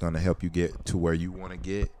puzzle that's going to help you get to where you want to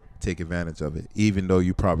get. Take advantage of it, even though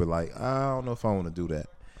you probably like, I don't know if I want to do that.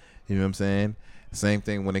 You know what I'm saying? Same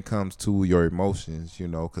thing when it comes to your emotions,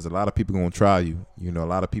 because a lot of people gonna try you. A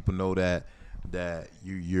lot of people know that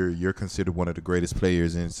you're considered one of the greatest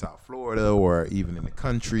players in South Florida or even in the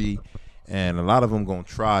country, and a lot of them gonna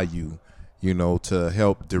try you, to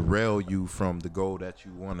help derail you from the goal that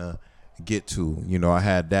you wanna get to. I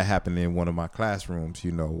had that happen in one of my classrooms,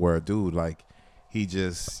 where a dude, like, he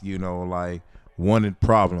just, like, wanted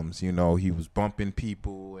problems. He was bumping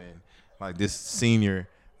people, and like this senior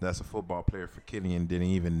that's a football player for Killian didn't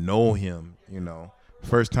even know him.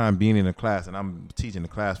 First time being in a class, and I'm teaching the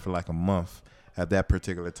class for like a month at that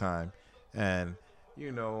particular time, and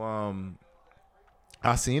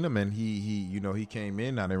I seen him, and he came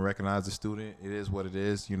in. I didn't recognize the student. It is what it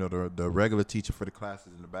is. The regular teacher for the class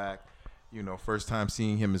is in the back. First time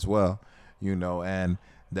seeing him as well. And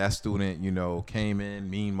that student, came in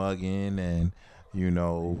mean mugging, and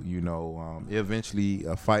eventually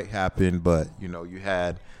a fight happened. But you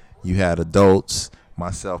had adults,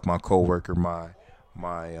 myself, my coworker, my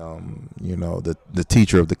the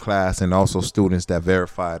teacher of the class, and also students that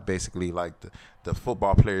verified basically like the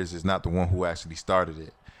football players is not the one who actually started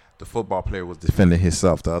it. The football player was defending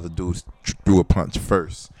himself. The other dude threw a punch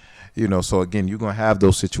first. So again, you're gonna have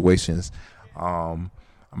those situations, and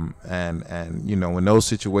in those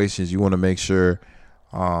situations, you want to make sure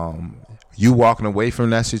you walking away from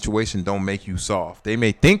that situation don't make you soft. They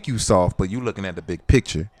may think you soft, but you looking at the big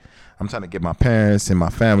picture. I'm trying to get my parents and my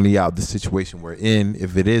family out of the situation we're in.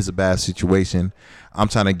 If it is a bad situation, I'm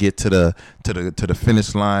trying to get to the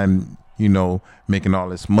finish line, making all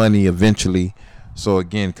this money eventually. So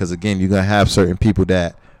again, you're gonna have certain people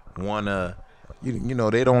that wanna,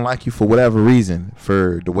 they don't like you for whatever reason,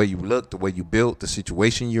 for the way you look, the way you built, the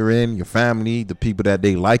situation you're in, your family, the people that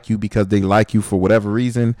they like you because they like you for whatever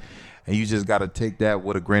reason. And you just got to take that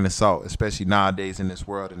with a grain of salt, especially nowadays in this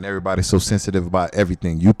world, and everybody's so sensitive about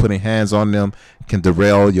everything. You putting hands on them can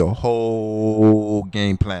derail your whole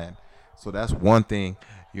game plan. So that's one thing,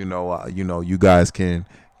 you guys can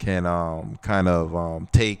kind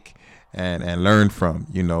of take and learn from,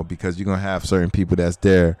 because you're going to have certain people that's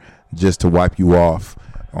there just to wipe you off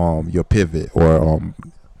your pivot.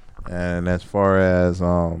 And as far as,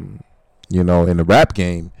 in the rap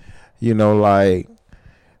game, like,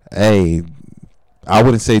 hey, I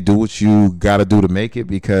wouldn't say do what you got to do to make it,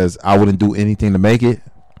 because I wouldn't do anything to make it.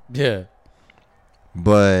 Yeah.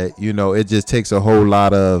 But, it just takes a whole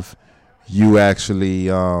lot of you actually,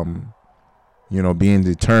 being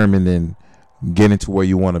determined and getting to where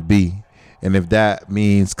you want to be. And if that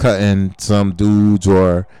means cutting some dudes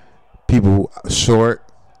or people short,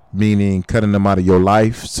 meaning cutting them out of your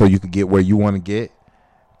life so you can get where you want to get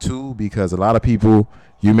to, because a lot of people,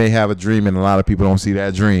 you may have a dream and a lot of people don't see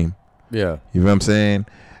that dream. Yeah. You know what I'm saying?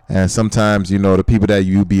 And sometimes, the people that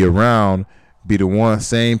you be around be the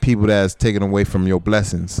same people that's taken away from your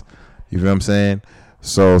blessings. You know what I'm saying?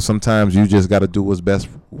 So sometimes you just got to do what's best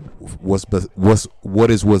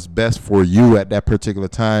for you at that particular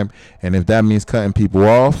time. And if that means cutting people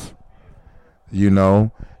off,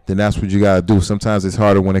 then that's what you got to do. Sometimes it's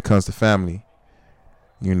harder when it comes to family.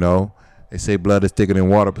 They say blood is thicker than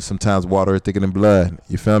water, but sometimes water is thicker than blood.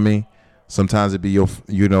 You feel me? Sometimes it be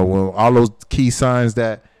when all those key signs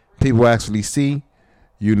that people actually see,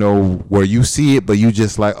 where you see it, but you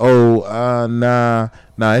just like, nah,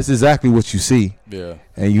 it's exactly what you see. Yeah.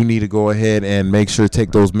 And you need to go ahead and make sure,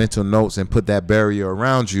 take those mental notes and put that barrier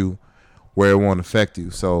around you where it won't affect you.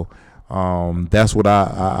 So that's what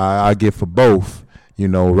I get for both,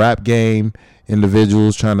 rap game,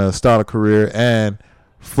 individuals trying to start a career, and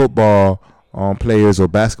football players or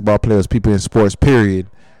basketball players, people in sports, period.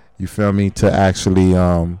 You feel me? To actually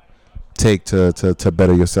take to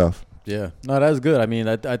better yourself. Yeah. No, that's good. I mean,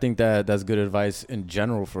 I think that's good advice in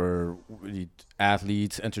general for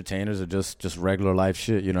athletes, entertainers, or just regular life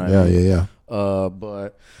shit. Yeah. But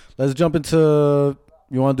let's jump into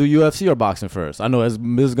You want to do UFC or boxing first? I know this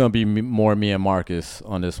is gonna be more me and Marcus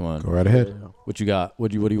on this one. Go right ahead. What you got?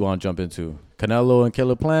 What do you want to jump into? Canelo and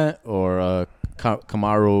Killer Plant or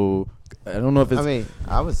Kamaru? I don't know if it's. I mean,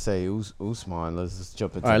 I would say Usman. Let's just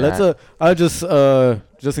jump into all right, that. I'll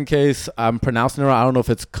just in case I'm pronouncing it wrong, I don't know if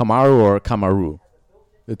it's Kamaru or Kamaru.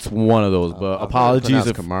 It's one of those, but apologies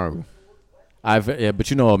if Kamaru. but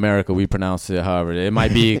you know America, we pronounce it however. It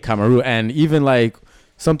might be Kamaru, and even like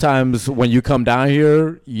sometimes when you come down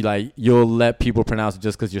here, you'll let people pronounce it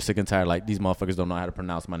just because you're sick and tired. Like these motherfuckers don't know how to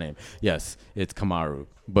pronounce my name. Yes, it's Kamaru,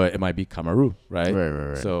 but it might be Kamaru, right?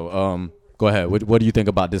 Right. So go ahead. What do you think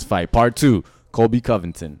about this fight? Part 2, Colby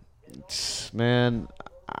Covington. Man,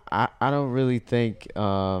 I don't really think.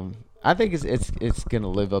 I think it's gonna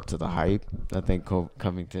live up to the hype. I think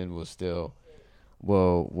Covington will still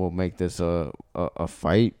will make this a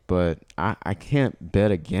fight, but I can't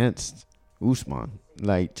bet against Usman,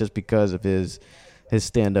 like just because of his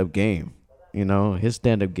stand up game. You know, his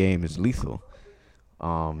stand up game is lethal.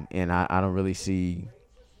 And I don't really see,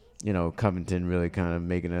 Covington really kind of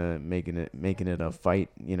making it a fight,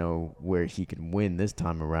 where he can win this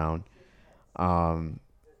time around.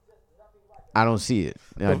 I don't see it.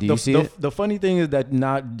 Do you see it? The funny thing is that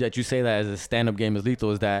not that you say that as a stand-up game is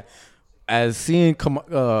lethal is that as seeing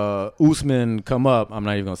Usman come up, I'm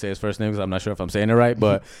not even gonna say his first name because I'm not sure if I'm saying it right,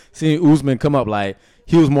 but seeing Usman come up, like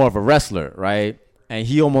he was more of a wrestler, right? And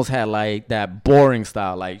he almost had like that boring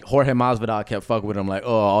style. Like Jorge Masvidal kept fucking with him, like,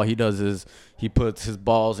 oh, all he does is he puts his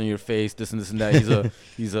balls in your face, this and that.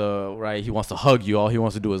 He's a right. He wants to hug you. All he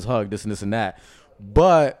wants to do is hug this and that.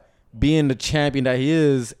 But being the champion that he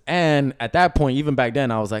is, and at that point, even back then,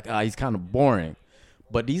 I was like, he's kind of boring.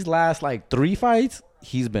 But these last like 3 fights,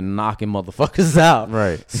 he's been knocking motherfuckers out.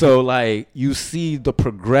 Right. So like you see the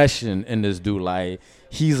progression in this dude. Like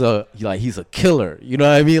he's a killer. You know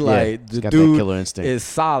what I mean? Like he's the got dude that killer instinct. is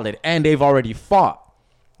solid, and they've already fought.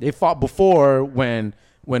 They fought before when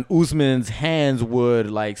Usman's hands would,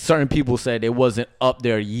 like, certain people said it wasn't up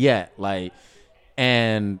there yet. Like,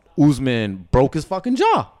 and Usman broke his fucking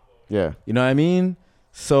jaw. Yeah. You know what I mean?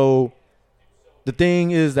 So the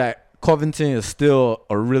thing is that Covington is still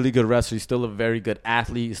a really good wrestler. He's still a very good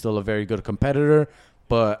athlete. He's still a very good competitor.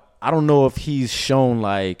 But I don't know if he's shown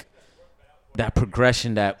like that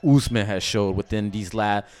progression that Usman has showed within these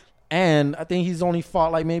last. And I think he's only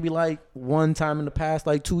fought like maybe like one time in the past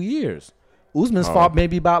like 2 years. Usman's fought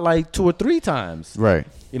maybe about like 2 or 3 times. Right.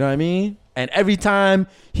 You know what I mean? And every time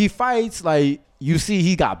he fights, like you see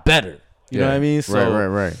he got better. You know what I mean? So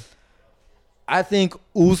Right. I think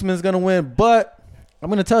Usman's gonna win, but I'm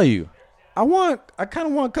gonna tell you, I kind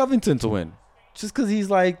of want Covington to win, just because he's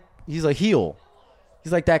a heel.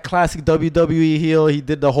 He's like that classic WWE heel. He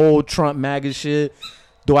did the whole Trump MAGA shit.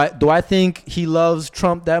 Do I think he loves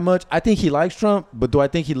Trump that much? I think he likes Trump, but do I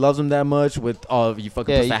think he loves him that much with all you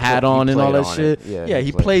fucking puts the hat on and all that shit? Yeah,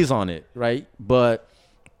 he plays on it, right? But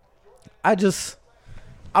I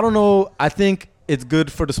don't know. I think it's good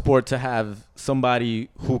for the sport to have somebody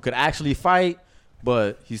who could actually fight,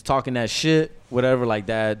 but he's talking that shit, whatever, like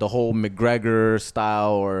that, the whole McGregor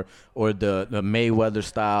style or the Mayweather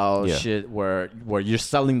style shit where you're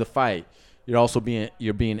selling the fight. You're also being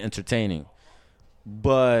entertaining.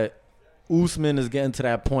 But Usman is getting to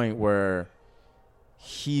that point where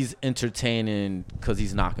he's entertaining because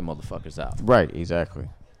he's knocking motherfuckers out. Right, exactly.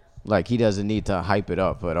 Like, he doesn't need to hype it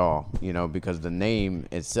up at all, because the name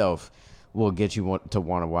itself will get you to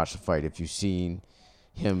want to watch the fight if you've seen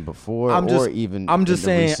him before I'm just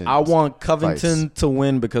saying I want Covington to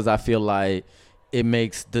win because I feel like it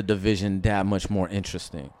makes the division that much more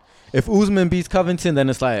interesting. If Usman beats Covington, then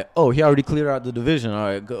it's like, oh, he already cleared out the division. All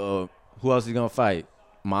right, go, who else is he gonna fight?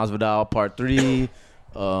 Masvidal part 3.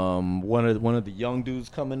 One of the young dudes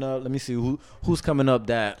coming up. Let me see who's coming up.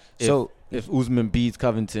 If Usman beats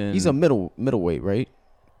Covington, he's a middleweight, right?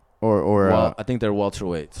 Or well, I think they're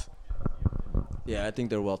welterweights. Yeah, I think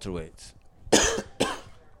they're welterweights.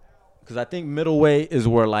 Because I think middleweight is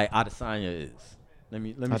where like Adesanya is. Let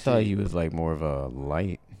me. I thought he was like more of a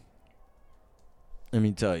light. Let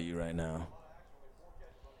me tell you right now.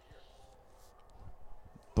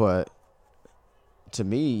 But to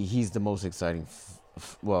me, he's the most exciting.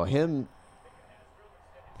 Him.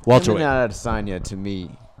 Welterweight. Him and Adesanya, to me,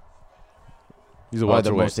 he's a are the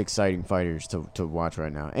welterweight. most exciting fighters to watch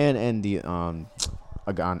right now, and the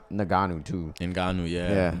Ngannou too. Ngannou,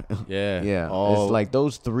 yeah. All it's like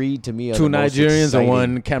those 3 to me are 2 the most Nigerians exciting.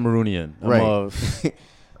 and 1 Cameroonian. Right.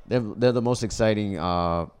 They're the most exciting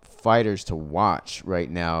fighters to watch right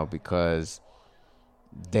now because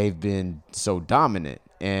they've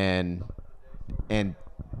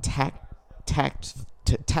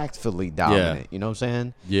tactfully dominant. You know what I'm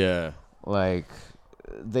saying? Yeah. Like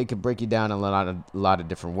they could break you down in a lot of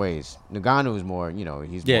different ways. Ngannou is more, he's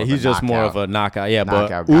more of he's a just more of a knockout. Yeah,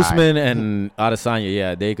 knockout but guy. Usman and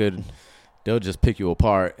Adesanya, they'll just pick you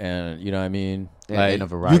apart, and you know what I mean. Like in a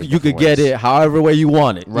variety you of could get ways. it however way you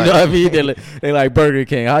want it. Right. You know what I mean? They like Burger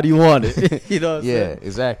King. How do you want it? You know what I'm Yeah, saying?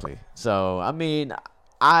 exactly. So I mean,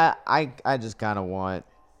 I just kind of want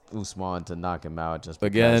Usman to knock him out just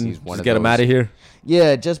because Again, he's one just of get those, him out of here.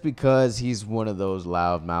 Yeah, just because he's one of those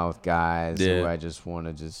loudmouth guys who Yeah. I just want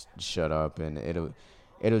to just shut up, and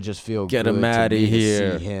it'll just feel Get good him to outta me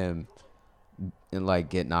here. to see him and like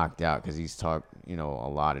get knocked out because he's talked a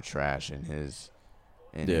lot of trash in his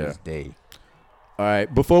day. All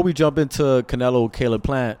right, before we jump into Canelo, Caleb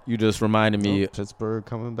Plant, you just reminded me. Pittsburgh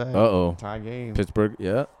coming back. Tie game. Pittsburgh,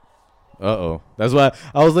 yeah. That's why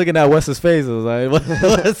I was looking at Wes's face. I was like,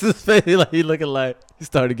 Wes's face, like he looking like he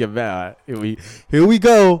started to get mad. Here we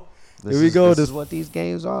go. This is what these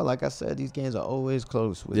games are. Like I said, these games are always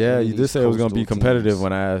close. Yeah, you did say it was gonna be coastal competitive teams.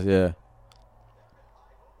 when I asked. Yeah.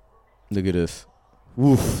 Look at this.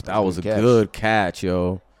 Oof, that was a Good catch. good catch,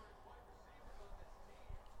 yo.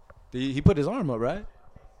 He put his arm up, right?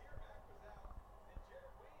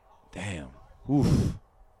 Damn. Oof.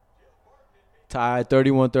 Tied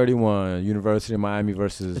 31-31. University of Miami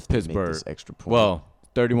versus Make Pittsburgh. this extra point. Well,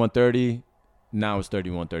 31-30. Now it's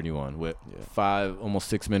 31-31 with almost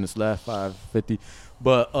 6 minutes left, 5:50.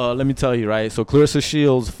 But let me tell you, right? So Clarissa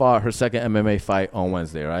Shields fought her second MMA fight on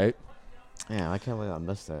Wednesday, right? Man, I can't believe I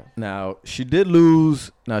missed that. Now, she did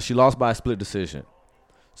lose. Now, she lost by a split decision.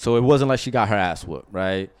 So it wasn't like she got her ass whooped,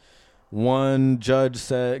 right? One judge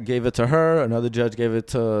gave it to her, another judge gave it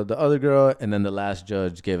to the other girl, and then the last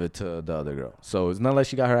judge gave it to the other girl. So it's not like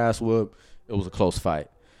she got her ass whooped. It was a close fight.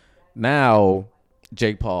 Now,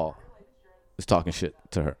 Jake Paul is talking shit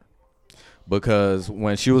to her. Because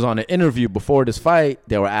when she was on an interview before this fight,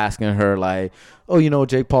 they were asking her like, oh,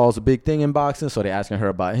 Jake Paul's a big thing in boxing. So they're asking her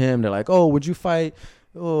about him. They're like, oh, would you fight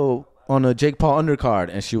on a Jake Paul undercard?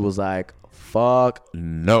 And she was like, fuck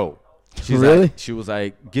no. Really? She was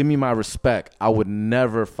like, give me my respect. I would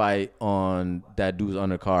never fight on that dude's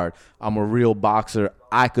undercard. I'm a real boxer.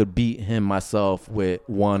 I could beat him myself with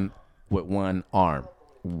one arm.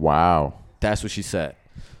 Wow. That's what she said.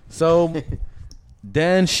 So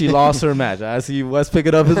then she lost her match. I see Wes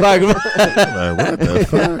picking up his microphone. Like, what the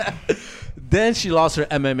fuck? Then she lost her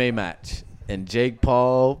MMA match. And Jake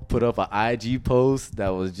Paul put up an IG post that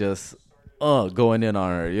was just going in on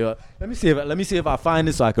her. Yeah. Let me see if I find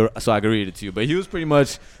it so I can read it to you. But he was pretty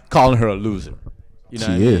much calling her a loser. You know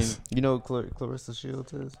She what I mean? is. You know who Clarissa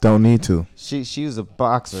Shields is? Don't need to. She was a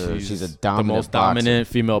boxer. She's a the dominant most boxer. dominant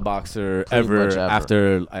female boxer Pretty much ever ever.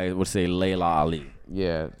 after, I would say, Layla Ali.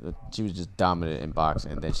 Yeah, she was just dominant in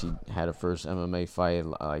boxing. And then she had her first MMA fight,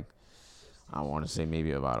 like, I want to say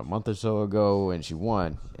maybe about a month or so ago, and she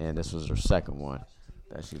won. And this was her second one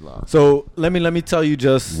that she lost. So let me tell you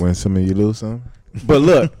just. Win some and you lose some. But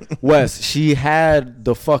look, Wes, she had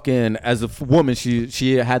the fucking, as a woman,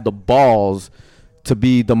 she had the balls to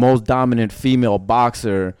be the most dominant female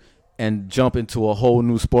boxer and jump into a whole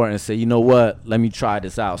new sport and say, you know what, let me try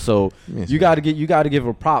this out. So Yes, you got to give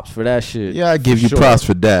her props for that shit. Yeah, I give you Sure. props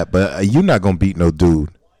for that, but you're not gonna beat no dude.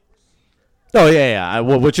 Oh yeah.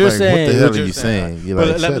 What you're Like, saying? what the hell what are you're you saying? You're like,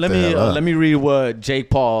 let shut me the hell up. let me read what Jake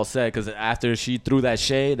Paul said, because after she threw that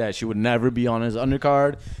shade that she would never be on his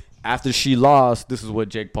undercard, after she lost, this is what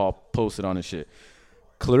Jake Paul posted on his shit.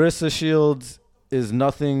 Clarissa Shields is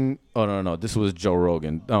nothing. Oh no, this was Joe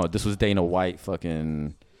Rogan. No, this was Dana White.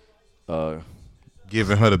 Fucking.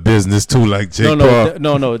 Giving her the business too, like Jake Paul.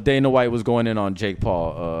 No. Dana White was going in on Jake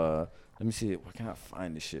Paul. Let me see. Where can I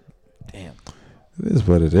find this shit? Damn. It is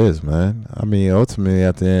what it is, man. I mean, ultimately,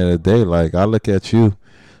 at the end of the day, like, I look at you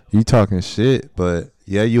talking shit, but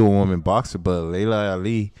yeah, you a woman boxer, but Layla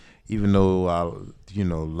Ali, even though I,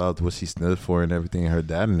 loved what she stood for and everything, her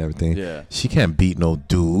dad and everything, Yeah. she can't beat no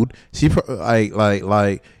dude. She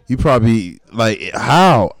like you probably like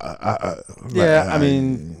how? Yeah, I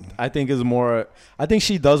mean, I think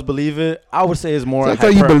she does believe it. I would say it's more. I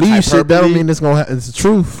thought you believe shit. That don't hyperbole. mean it's it's the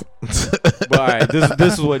truth. But all right,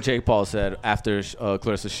 this is what Jake Paul said after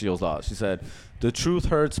Clarissa Shields lost. She said, "The truth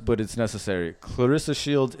hurts, but it's necessary. Clarissa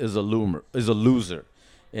Shields is a loser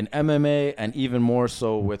in MMA, and even more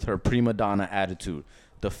so with her prima donna attitude.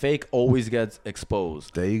 The fake always gets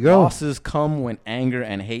exposed. There you go. Losses come when anger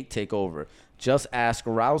and hate take over. Just ask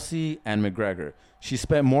Rousey and McGregor. She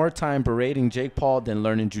spent more time berating Jake Paul than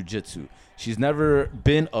learning jiu-jitsu. She's never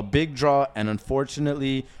been a big draw, and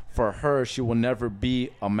unfortunately for her, she will never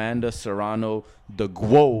be Amanda Serrano, the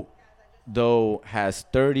GOAT though, has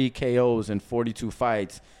 30 KOs in 42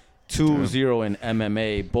 fights, 2-0 in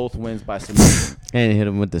MMA, both wins by submission. And hit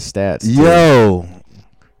him with the stats. Yo.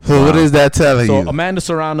 So what is that telling So you? Amanda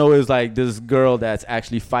Serrano is like this girl that's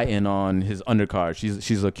actually fighting on his undercard.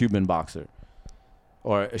 She's a Cuban boxer,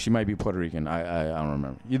 or she might be Puerto Rican. I don't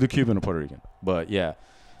remember, either Cuban or Puerto Rican. But yeah.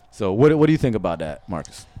 So what do you think about that,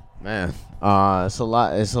 Marcus? Man, it's a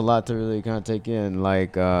lot. It's a lot to really kind of take in.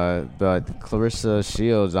 Like, but Clarissa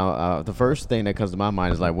Shields. The first thing that comes to my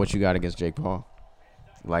mind is like, what you got against Jake Paul?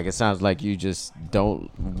 Like, it sounds like you just don't.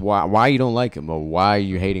 Why you don't like him, or why are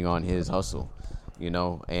you hating on his hustle? You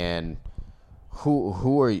know, and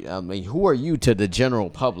who are you? I mean, who are you to the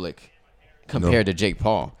general public compared to Jake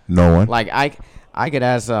Paul? No one. Like, I could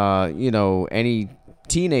ask any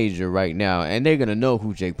teenager right now, and they're gonna know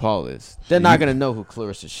who Jake Paul is. They're not gonna know who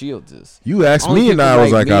Clarissa Shields is. You asked Only me, and people I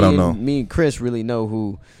was like, me I don't and- know. Me and Chris really know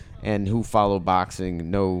who follow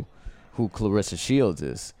boxing know who Clarissa Shields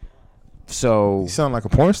is. So You sound like a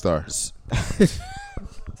porn star.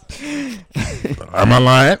 Am I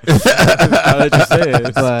lying? I'll let you say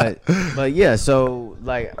it. but yeah, so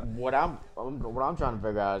like what I'm trying to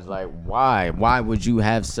figure out is like why would you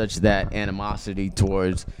have such that animosity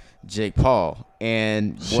towards Jake Paul?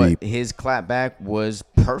 And what his clapback was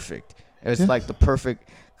perfect. It's like the perfect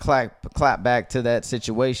clap back to that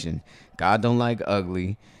situation. God don't like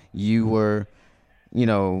ugly. You were,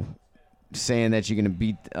 saying that you're gonna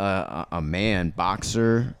beat a man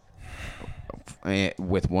boxer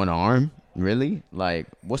with one arm. Really? Like,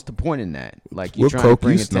 what's the point in that? Like, you're What trying to coke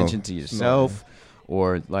bring you smoke? attention to yourself,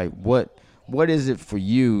 or like what is it for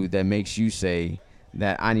you that makes you say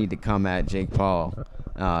that I need to come at Jake Paul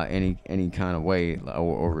any kind of way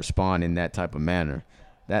or respond in that type of manner?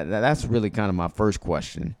 That's really kind of my first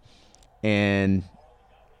question. And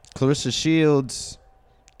Clarissa Shields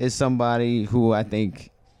is somebody who I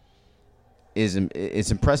think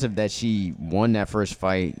it's impressive that she won that first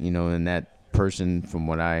fight, and that person from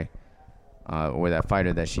what or that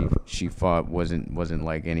fighter that she fought wasn't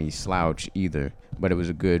like any slouch either, but it was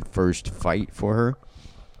a good first fight for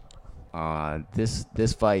her.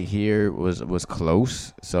 This fight here was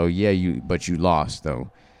close, so yeah, you lost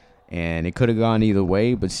though, and it could have gone either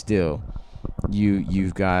way, but still,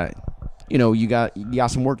 you got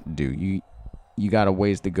some work to do. You got a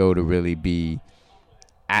ways to go to really be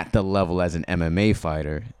at the level as an MMA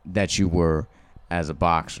fighter that you were as a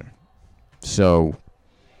boxer. So,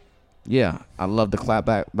 yeah, I love the clap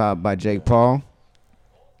back by Jake Paul.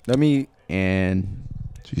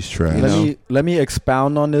 She's trash. Let me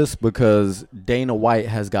expound on this because Dana White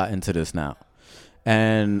has got into this now.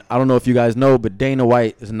 And I don't know if you guys know, but Dana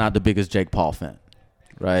White is not the biggest Jake Paul fan,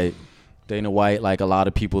 right? Dana White, like a lot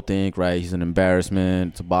of people think, right, he's an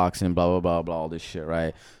embarrassment to boxing, blah, blah, blah, blah, all this shit,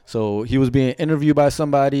 right? So he was being interviewed by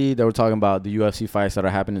somebody. They were talking about the UFC fights that are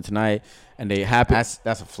happening tonight, and they happen.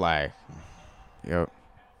 That's a flag. Yep.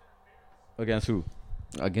 Against who?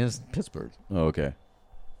 Against Pittsburgh. Oh, okay.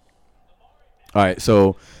 All right,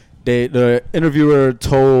 so the interviewer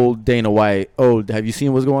told Dana White, "Oh, have you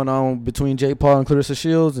seen what's going on between Jake Paul and Clarissa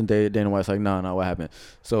Shields?" And Dana White's like, "No, what happened?"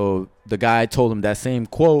 So the guy told him that same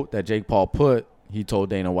quote that Jake Paul put. He told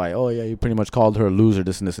Dana White, "Oh yeah, you pretty much called her a loser,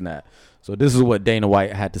 this and this and that." So this is what Dana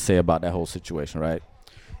White had to say about that whole situation, right?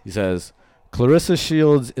 He says, "Clarissa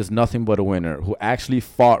Shields is nothing but a winner who actually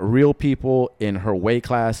fought real people in her weight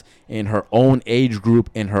class, in her own age group,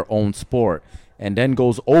 in her own sport, and then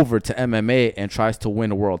goes over to MMA and tries to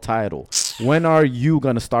win a world title. When are you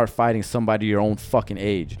going to start fighting somebody your own fucking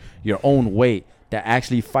age, your own weight, that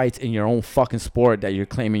actually fights in your own fucking sport that you're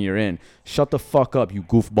claiming you're in? Shut the fuck up, you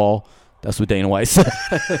goofball." That's what Dana White said.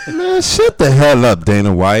 Man, shut the hell up,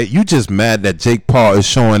 Dana White. You just mad that Jake Paul is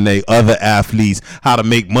showing they other athletes how to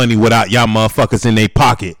make money without y'all motherfuckers in their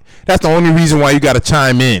pocket. That's the only reason why you got to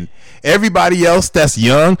chime in. Everybody else that's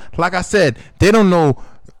young, like I said, they don't know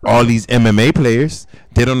all these MMA players.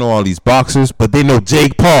 They don't know all these boxers, but they know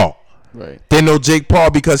Jake Paul. Right. They know Jake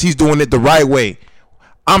Paul because he's doing it the right way.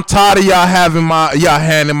 I'm tired of y'all having y'all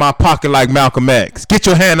hand in my pocket like Malcolm X. Get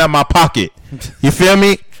your hand out my pocket. You feel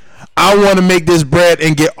me? I want to make this bread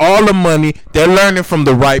and get all the money. They're learning from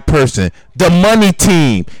the right person. The money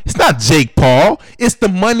team. It's not Jake Paul. It's the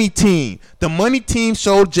money team. The money team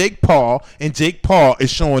showed Jake Paul, and Jake Paul is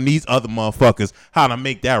showing these other motherfuckers how to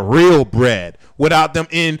make that real bread without them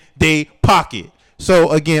in their pocket. So,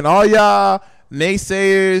 again, all y'all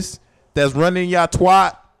naysayers that's running y'all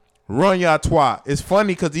twat, run y'all twat. It's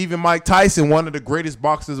funny because even Mike Tyson, one of the greatest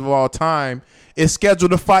boxers of all time, is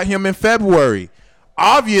scheduled to fight him in February.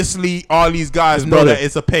 obviously all these guys His know brother. that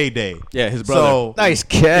it's a payday. Yeah, his brother. So Nice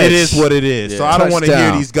catch. it is what it is. Yeah. So I don't want to hear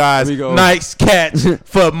Touchdown. these guys. Here we go. Nice catch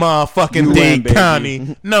for motherfucking UM, Dade baby.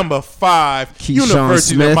 County, number 5, Keyshawn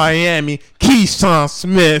University Smith. of Miami. Keyshawn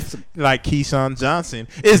Smith, like Keyshawn Johnson,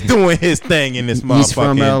 is doing his thing in this He's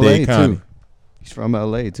from motherfucking LA Dade County. too. He's from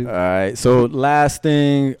LA too. All right. So last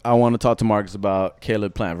thing I want to talk to Marcus about: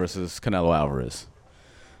 Caleb Plant versus Canelo Alvarez.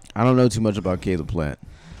 I don't know too much about Caleb Plant.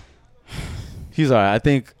 He's all right. I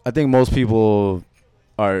think most people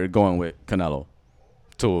are going with Canelo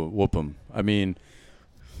to whoop him. I mean,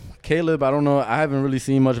 Caleb, I don't know. I haven't really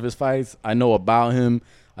seen much of his fights. I know about him.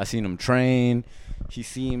 I've seen him train. He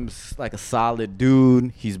seems like a solid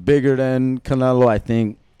dude. He's bigger than Canelo, I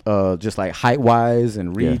think, just like height-wise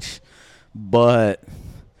and reach. But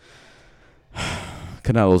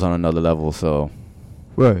Canelo's on another level, so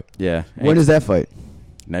Right. yeah. When is that fight?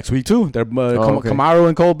 Next week too. They're okay. Kamaru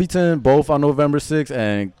and Cole Beaton both on November 6th,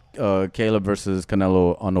 and Caleb versus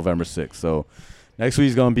Canelo on November 6th. So next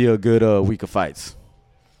week's gonna be a good week of fights.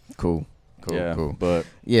 Cool. Yeah, Cool. but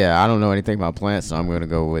Yeah, I don't know anything about plants, so I'm gonna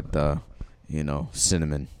go with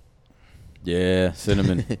cinnamon. yeah,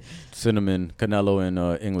 cinnamon, Canelo in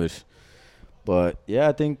English. But yeah,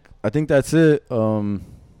 I think that's it.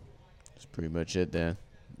 That's pretty much it then.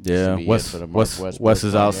 Yeah, Should be it Wes for the Mark West Wes Sports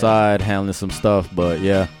is Podcast. outside handling some stuff, but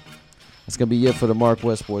yeah, That's gonna be it for the Mark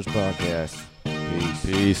West Sports Podcast. Peace.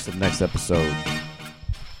 peace. To the next episode.